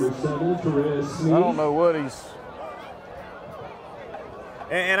hands. I don't know what he's.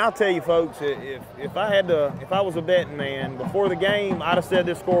 And I'll tell you, folks, if I was a betting man before the game, I'd have said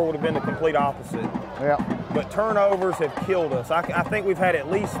this score would have been the complete opposite. Yeah. But turnovers have killed us. I think we've had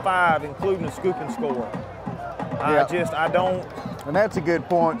at least 5, including a scoop and score. Yeah. I don't. And that's a good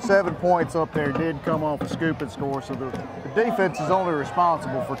point. 7 points up there did come off a scoop and score, so the defense is only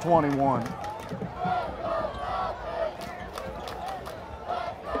responsible for 21.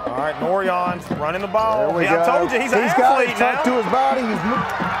 All right, Norion's running the ball. There we go. I told you, he's an athlete got it tucked to his body.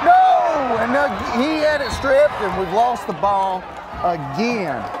 No! And he had it stripped, and we've lost the ball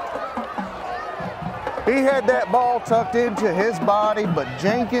again. He had that ball tucked into his body, but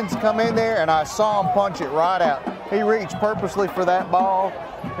Jenkins come in there, and I saw him punch it right out. He reached purposely for that ball.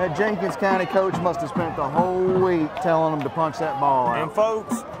 That Jenkins County coach must have spent the whole week telling him to punch that ball out. And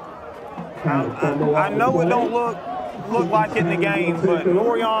folks, I know it don't look like it in the game, but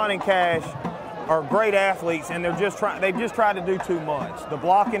Norion and Cash are great athletes, and they've just tried to do too much. The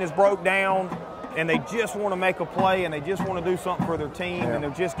blocking is broke down, and they just want to make a play, and they just want to do something for their team, and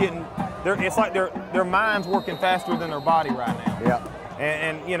they're just getting. It's like their mind's working faster than their body right now. Yeah.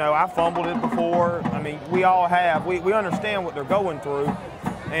 And you know, I fumbled it before. I mean, we all have. We understand what they're going through.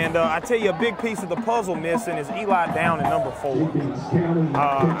 And I tell you, a big piece of the puzzle missing is Eli Down at number 4.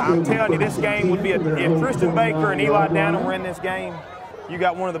 I'm telling you, this game would be if Tristan Baker and Eli Down were in this game, you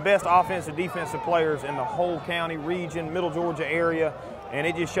got one of the best offensive defensive players in the whole county, region, Middle Georgia area, and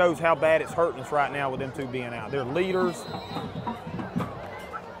it just shows how bad it's hurting us right now with them two being out. They're leaders.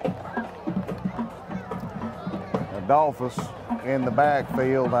 Adolphus in the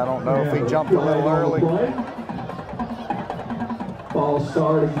backfield. I don't know if he jumped a little early. False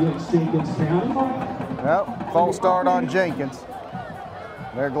start against Jenkins County. Nope, false start on Jenkins.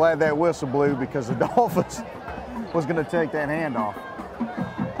 They're glad that whistle blew because Adolphus was going to take that handoff.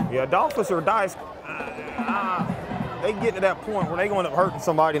 Yeah, Adolphus or Dice, they get to that point where they're going to end up hurting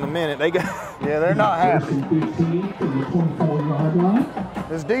somebody in a minute. Yeah, they're not happy.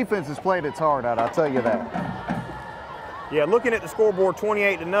 This defense has played its heart out, I'll tell you that. Yeah, looking at the scoreboard,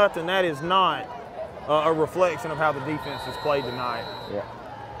 28-0, that is not a reflection of how the defense has played tonight. Yeah.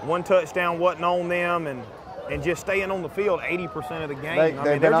 One touchdown wasn't on them, and just staying on the field 80% of the game.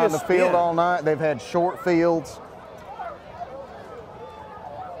 They've been on the field all night. They've had short fields.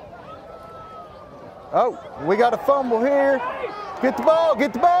 Oh, we got a fumble here. Get the ball,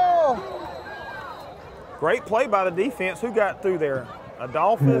 get the ball. Great play by the defense. Who got through there?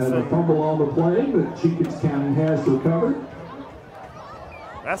 Adolphus and a fumble on the play, but Jenkins County has recovered.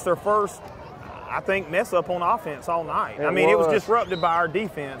 That's their first, I think, mess up on offense all night. It was disrupted by our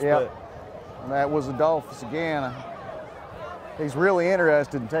defense. Yep. And that was Adolphus again. He's really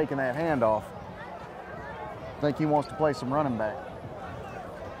interested in taking that handoff. I think he wants to play some running back.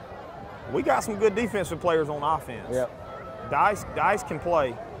 We got some good defensive players on offense. Yep. Dice can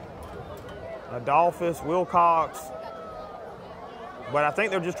play. Adolphus, Wilcox. But I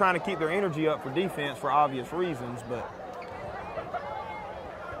think they're just trying to keep their energy up for defense for obvious reasons. But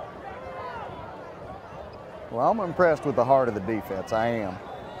well, I'm impressed with the heart of the defense. I am.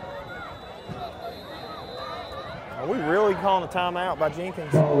 Are we really calling a timeout by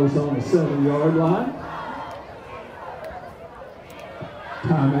Jenkins? Ball is on the 7-yard line.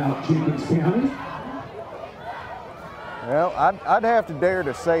 Timeout, Jenkins County. Well, I'd have to dare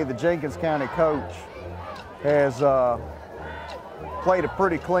to say the Jenkins County coach has played a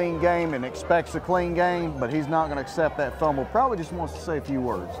pretty clean game and expects a clean game, but he's not going to accept that fumble. Probably just wants to say a few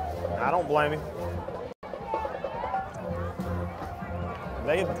words. I don't blame him.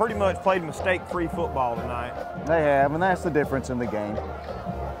 They have pretty much played mistake-free football tonight. They have, and that's the difference in the game.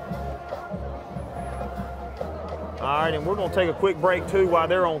 All right, and we're going to take a quick break, too, while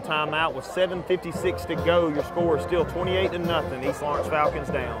they're on timeout. With 7:56 to go, your score is still 28-0. East Lawrence Falcons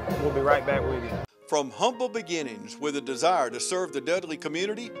down. We'll be right back with you. From humble beginnings with a desire to serve the Dudley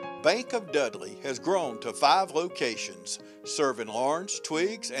community, Bank of Dudley has grown to 5 locations, serving Lawrence,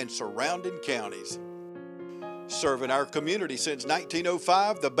 Twiggs, and surrounding counties. Serving our community since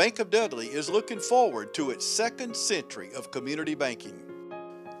 1905, the Bank of Dudley is looking forward to its 2nd century of community banking.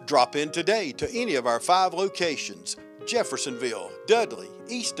 Drop in today to any of our 5 locations: Jeffersonville, Dudley,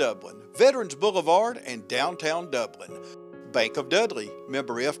 East Dublin, Veterans Boulevard, and downtown Dublin. Bank of Dudley,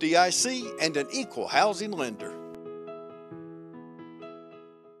 member FDIC, and an equal housing lender.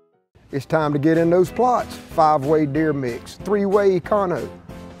 It's time to get in those plots. 5-way deer mix, 3-way econo,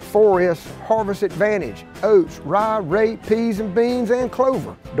 4S Harvest Advantage, oats, rye, rape, peas and beans, and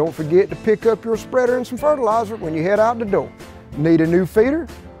clover. Don't forget to pick up your spreader and some fertilizer when you head out the door. Need a new feeder?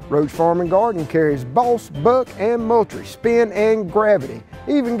 Roach Farm and Garden carries Boss, Buck, and Moultrie, Spin, and Gravity.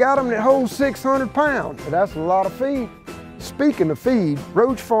 Even got them that hold 600 pounds. That's a lot of feed. Speaking of feed,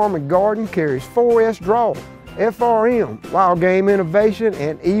 Roach Farm and Garden carries 4S Draw, FRM, Wild Game Innovation,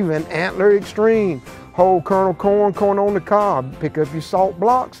 and even Antler Extreme. Whole kernel corn, corn on the cob. Pick up your salt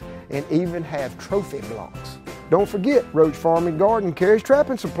blocks and even have trophy blocks. Don't forget, Roach Farm and Garden carries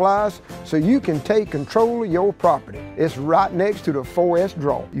trapping supplies so you can take control of your property. It's right next to the 4S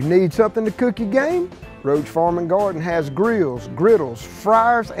Draw. You need something to cook your game? Roach Farm and Garden has grills, griddles,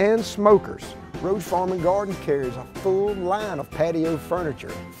 fryers, and smokers. Roach Farm and Garden carries a full line of patio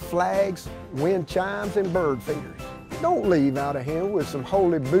furniture, flags, wind chimes, and bird feeders. Don't leave out of here with some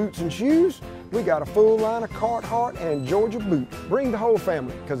holy boots and shoes. We got a full line of Carhartt and Georgia boots. Bring the whole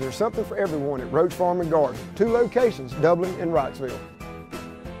family, because there's something for everyone at Roach Farm and Garden. 2 locations, Dublin and Wrightsville.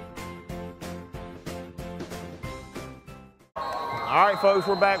 All right, folks,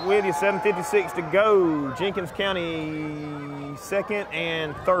 we're back with you. 7:56 to go. Jenkins County 2nd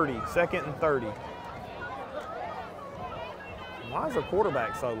and 30. 2nd and 30. Why is our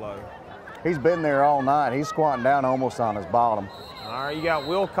quarterback so low? He's been there all night. He's squatting down almost on his bottom. All right, you got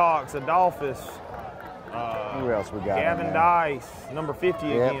Wilcox, Adolphus. Who else we got? Gavin Dice, number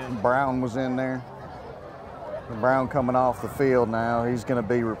 50 again. Brown was in there. Brown coming off the field now. He's going to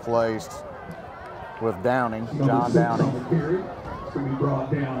be replaced with Downing, John Downing. To be brought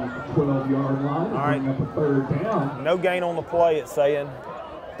down at the 12-yard line. All right. Bring up a 3rd down. No gain on the play, it's saying.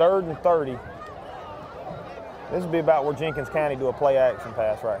 3rd and 30. This would be about where Jenkins County do a play action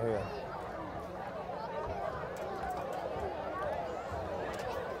pass right here.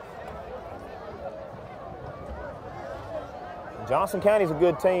 Johnson County's a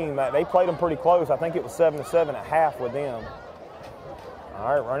good team. They played them pretty close. I think it was 7-7 at half with them.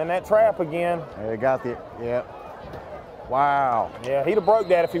 All right, running that trap again. They got the, yep. Wow. Yeah, he'd have broke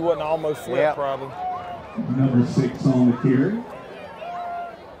that if he wasn't almost slipped, probably. Number 6 on the carry.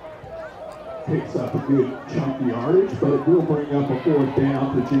 Picks up a good chunk of yardage, but it will bring up a 4th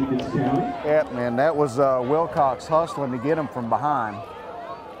down to Jenkins County. Yep, man, that was Wilcox hustling to get him from behind.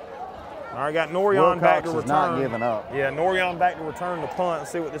 All right, got Norion back to return. Wilcox is not giving up. Yeah, Norion back to return the punt and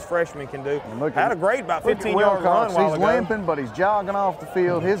see what this freshman can do. Had a great about 15-yard run He's while ago. limping, but he's jogging off the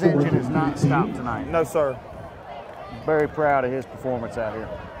field. His engine is not stopped tonight. No, sir. Very proud of his performance out here.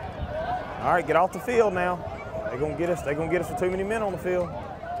 All right, get off the field now. They're gonna get us with too many men on the field.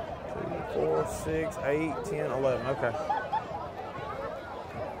 2, 4, 6, 8, 10, 11. Okay.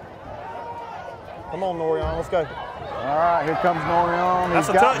 Come on, Norion, let's go. All right, here comes Norion. That's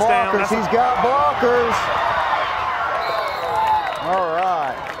a touchdown. He's got blockers. All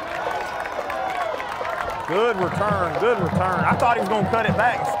right. Good return, good return. I thought he was going to cut it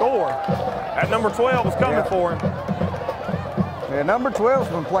back and score. That number 12 was coming for him. Yeah, number 12's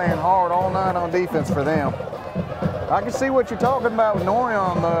been playing hard all night on defense for them. I can see what you're talking about with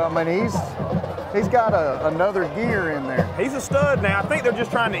Norion, though. I mean, he's got another gear in there. He's a stud now. I think they're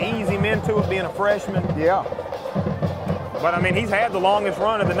just trying to ease him into it being a freshman. Yeah. But, I mean, he's had the longest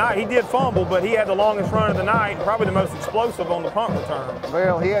run of the night. He did fumble, but he had the longest run of the night, probably the most explosive on the punt return.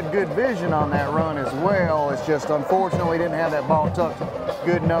 Well, he had good vision on that run as well. It's just, unfortunately, he didn't have that ball tucked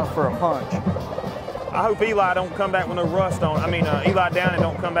good enough for a punch. I hope Eli don't come back with no rust on. Eli Downing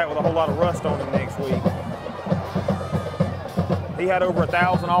don't come back with a whole lot of rust on him next week. He had over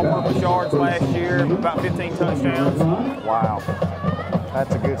 1,000 all-purpose yards last year, about 15 touchdowns. Wow,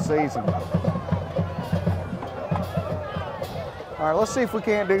 that's a good season. All right, let's see if we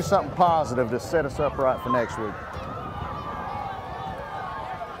can't do something positive to set us up right for next week.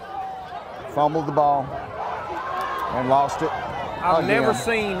 Fumbled the ball and lost it. I've never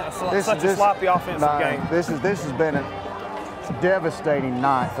seen such a sloppy offensive game. This has been a devastating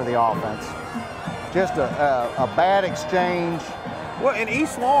night for the offense. Just a bad exchange. Well, in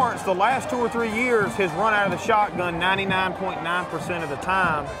East Lawrence, the last 2 or 3 years has run out of the shotgun 99.9% of the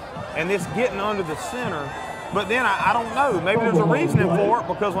time, and this getting under the center. But then I don't know. Maybe there's a reasoning for it,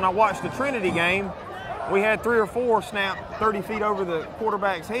 because when I watched the Trinity game, we had 3 or 4 snap 30 feet over the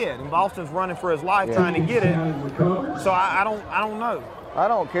quarterback's head, and Boston's running for his life trying to get it. So I don't know. I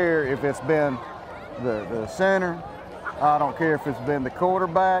don't care if it's been the center. I don't care if it's been the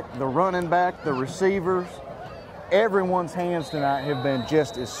quarterback, the running back, the receivers. Everyone's hands tonight have been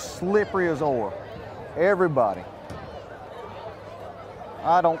just as slippery as oil. Everybody.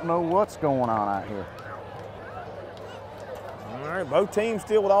 I don't know what's going on out here. All right, both teams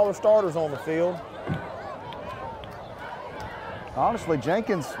still with all their starters on the field. Honestly,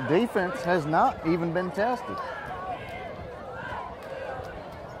 Jenkins' defense has not even been tested.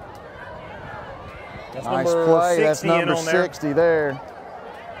 Nice play. That's number 60 there.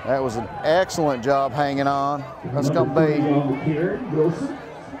 That was an excellent job hanging on. That's going to be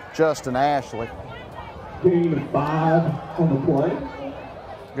Justin Ashley. Gain of 5 on the play.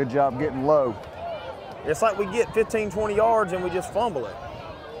 Good job getting low. It's like we get 15, 20 yards and we just fumble it.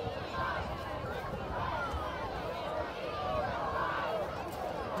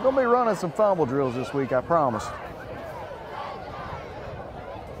 We're going to be running some fumble drills this week, I promise.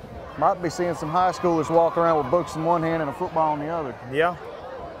 Might be seeing some high schoolers walk around with books in one hand and a football in the other. Yeah.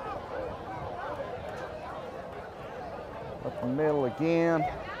 Up the middle again.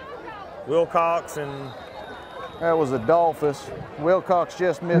 Wilcox and... That was Adolphus. Wilcox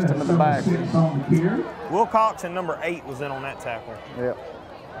just missed him in the back. Wilcox and number 8 was in on that tackle. Yep.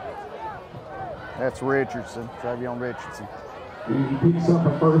 That's Richardson, Travion Richardson. He picks up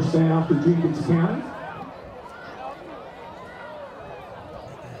a first down for Jenkins County.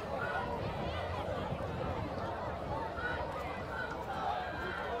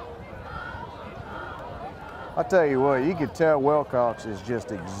 I tell you what, you could tell Wilcox is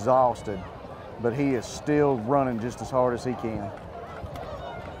just exhausted, but he is still running just as hard as he can.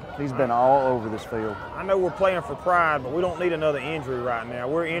 He's been all over this field. I know we're playing for pride, but we don't need another injury right now.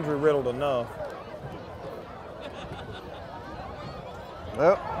 We're injury riddled enough.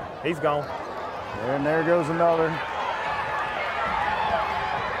 Well, he's gone. And there goes another.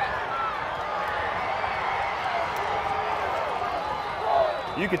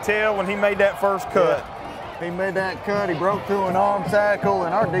 You could tell when he made that first cut. Yeah. He made that cut, he broke through an arm tackle,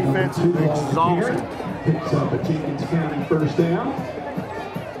 and our defense is exhausted. Picks up a Jenkins County first down.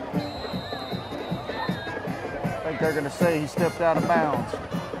 I think they're going to say he stepped out of bounds.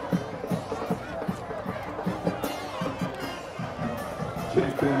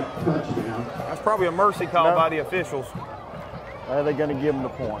 Check that touchdown. That's probably a mercy call by the officials. Are they going to give him the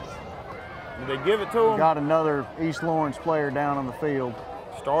points? Did they give it to him? Got another East Lawrence player down on the field.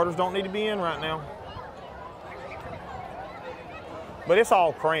 Starters don't need to be in right now. But it's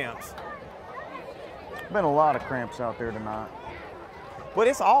all cramps. Been a lot of cramps out there tonight. But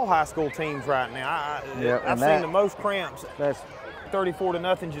it's all high school teams right now. I've seen the most cramps. That's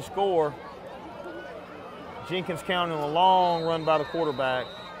 34-0 you score. Jenkins County on a long run by the quarterback.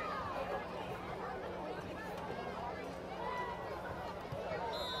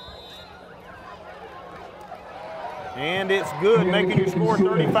 And it's good, making you score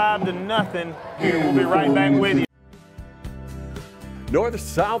 35-0 here. We'll be right back with you. North,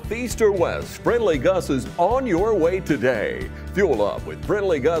 south, east, or west, Friendly Gus is on your way today. Fuel up with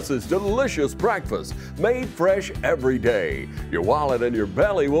Friendly Gus's delicious breakfast, made fresh every day. Your wallet and your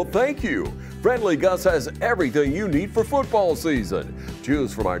belly will thank you. Friendly Gus has everything you need for football season.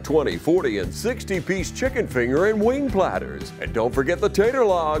 Choose from our 20, 40, and 60-piece chicken finger and wing platters. And don't forget the tater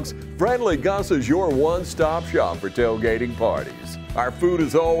logs. Friendly Gus is your one-stop shop for tailgating parties. Our food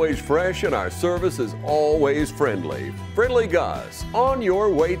is always fresh and our service is always friendly. Friendly Gus, on your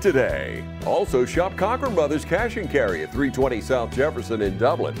way today. Also shop Cochran Brothers Cash and Carry at 320 South Jefferson in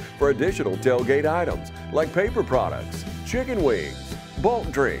Dublin for additional tailgate items like paper products, chicken wings,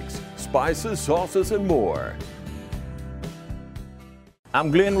 bulk drinks, spices, sauces, and more.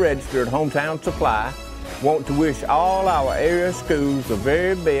 I'm Glenn Register at Hometown Supply. Want to wish all our area schools the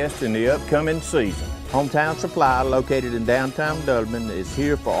very best in the upcoming season. Hometown Supply, located in downtown Dublin, is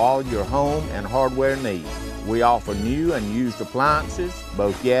here for all your home and hardware needs. We offer new and used appliances,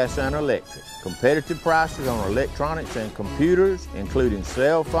 both gas and electric. Competitive prices on electronics and computers, including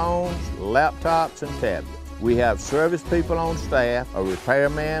cell phones, laptops, and tablets. We have service people on staff, a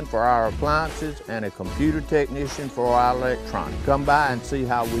repairman for our appliances, and a computer technician for our electronics. Come by and see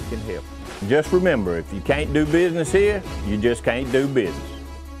how we can help. Just remember, if you can't do business here, you just can't do business.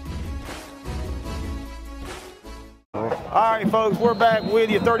 All right, folks, we're back with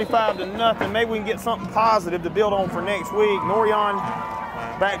you, 35-0. Maybe we can get something positive to build on for next week. Norion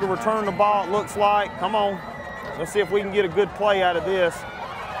back to return the ball, it looks like. Come on, let's see if we can get a good play out of this.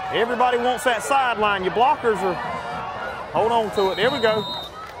 Everybody wants that sideline. Your blockers are, hold on to it. There we go.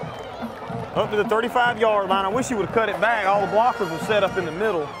 Up to the 35-yard line. I wish he would have cut it back. All the blockers were set up in the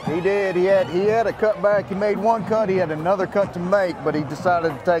middle. He did. He had a cut back. He made one cut. He had another cut to make, but he decided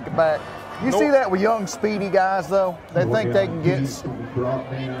to take it back. You see that with young, speedy guys, though? They think they can get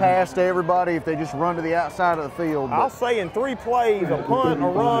past everybody if they just run to the outside of the field. I'll say in 3 plays, a punt, a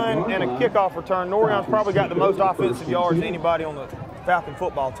run, and a kickoff return, Norion's probably got the most offensive yards than anybody on the Falcon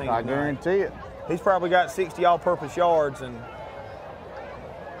football team. I guarantee it. He's probably got 60 all-purpose yards, and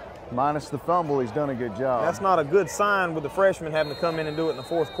minus the fumble, he's done a good job. That's not a good sign with the freshman having to come in and do it in the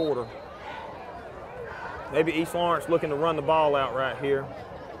 4th quarter. Maybe East Lawrence looking to run the ball out right here.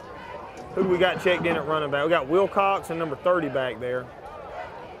 Who do we got checked in at running back? We got Wilcox and number 30 back there.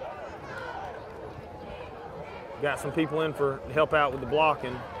 Got some people in to help out with the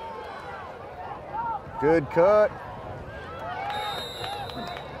blocking. Good cut.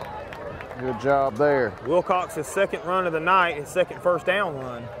 Good job there. Wilcox's 2nd run of the night, his 2nd first down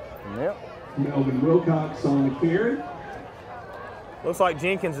run. Yep. Melvin Wilcox on the carry. Looks like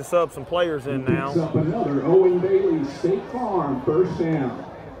Jenkins has subbed some players in now. Picks up another Owen Bailey State Farm first down.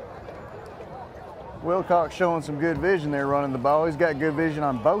 Wilcox showing some good vision there running the ball. He's got good vision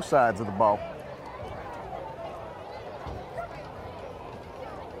on both sides of the ball.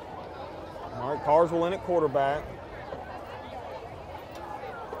 All right, Carswell in at quarterback.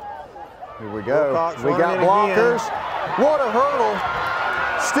 Here we go. Wilcox we got blockers. Again. What a hurdle.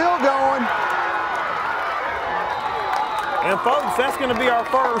 Still going. And folks, that's going to be our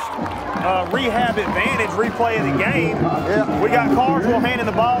first rehab advantage replay of the game. Yep. We got Carswell handing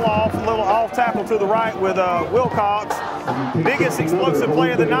the ball off, a little off tackle to the right with Wilcox. Biggest explosive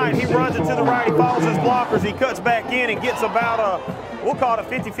play of the night. He runs it to the right, he follows his blockers, he cuts back in and gets about a, we'll call it a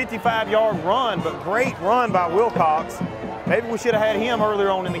 50-55-yard run, but great run by Wilcox. Maybe we should have had him earlier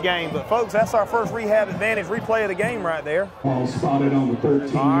on in the game. But, folks, that's our first rehab advantage replay of the game right there. Ball spotted on the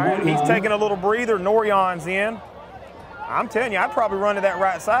 13. All right, he's taking a little breather. Norion's in. I'm telling you, I'd probably run to that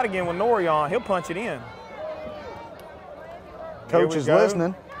right side again with Norion. He'll punch it in. Coach is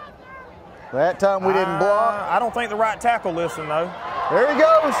listening. That time we didn't block. I don't think the right tackle listened, though. There he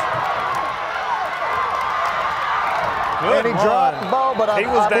goes. Good and he run. dropped the ball, but I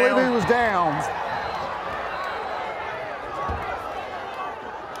believe down. he was down.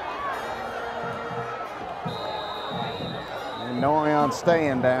 Norion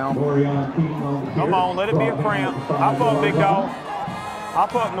staying down. Come on, let it be a cramp. Hop up, big dog.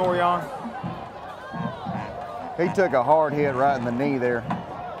 Hop up, Norion. He took a hard hit right in the knee there.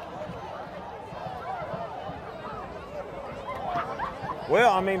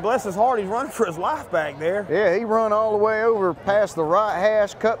 Well, I mean, bless his heart, he's running for his life back there. Yeah, he run all the way over past the right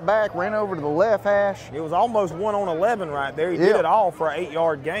hash, cut back, ran over to the left hash. It was almost 1 on 11 right there. He did it all for an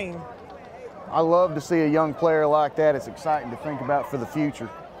 8-yard gain. I love to see a young player like that. It's exciting to think about for the future.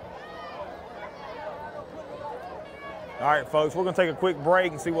 All right, folks, we're going to take a quick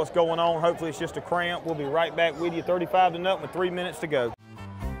break and see what's going on. Hopefully it's just a cramp. We'll be right back with you, 35-0 with 3 minutes to go.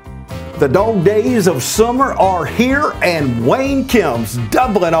 The dog days of summer are here, and Wayne Kemp's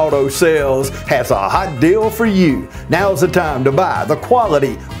Dublin Auto Sales has a hot deal for you. Now's the time to buy the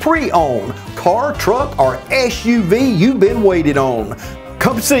quality pre-owned car, truck, or SUV you've been waiting on.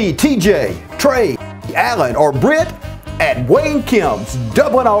 Come see TJ, Trey, Alan, or Britt at Wayne Kemp's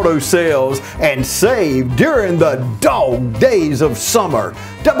Dublin Auto Sales and save during the dog days of summer.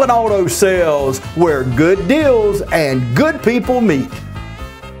 Dublin Auto Sales, where good deals and good people meet.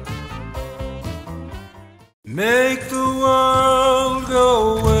 Make the world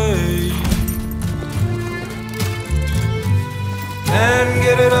go away and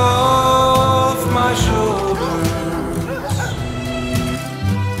get it off my shoulders.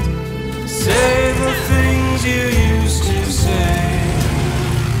 Say the things you used to say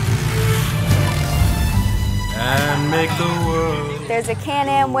and make the world. There's a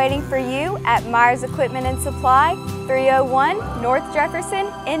Can-Am waiting for you at Myers Equipment and Supply, 301 North Jefferson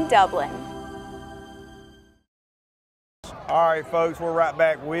in Dublin. All right, folks, we're right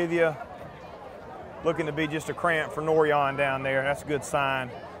back with you. Looking to be just a cramp for Norion down there. That's a good sign.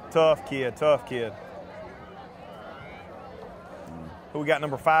 Tough kid, tough kid. Who we got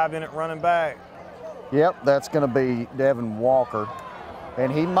number 5 in it running back? Yep, that's going to be Devin Walker. And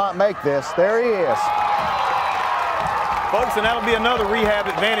he might make this. There he is. Folks, and that'll be another rehab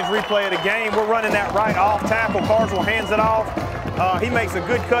advantage replay of the game. We're running that right off tackle. Carswell hands it off. He makes a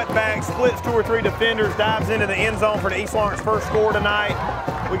good cutback, splits 2 or 3 defenders, dives into the end zone for the East Lawrence first score tonight.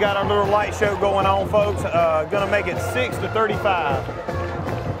 We got our little light show going on, folks. Gonna make it 6-35.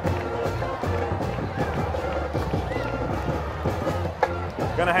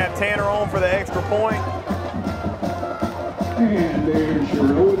 Gonna have Tanner on for the extra point. And there's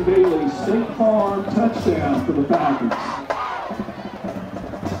your Owen Bailey State Farm touchdown for the Falcons.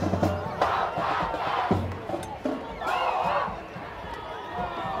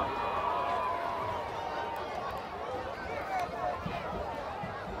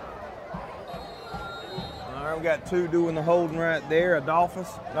 All right, we got 2 doing the holding right there.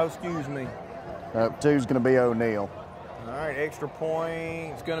 Adolphus, no, excuse me. 2's going to be O'Neal. All right, extra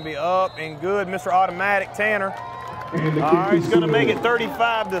point. It's going to be up and good. Mr. Automatic, Tanner. All right, he's going to make it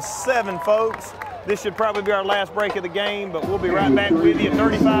 35-7, folks. This should probably be our last break of the game, but we'll be right back with you.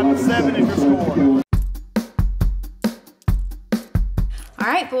 35-7 is your score. All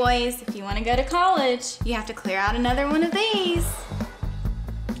right, boys, if you want to go to college, you have to clear out another one of these.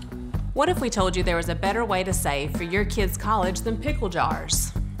 What if we told you there was a better way to save for your kids' college than pickle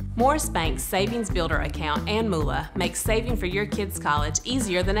jars? Morris Bank's Savings Builder account and Moolah makes saving for your kids' college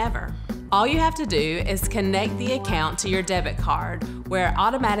easier than ever. All you have to do is connect the account to your debit card, where it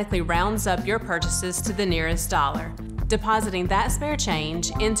automatically rounds up your purchases to the nearest dollar, depositing that spare change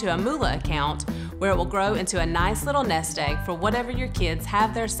into a Moolah account, where it will grow into a nice little nest egg for whatever your kids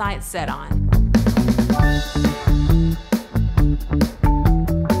have their sights set on.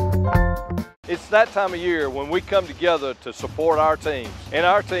 It's that time of year when we come together to support our teams. And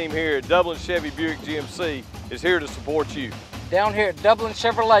our team here at Dublin Chevy Buick GMC is here to support you. Down here at Dublin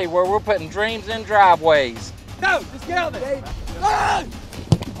Chevrolet, where we're putting dreams in driveways. Go, let's get out there.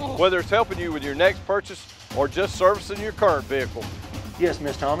 Whether it's helping you with your next purchase or just servicing your current vehicle. Yes,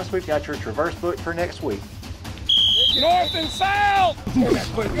 Miss Thomas, we've got your Traverse booked for next week. North and south. Get there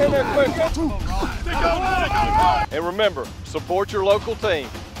quick, get there quick. And remember, support your local team.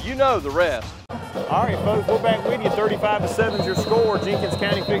 You know the rest. All right, folks, we're back with you. 35-7 is your score. Jenkins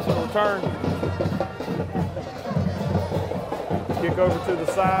County fixing to return. Kick over to the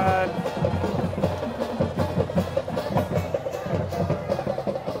side.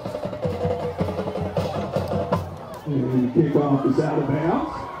 And the kickoff is out of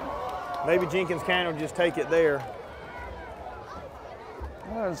bounds. Maybe Jenkins County will just take it there.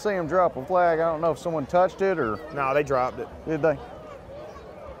 I didn't see him drop a flag. I don't know if someone touched it or... No, they dropped it. Did they?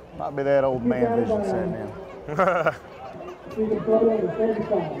 Might be that old man vision setting in.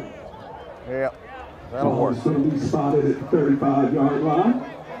 Yeah, that'll work. Ball's going to be spotted at the 35-yard line.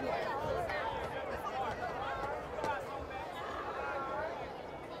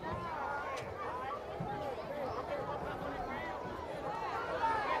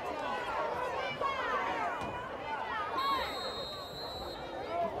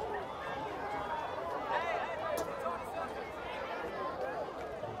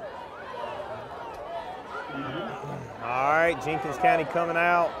 All right, Jenkins County coming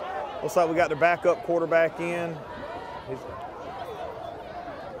out. Looks like we got their backup quarterback in.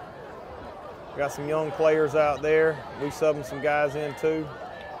 Got some young players out there. We subbing some guys in too.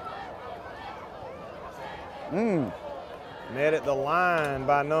 Met at the line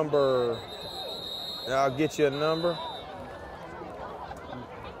by number, I'll get you a number.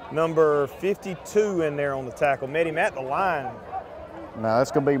 Number 52 in there on the tackle. Met him at the line. No,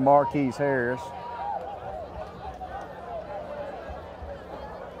 that's going to be Marquise Harris.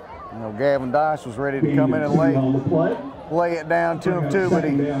 You know, Gavin Dice was ready to come in and lay it down to him too, but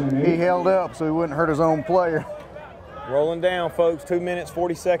he held up so he wouldn't hurt his own player. Rolling down, folks. 2 minutes,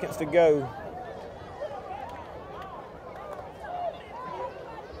 40 seconds to go.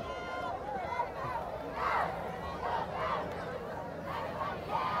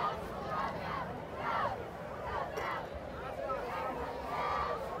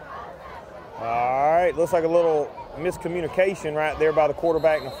 All right, looks like a little miscommunication right there by the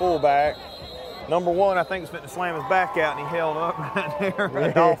quarterback and the fullback. Number 1, I think, is fit to slam his back out, and he held up right there.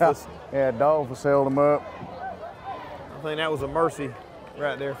 Adolphus. Yeah, Adolphus held him up. I think that was a mercy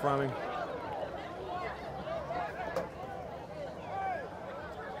right there from him.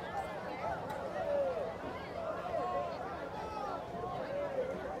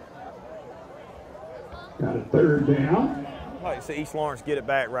 Got a third down. I'd like to see East Lawrence get it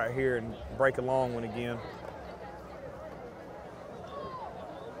back right here and break a long one again.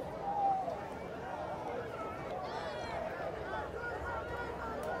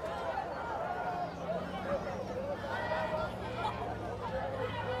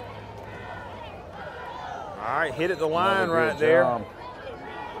 All right, hit at the line right there. Job.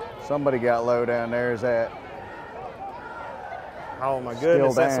 Somebody got low down there. Is that? Oh my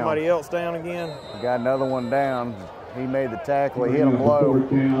goodness, that's somebody else down again. Got another one down. He made the tackle, he hit him low.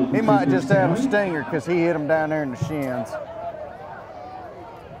 He might just have a stinger because he hit him down there in the shins.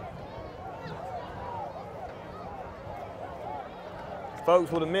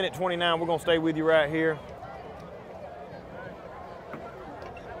 Folks, with 1:29, we're gonna stay with you right here.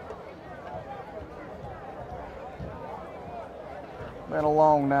 Been a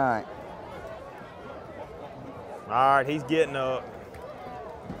long night. All right, he's getting up.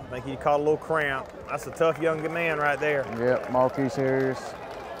 I think he caught a little cramp. That's a tough young man right there. Yep, Marquise Harris.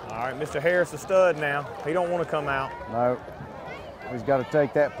 All right, Mr. Harris, a stud now. He don't want to come out. No, he's got to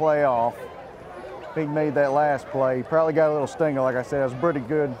take that play off. He made that last play. He probably got a little stinger, like I said. It was a pretty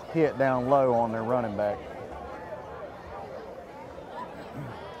good hit down low on their running back.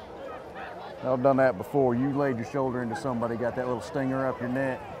 I've done that before. You laid your shoulder into somebody, got that little stinger up your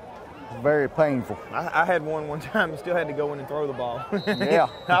neck. It's very painful. I had one time and still had to go in and throw the ball. Yeah.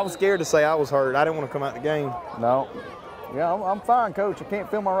 I was scared to say I was hurt. I didn't want to come out the game. No. Yeah, I'm fine, Coach. I can't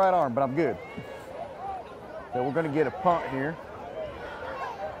feel my right arm, but I'm good. So we're going to get a punt here.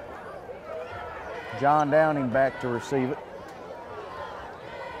 John Downing back to receive it.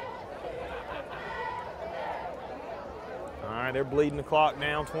 All right, they're bleeding the clock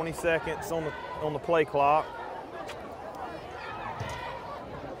down. 20 seconds on the play clock.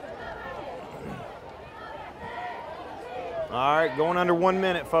 All right, going under 1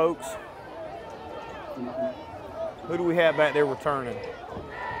 minute, folks. Who do we have back there returning?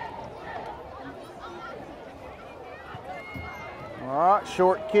 All right,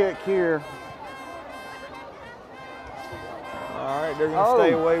 short kick here. All right, they're going to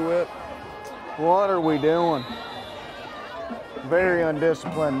stay away with. What are we doing? Very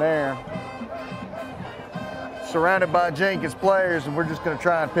undisciplined there. Surrounded by Jenkins players, and we're just going to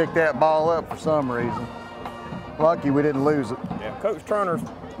try and pick that ball up for some reason. Lucky we didn't lose it. Yeah, Coach Turner,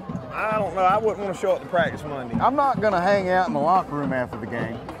 I don't know. I wouldn't want to show up to practice Monday. I'm not going to hang out in the locker room after the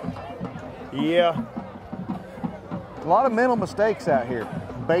game. Yeah. A lot of mental mistakes out here.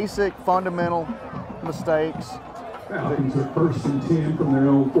 Basic, fundamental mistakes. Falcons are 1st and 10 from their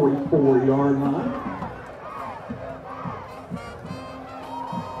own 44-yard line.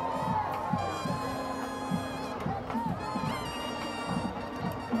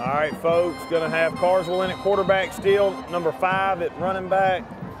 All right, folks, going to have Carswell in at quarterback still, number 5 at running back.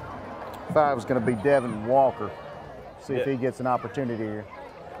 5 is going to be Devin Walker. See if he gets an opportunity here.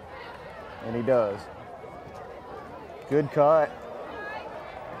 And he does. Good cut.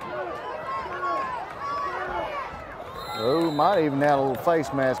 Oh, might even have a little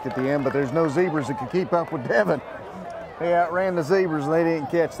face mask at the end, but there's no zebras that can keep up with Devin. He outran the zebras and they didn't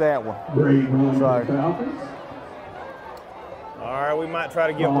catch that one. Great run Sorry. by the Falcons. All right, we might try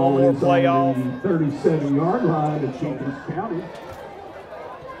to get one more play off. 37-yard line at Jenkins County.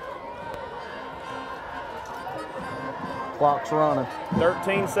 Clock's running.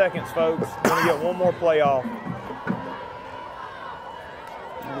 13 seconds, folks. Going to get one more play off.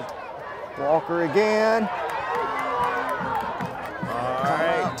 Walker again.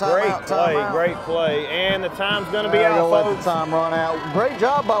 All right, great play. And the time's going to be out, let folks. the time run out. Great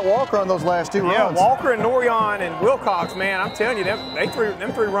job by Walker on those last 2 runs. Yeah, Walker and Norion and Wilcox, man, I'm telling you,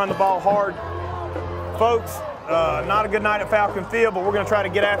 them three run the ball hard. Folks, not a good night at Falcon Field, but we're going to try to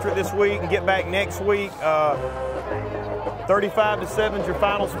get after it this week and get back next week. 35-7 is your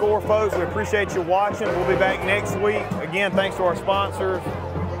final score, folks. We appreciate you watching. We'll be back next week. Again, thanks to our sponsors,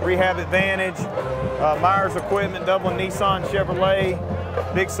 Rehab Advantage, Myers Equipment, Dublin Nissan Chevrolet,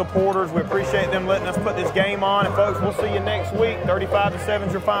 big supporters. We appreciate them letting us put this game on. And folks, we'll see you next week. 35-7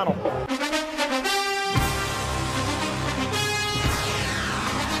 is your final.